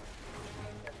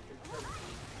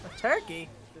 A turkey?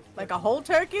 Like a whole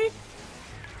turkey?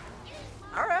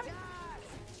 Alright.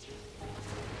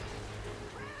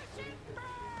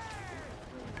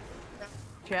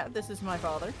 Chat, this is my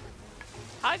father.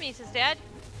 Hi, Misa's dad.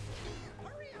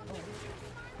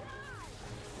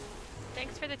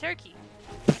 Thanks for the turkey.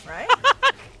 Right?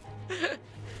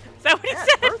 Is that what he Yeah,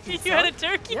 said? turkey, You had a son.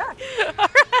 turkey? Yeah.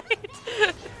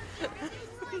 Alright.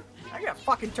 I got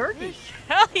fucking turkey.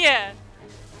 Hell yeah.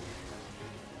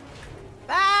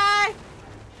 Bye!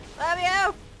 Love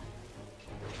you!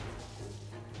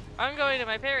 I'm going to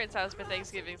my parents' house for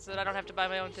Thanksgiving so that I don't have to buy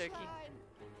my own turkey.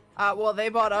 Well, they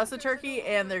bought us a turkey,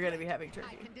 and they're gonna be having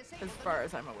turkey, as far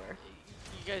as I'm aware.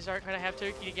 You guys aren't going to have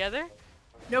turkey together?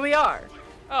 No, we are.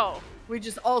 Oh, We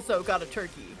just also got a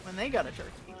turkey when they got a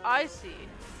turkey. I see.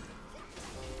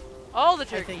 All the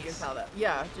I think is turkeys. how that.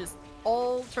 Yeah, just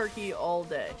all turkey all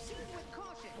day.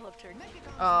 love turkey.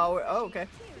 Oh, okay.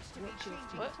 Watch your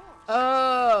feet. What?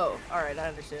 Oh, all right, I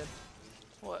understand.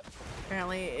 What?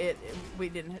 Apparently, they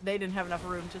didn't have enough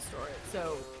room to store it,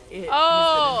 so it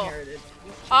Oh! has been inherited.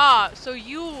 Ah, so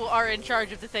you are in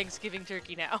charge of the Thanksgiving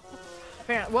turkey now.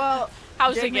 Apparently, well,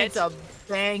 Housing Jake makes it. a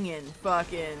banging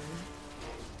fucking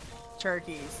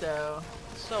turkey, so.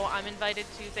 So I'm invited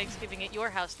to Thanksgiving at your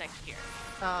house next year.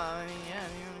 I mean, yeah,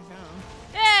 you wanna come.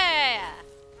 Yeah!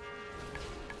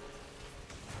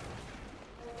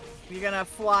 You're gonna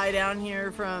fly down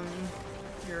here from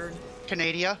your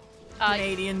Canada.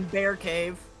 Canadian bear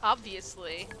cave.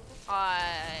 Obviously.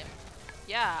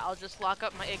 Yeah, I'll just lock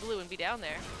up my igloo and be down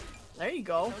there. There you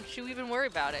go. Don't you even worry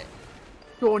about it.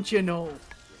 Don't you know?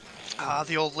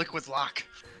 The old liquid lock.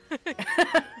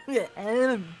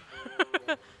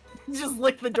 Just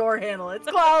lick the door handle. It's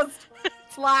closed.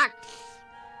 It's locked.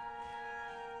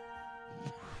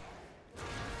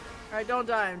 Alright, don't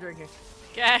die. I'm drinking.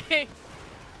 Okay.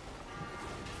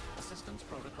 Assistance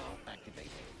protocol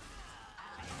activated.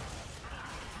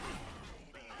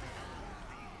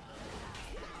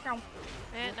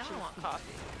 Man, now I want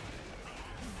coffee.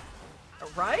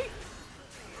 Right?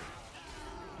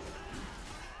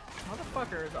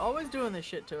 Motherfucker is always doing this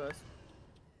shit to us.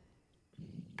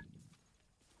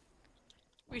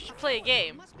 We should play a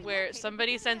game where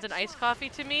somebody sends an iced coffee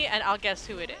to me and I'll guess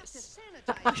who it is.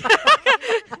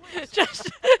 just,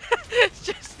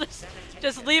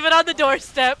 just leave it on the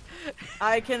doorstep.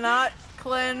 I cannot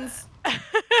cleanse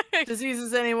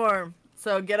diseases anymore,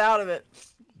 so get out of it.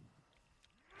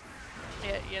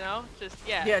 Yeah, you know, just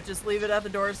yeah. Yeah, just leave it at the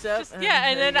doorstep. Just, yeah,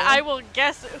 and there you then go. I will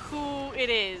guess who it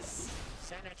is.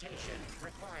 Sanitation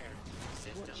required.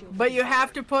 System. But you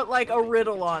have to put like a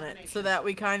riddle on it so that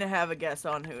we kind of have a guess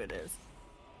on who it is.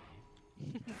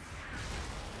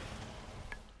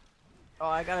 Oh,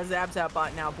 I got a Zap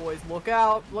bot now, boys. Look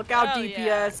out. Look out, Hell DPS.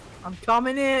 yeah. I'm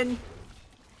coming in.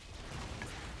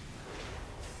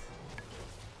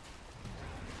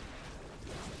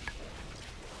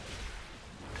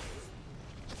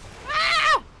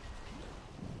 Ow!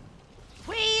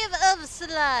 Wave of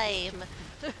slime.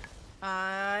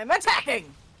 I'm attacking.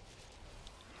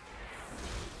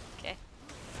 Okay.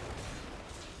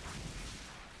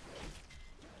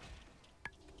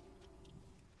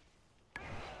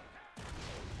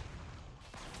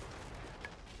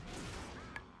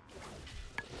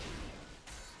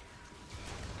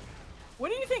 What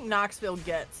do you think Knoxville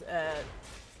gets at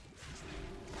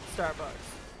Starbucks?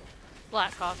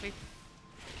 Black coffee.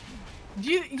 Do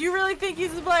you really think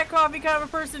he's a black coffee kind of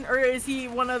a person, or is he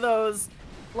one of those,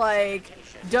 like,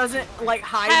 doesn't, like,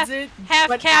 hides it, Half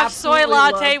but calf soy absolutely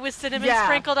latte loves- with cinnamon Yeah.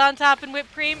 sprinkled on top and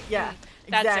whipped cream? Yeah,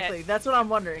 That's exactly. it. That's what I'm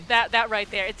wondering. That right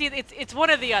there. It's one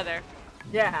or the other.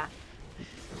 Yeah.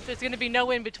 There's gonna be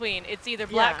no in between. It's either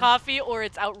black Yeah. coffee or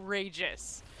it's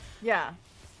outrageous. Yeah.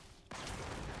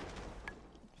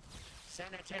 I'm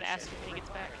gonna ask him when he gets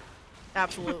back.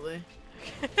 Absolutely.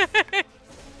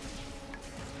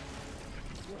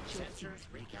 Sensors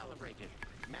recalibrated.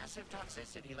 Massive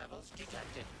toxicity levels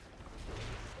detected.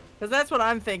 Because that's what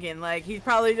I'm thinking. Like, he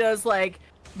probably does, like,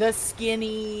 the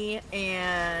skinny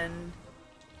and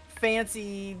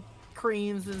fancy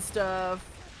creams and stuff.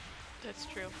 That's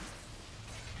true.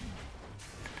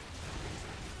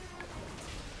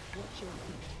 Watch your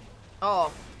feet.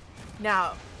 Oh.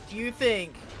 Now, do you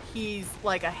think he's,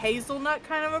 like, a hazelnut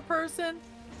kind of a person?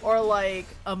 Or, like,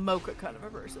 a mocha kind of a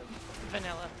person?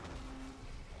 Vanilla.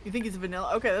 You think he's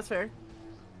vanilla? Okay, that's fair.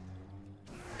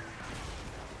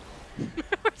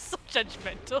 We're so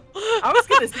judgmental. I was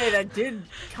gonna say that did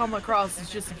come across as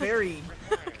just very...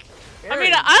 I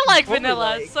mean, I like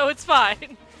vanilla, overlike. so it's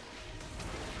fine.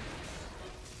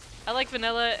 I like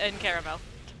vanilla and caramel.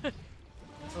 I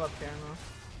love caramel.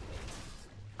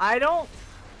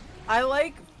 I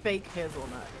like fake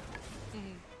hazelnut.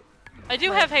 I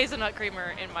do Like- have hazelnut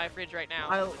creamer in my fridge right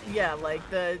now. Yeah, like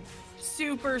the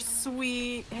super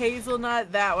sweet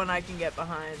hazelnut, that one I can get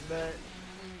behind, but...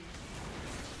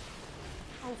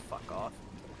 Oh, fuck off.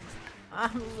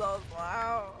 I'm so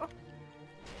loud.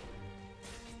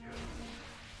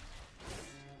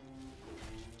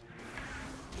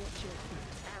 Watch your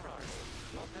feet. Error.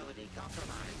 Mobility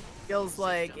compromised. Feels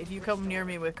like if you come near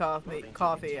me with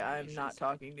coffee, I'm not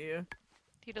talking to you.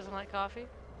 He doesn't like coffee.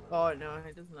 Oh, no,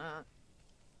 he does not.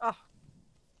 Oh,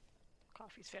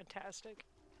 Coffee's fantastic.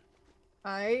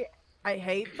 I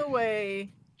hate the way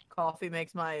coffee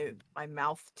makes my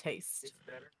mouth taste.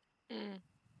 Mm.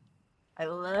 I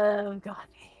love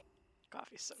coffee.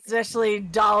 Coffee's so good. Especially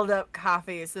dolled up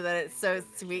coffee so that it's so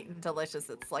sweet and delicious.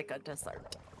 It's like a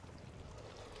dessert.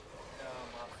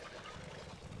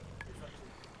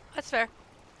 That's fair.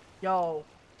 Yo,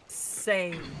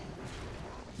 Same.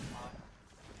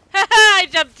 I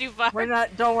jumped too far. We're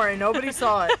not. Don't worry. Nobody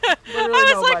saw it. Literally I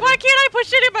was nobody. like, why can't I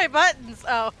push any of my buttons?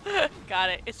 Oh, got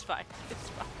it. It's fine. It's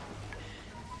fine.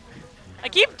 I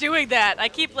keep doing that. I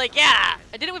keep like, yeah.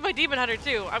 I did it with my Demon Hunter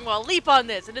too. I'm gonna leap on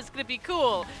this, and it's gonna be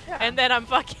cool. Yeah. And then I'm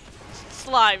fucking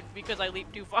slimed because I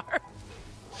leaped too far.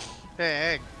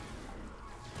 Hey, Egg.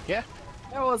 Yeah.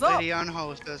 That was up. Lady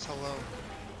Unho says hello.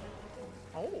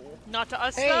 Oh. Not to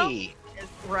us though. Hey.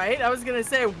 Right. I was gonna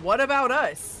say, what about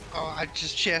us? Oh,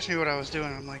 she asked me what I was doing.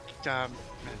 I'm like,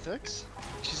 Mythics?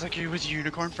 She's like, are you with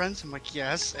Unicorn Friends? I'm like,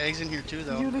 yes. Egg's in here too,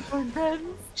 though. Unicorn friends.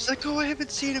 She's like, oh, I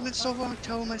haven't seen him in so long.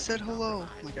 Tell him I said hello.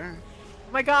 I'm like, alright.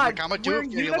 Oh my God. Like, I'm gonna do we're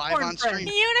it for you live unicorn on stream.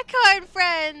 friends. Unicorn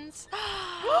friends.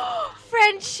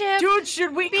 Friendship. Dude,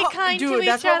 should we Be kind to Dude,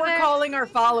 that's each what other. we're calling our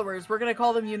followers. We're gonna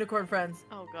call them unicorn friends.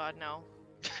 Oh God, no.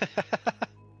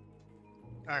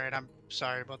 Alright, I'm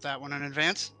sorry about that one in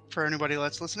advance for anybody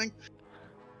that's listening.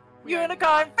 We are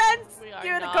Unicorn not- friends. we are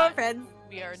Unicorn not. friends.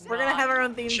 We are We're gonna not. have our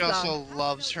own theme She song. also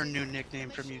loves her new nickname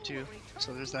from you too.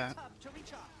 So there's that.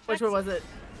 Which one was it?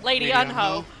 Lady Lady Unho.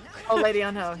 Unho. Oh, Lady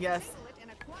Unho. Yes.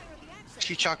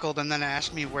 She chuckled and then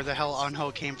asked me where the hell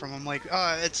Unho came from. I'm like,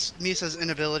 it's Misa's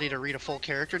inability to read a full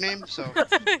character name, so.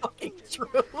 Fucking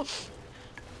true.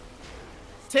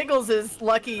 Tiggles is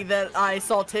lucky that I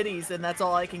saw titties and that's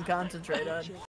all I can concentrate on.